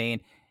fantastic. I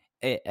mean,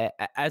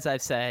 as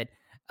I've said,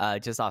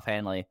 just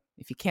offhandedly,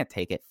 if you can't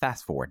take it,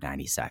 fast forward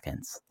 90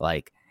 seconds.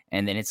 Like,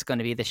 and then it's going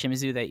to be the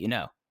Shimizu that you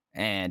know.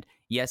 And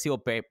yes,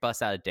 he'll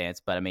bust out a dance,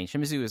 but I mean,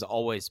 Shimizu has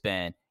always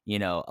been, you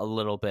know, a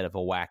little bit of a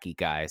wacky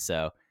guy.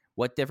 So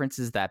what difference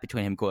is that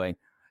between him going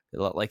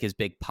like his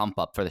big pump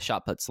up for the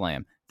shot put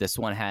slam? This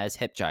one has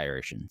hip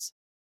gyrations.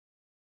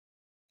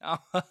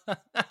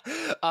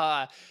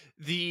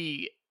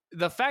 The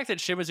the fact that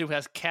Shimizu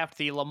has kept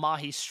the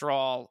Lamahi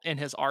straw in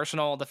his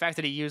arsenal, the fact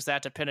that he used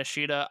that to pin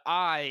Ishida,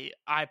 I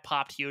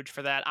popped huge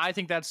for that. I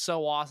think that's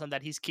so awesome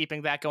that he's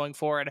keeping that going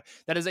forward.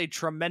 That is a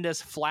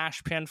tremendous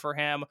flash pin for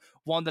him,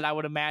 one that I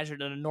would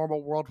imagine in a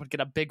normal world would get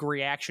a big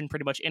reaction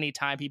pretty much any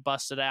time he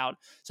busted out.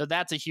 So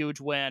that's a huge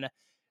win.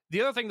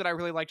 The other thing that I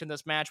really liked in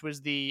this match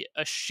was the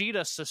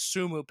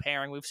Ishida-Susumu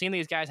pairing. We've seen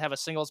these guys have a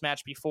singles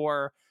match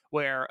before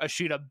where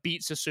Ishida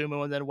beat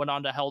Susumu and then went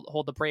on to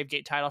hold the Brave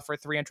Gate title for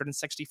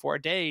 364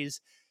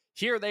 days.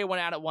 Here they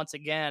went at it once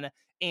again,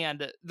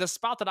 and the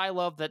spot that I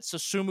love that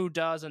Susumu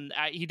does, and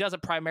he does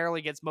it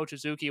primarily against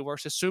Mochizuki, where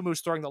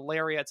Susumu's throwing the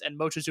lariats and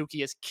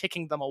Mochizuki is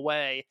kicking them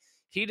away.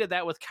 He did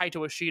that with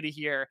Kaito Ishida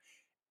here,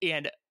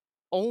 and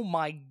oh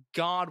my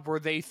God, were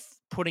they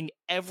putting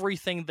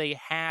everything they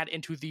had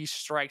into these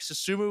strikes.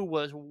 Susumu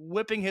was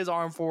whipping his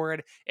arm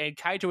forward, and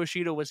Kaito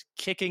Ishida was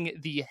kicking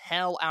the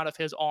hell out of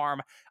his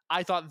arm.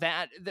 I thought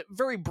that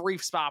very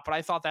brief spot, but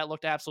I thought that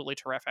looked absolutely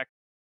terrific.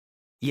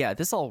 Yeah,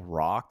 this all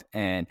rocked.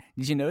 And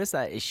did you notice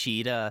that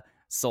Ishida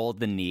sold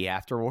the knee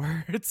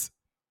afterwards?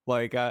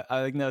 Like,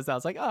 I noticed that. I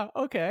was like, oh,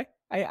 okay.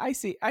 I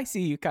see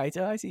you,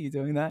 Kaito. I see you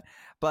doing that.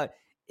 But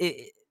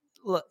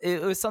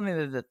it was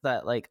something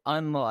that like,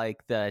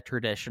 unlike the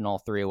traditional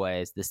three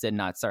ways, this did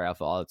not start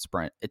off all out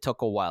sprint. It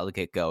took a while to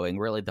get going.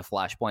 Really, the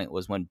flashpoint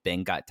was when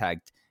Bing got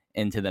tagged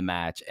into the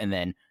match. And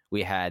then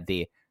we had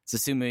the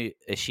Susumu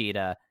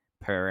Ishida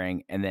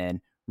pairing, and then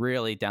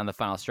really down the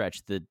final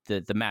stretch,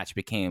 the match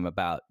became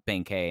about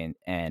Benkei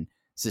and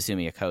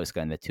Susumu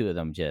Yokosuka, and the two of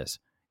them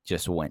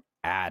just went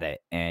at it,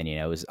 and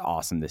it was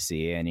awesome to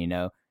see, and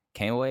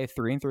came away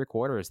 3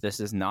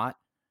 3/4.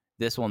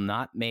 This will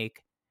not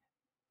make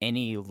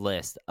any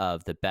list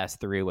of the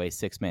best 3-way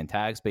 6-man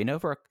tags,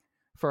 but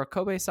for a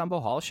Kobe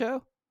Sanbo Hall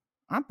show,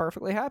 I'm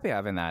perfectly happy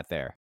having that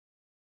there.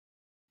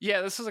 Yeah,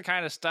 this is the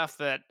kind of stuff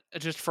that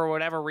just for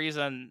whatever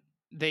reason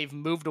they've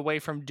moved away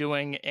from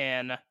doing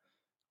in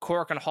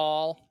Cork and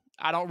Hall.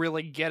 I don't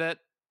really get it.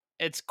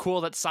 It's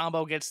cool that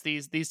Sanbo gets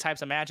these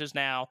types of matches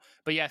now,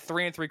 but yeah,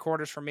 3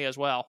 3/4 for me as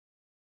well.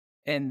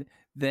 And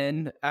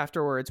then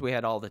afterwards, we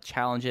had all the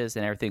challenges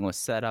and everything was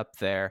set up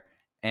there,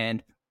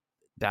 and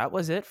that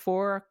was it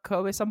for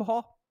Kobe Sanbo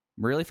Hall.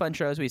 Really fun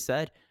show, as we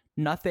said.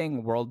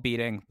 Nothing world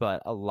beating,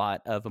 but a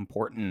lot of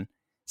important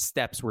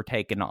steps were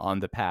taken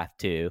on the path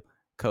to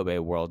Kobe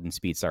World and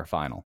Speedstar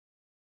Final.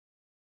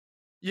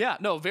 Yeah,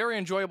 no, very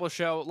enjoyable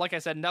show. Like I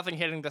said, nothing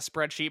hitting the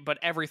spreadsheet, but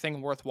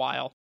everything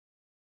worthwhile.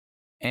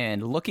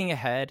 And looking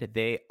ahead,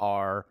 they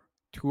are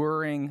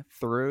touring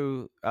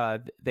through,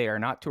 they are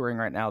not touring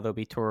right now. They'll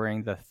be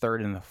touring the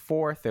 3rd and the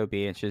 4th. They'll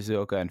be in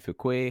Shizuoka and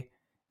Fukui.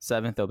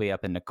 7th, they'll be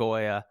up in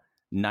Nagoya.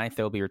 9th,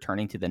 they'll be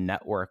returning to the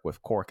network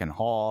with Cork and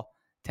Hall.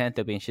 10th,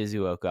 they'll be in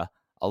Shizuoka.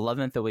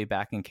 11th, they'll be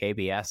back in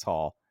KBS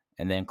Hall.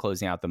 And then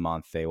closing out the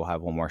month, they will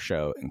have one more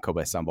show in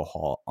Kobe Sanbo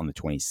Hall on the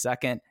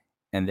 22nd.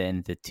 And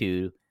then the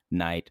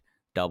 2-night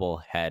double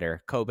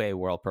header, Kobe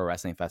World Pro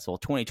Wrestling Festival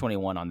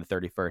 2021 on the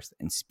 31st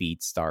and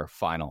Speedstar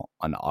Final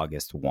on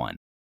August 1.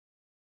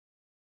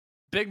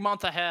 Big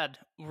month ahead.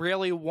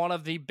 Really one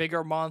of the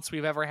bigger months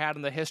we've ever had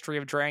in the history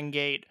of Dragon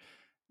Gate.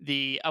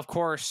 Of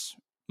course,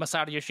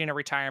 Masato Yoshino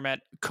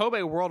retirement.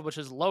 Kobe World, which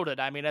is loaded.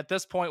 I mean, at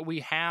this point, we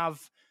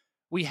have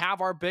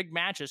our big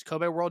matches.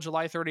 Kobe World,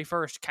 July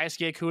 31st.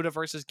 Keisuke Ikuda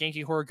versus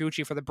Genki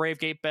Horiguchi for the Brave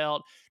Gate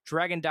belt.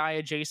 Dragon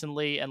Dia, Jason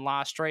Lee, and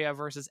La Estrella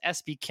versus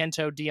SB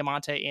Kento,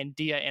 Diamante, and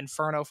Dia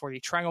Inferno for the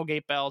Triangle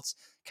Gate belts.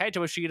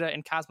 Kaito Ishida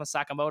and Kazuma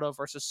Sakamoto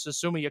versus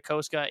Susumu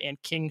Yokosuka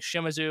and King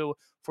Shimizu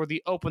for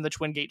the Open the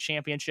Twin Gate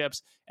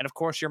Championships. And of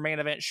course, your main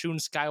event, Shun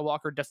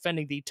Skywalker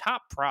defending the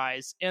top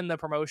prize in the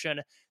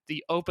promotion,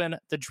 the Open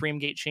the Dream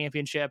Gate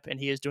Championship, and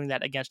he is doing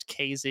that against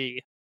KZ.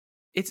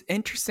 It's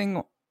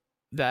interesting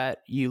that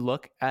you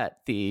look at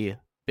the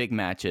big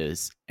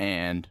matches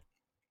and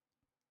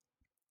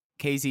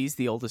KZ's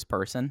the oldest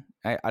person.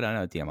 I don't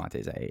know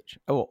Diamante's age.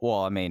 Oh,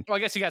 well, I mean... Well, I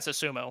guess you got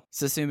Susumu.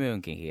 Susumu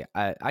and Genki.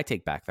 I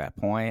take back that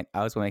point.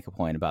 I was going to make a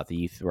point about the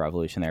youth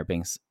revolution there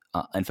being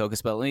in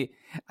focus, but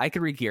I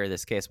could re-gear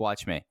this case.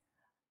 Watch me.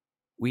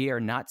 We are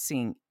not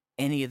seeing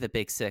any of the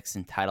big 6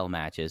 in title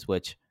matches,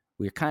 which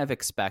we're kind of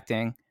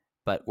expecting,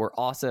 but we're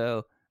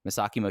also...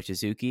 Masaki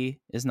Mochizuki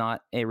is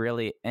not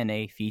really in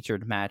a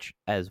featured match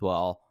as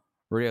well.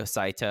 Ryo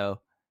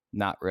Saito,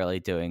 not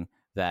really doing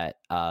that.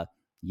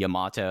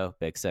 Yamato,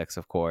 Big 6,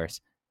 of course.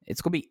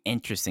 It's going to be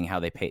interesting how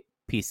they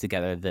piece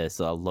together this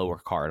lower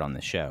card on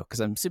the show,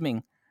 because I'm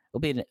assuming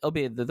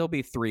there'll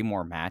be 3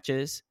 more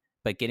matches,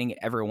 but getting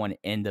everyone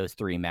in those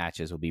 3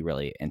 matches will be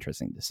really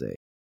interesting to see.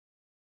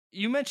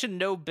 You mentioned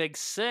no Big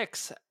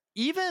 6.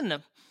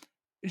 Even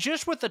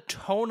just with the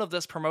tone of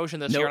this promotion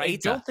this year, I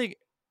don't think...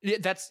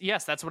 That's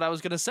what I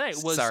was going to say.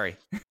 Sorry.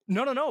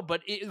 No.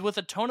 But with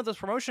the tone of this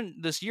promotion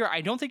this year,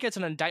 I don't think it's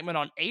an indictment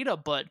on Ada,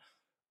 but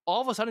all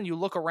of a sudden you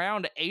look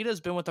around,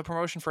 Ada's been with the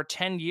promotion for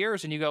 10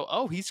 years and you go,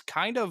 oh, he's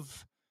kind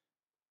of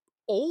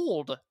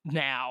old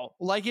now.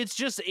 Like, it's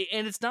just,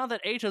 and it's not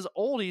that Ada's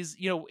old. He's,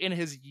 in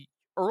his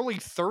early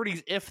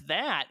 30s, if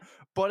that,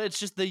 but it's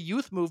just the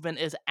youth movement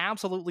is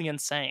absolutely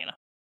insane.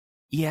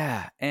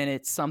 Yeah, and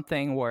it's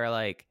something where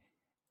like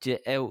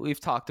we've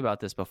talked about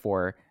this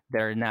before.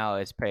 There now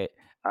is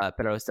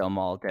Perros del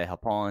Mal de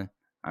Japón.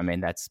 I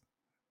mean,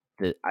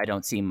 I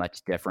don't see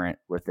much different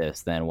with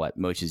this than what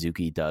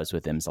Mochizuki does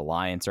with M's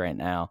Alliance right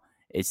now.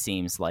 It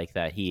seems like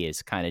that he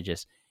is kind of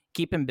just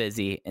keeping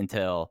busy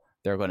until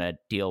they're going to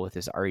deal with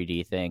this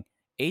RED thing.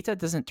 Eita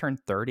doesn't turn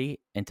 30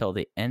 until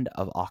the end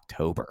of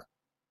October.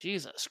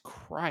 Jesus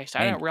Christ.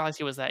 I didn't realize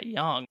he was that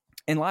young.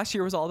 And last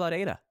year was all about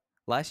Eita.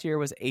 Last year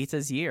was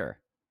Eita's year.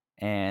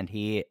 And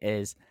he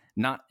is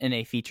not in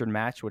a featured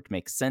match, which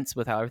makes sense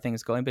with how everything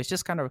is going. But it's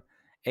just kind of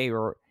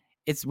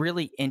it's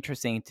really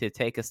interesting to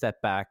take a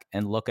step back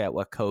and look at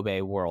what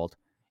Kobe World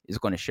is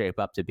going to shape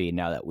up to be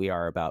now that we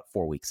are about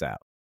 4 weeks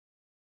out.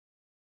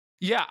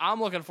 Yeah, I'm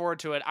looking forward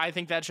to it. I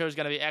think that show is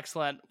going to be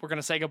excellent. We're going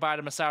to say goodbye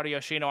to Masato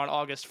Yoshino on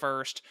August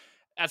 1st.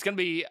 That's going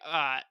to be,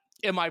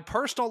 in my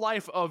personal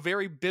life, a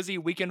very busy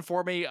weekend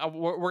for me.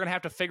 We're going to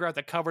have to figure out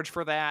the coverage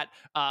for that.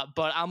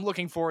 But I'm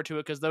looking forward to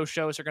it because those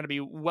shows are going to be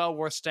well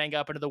worth staying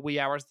up into the wee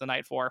hours of the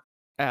night for.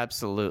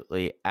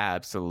 Absolutely.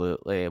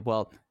 Absolutely.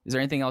 Well, is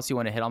there anything else you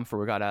want to hit on before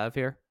we got out of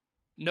here?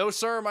 No,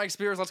 sir. Mike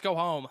Spears, let's go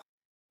home.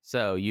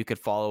 So you could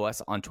follow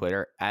us on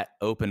Twitter at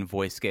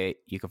OpenVoiceGate.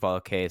 You can follow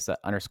Case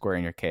at _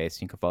 in your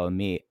case. You can follow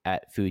me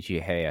at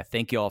FujiHeya.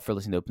 Thank you all for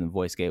listening to Open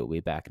Voice Gate. We'll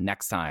be back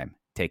next time.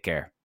 Take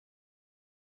care.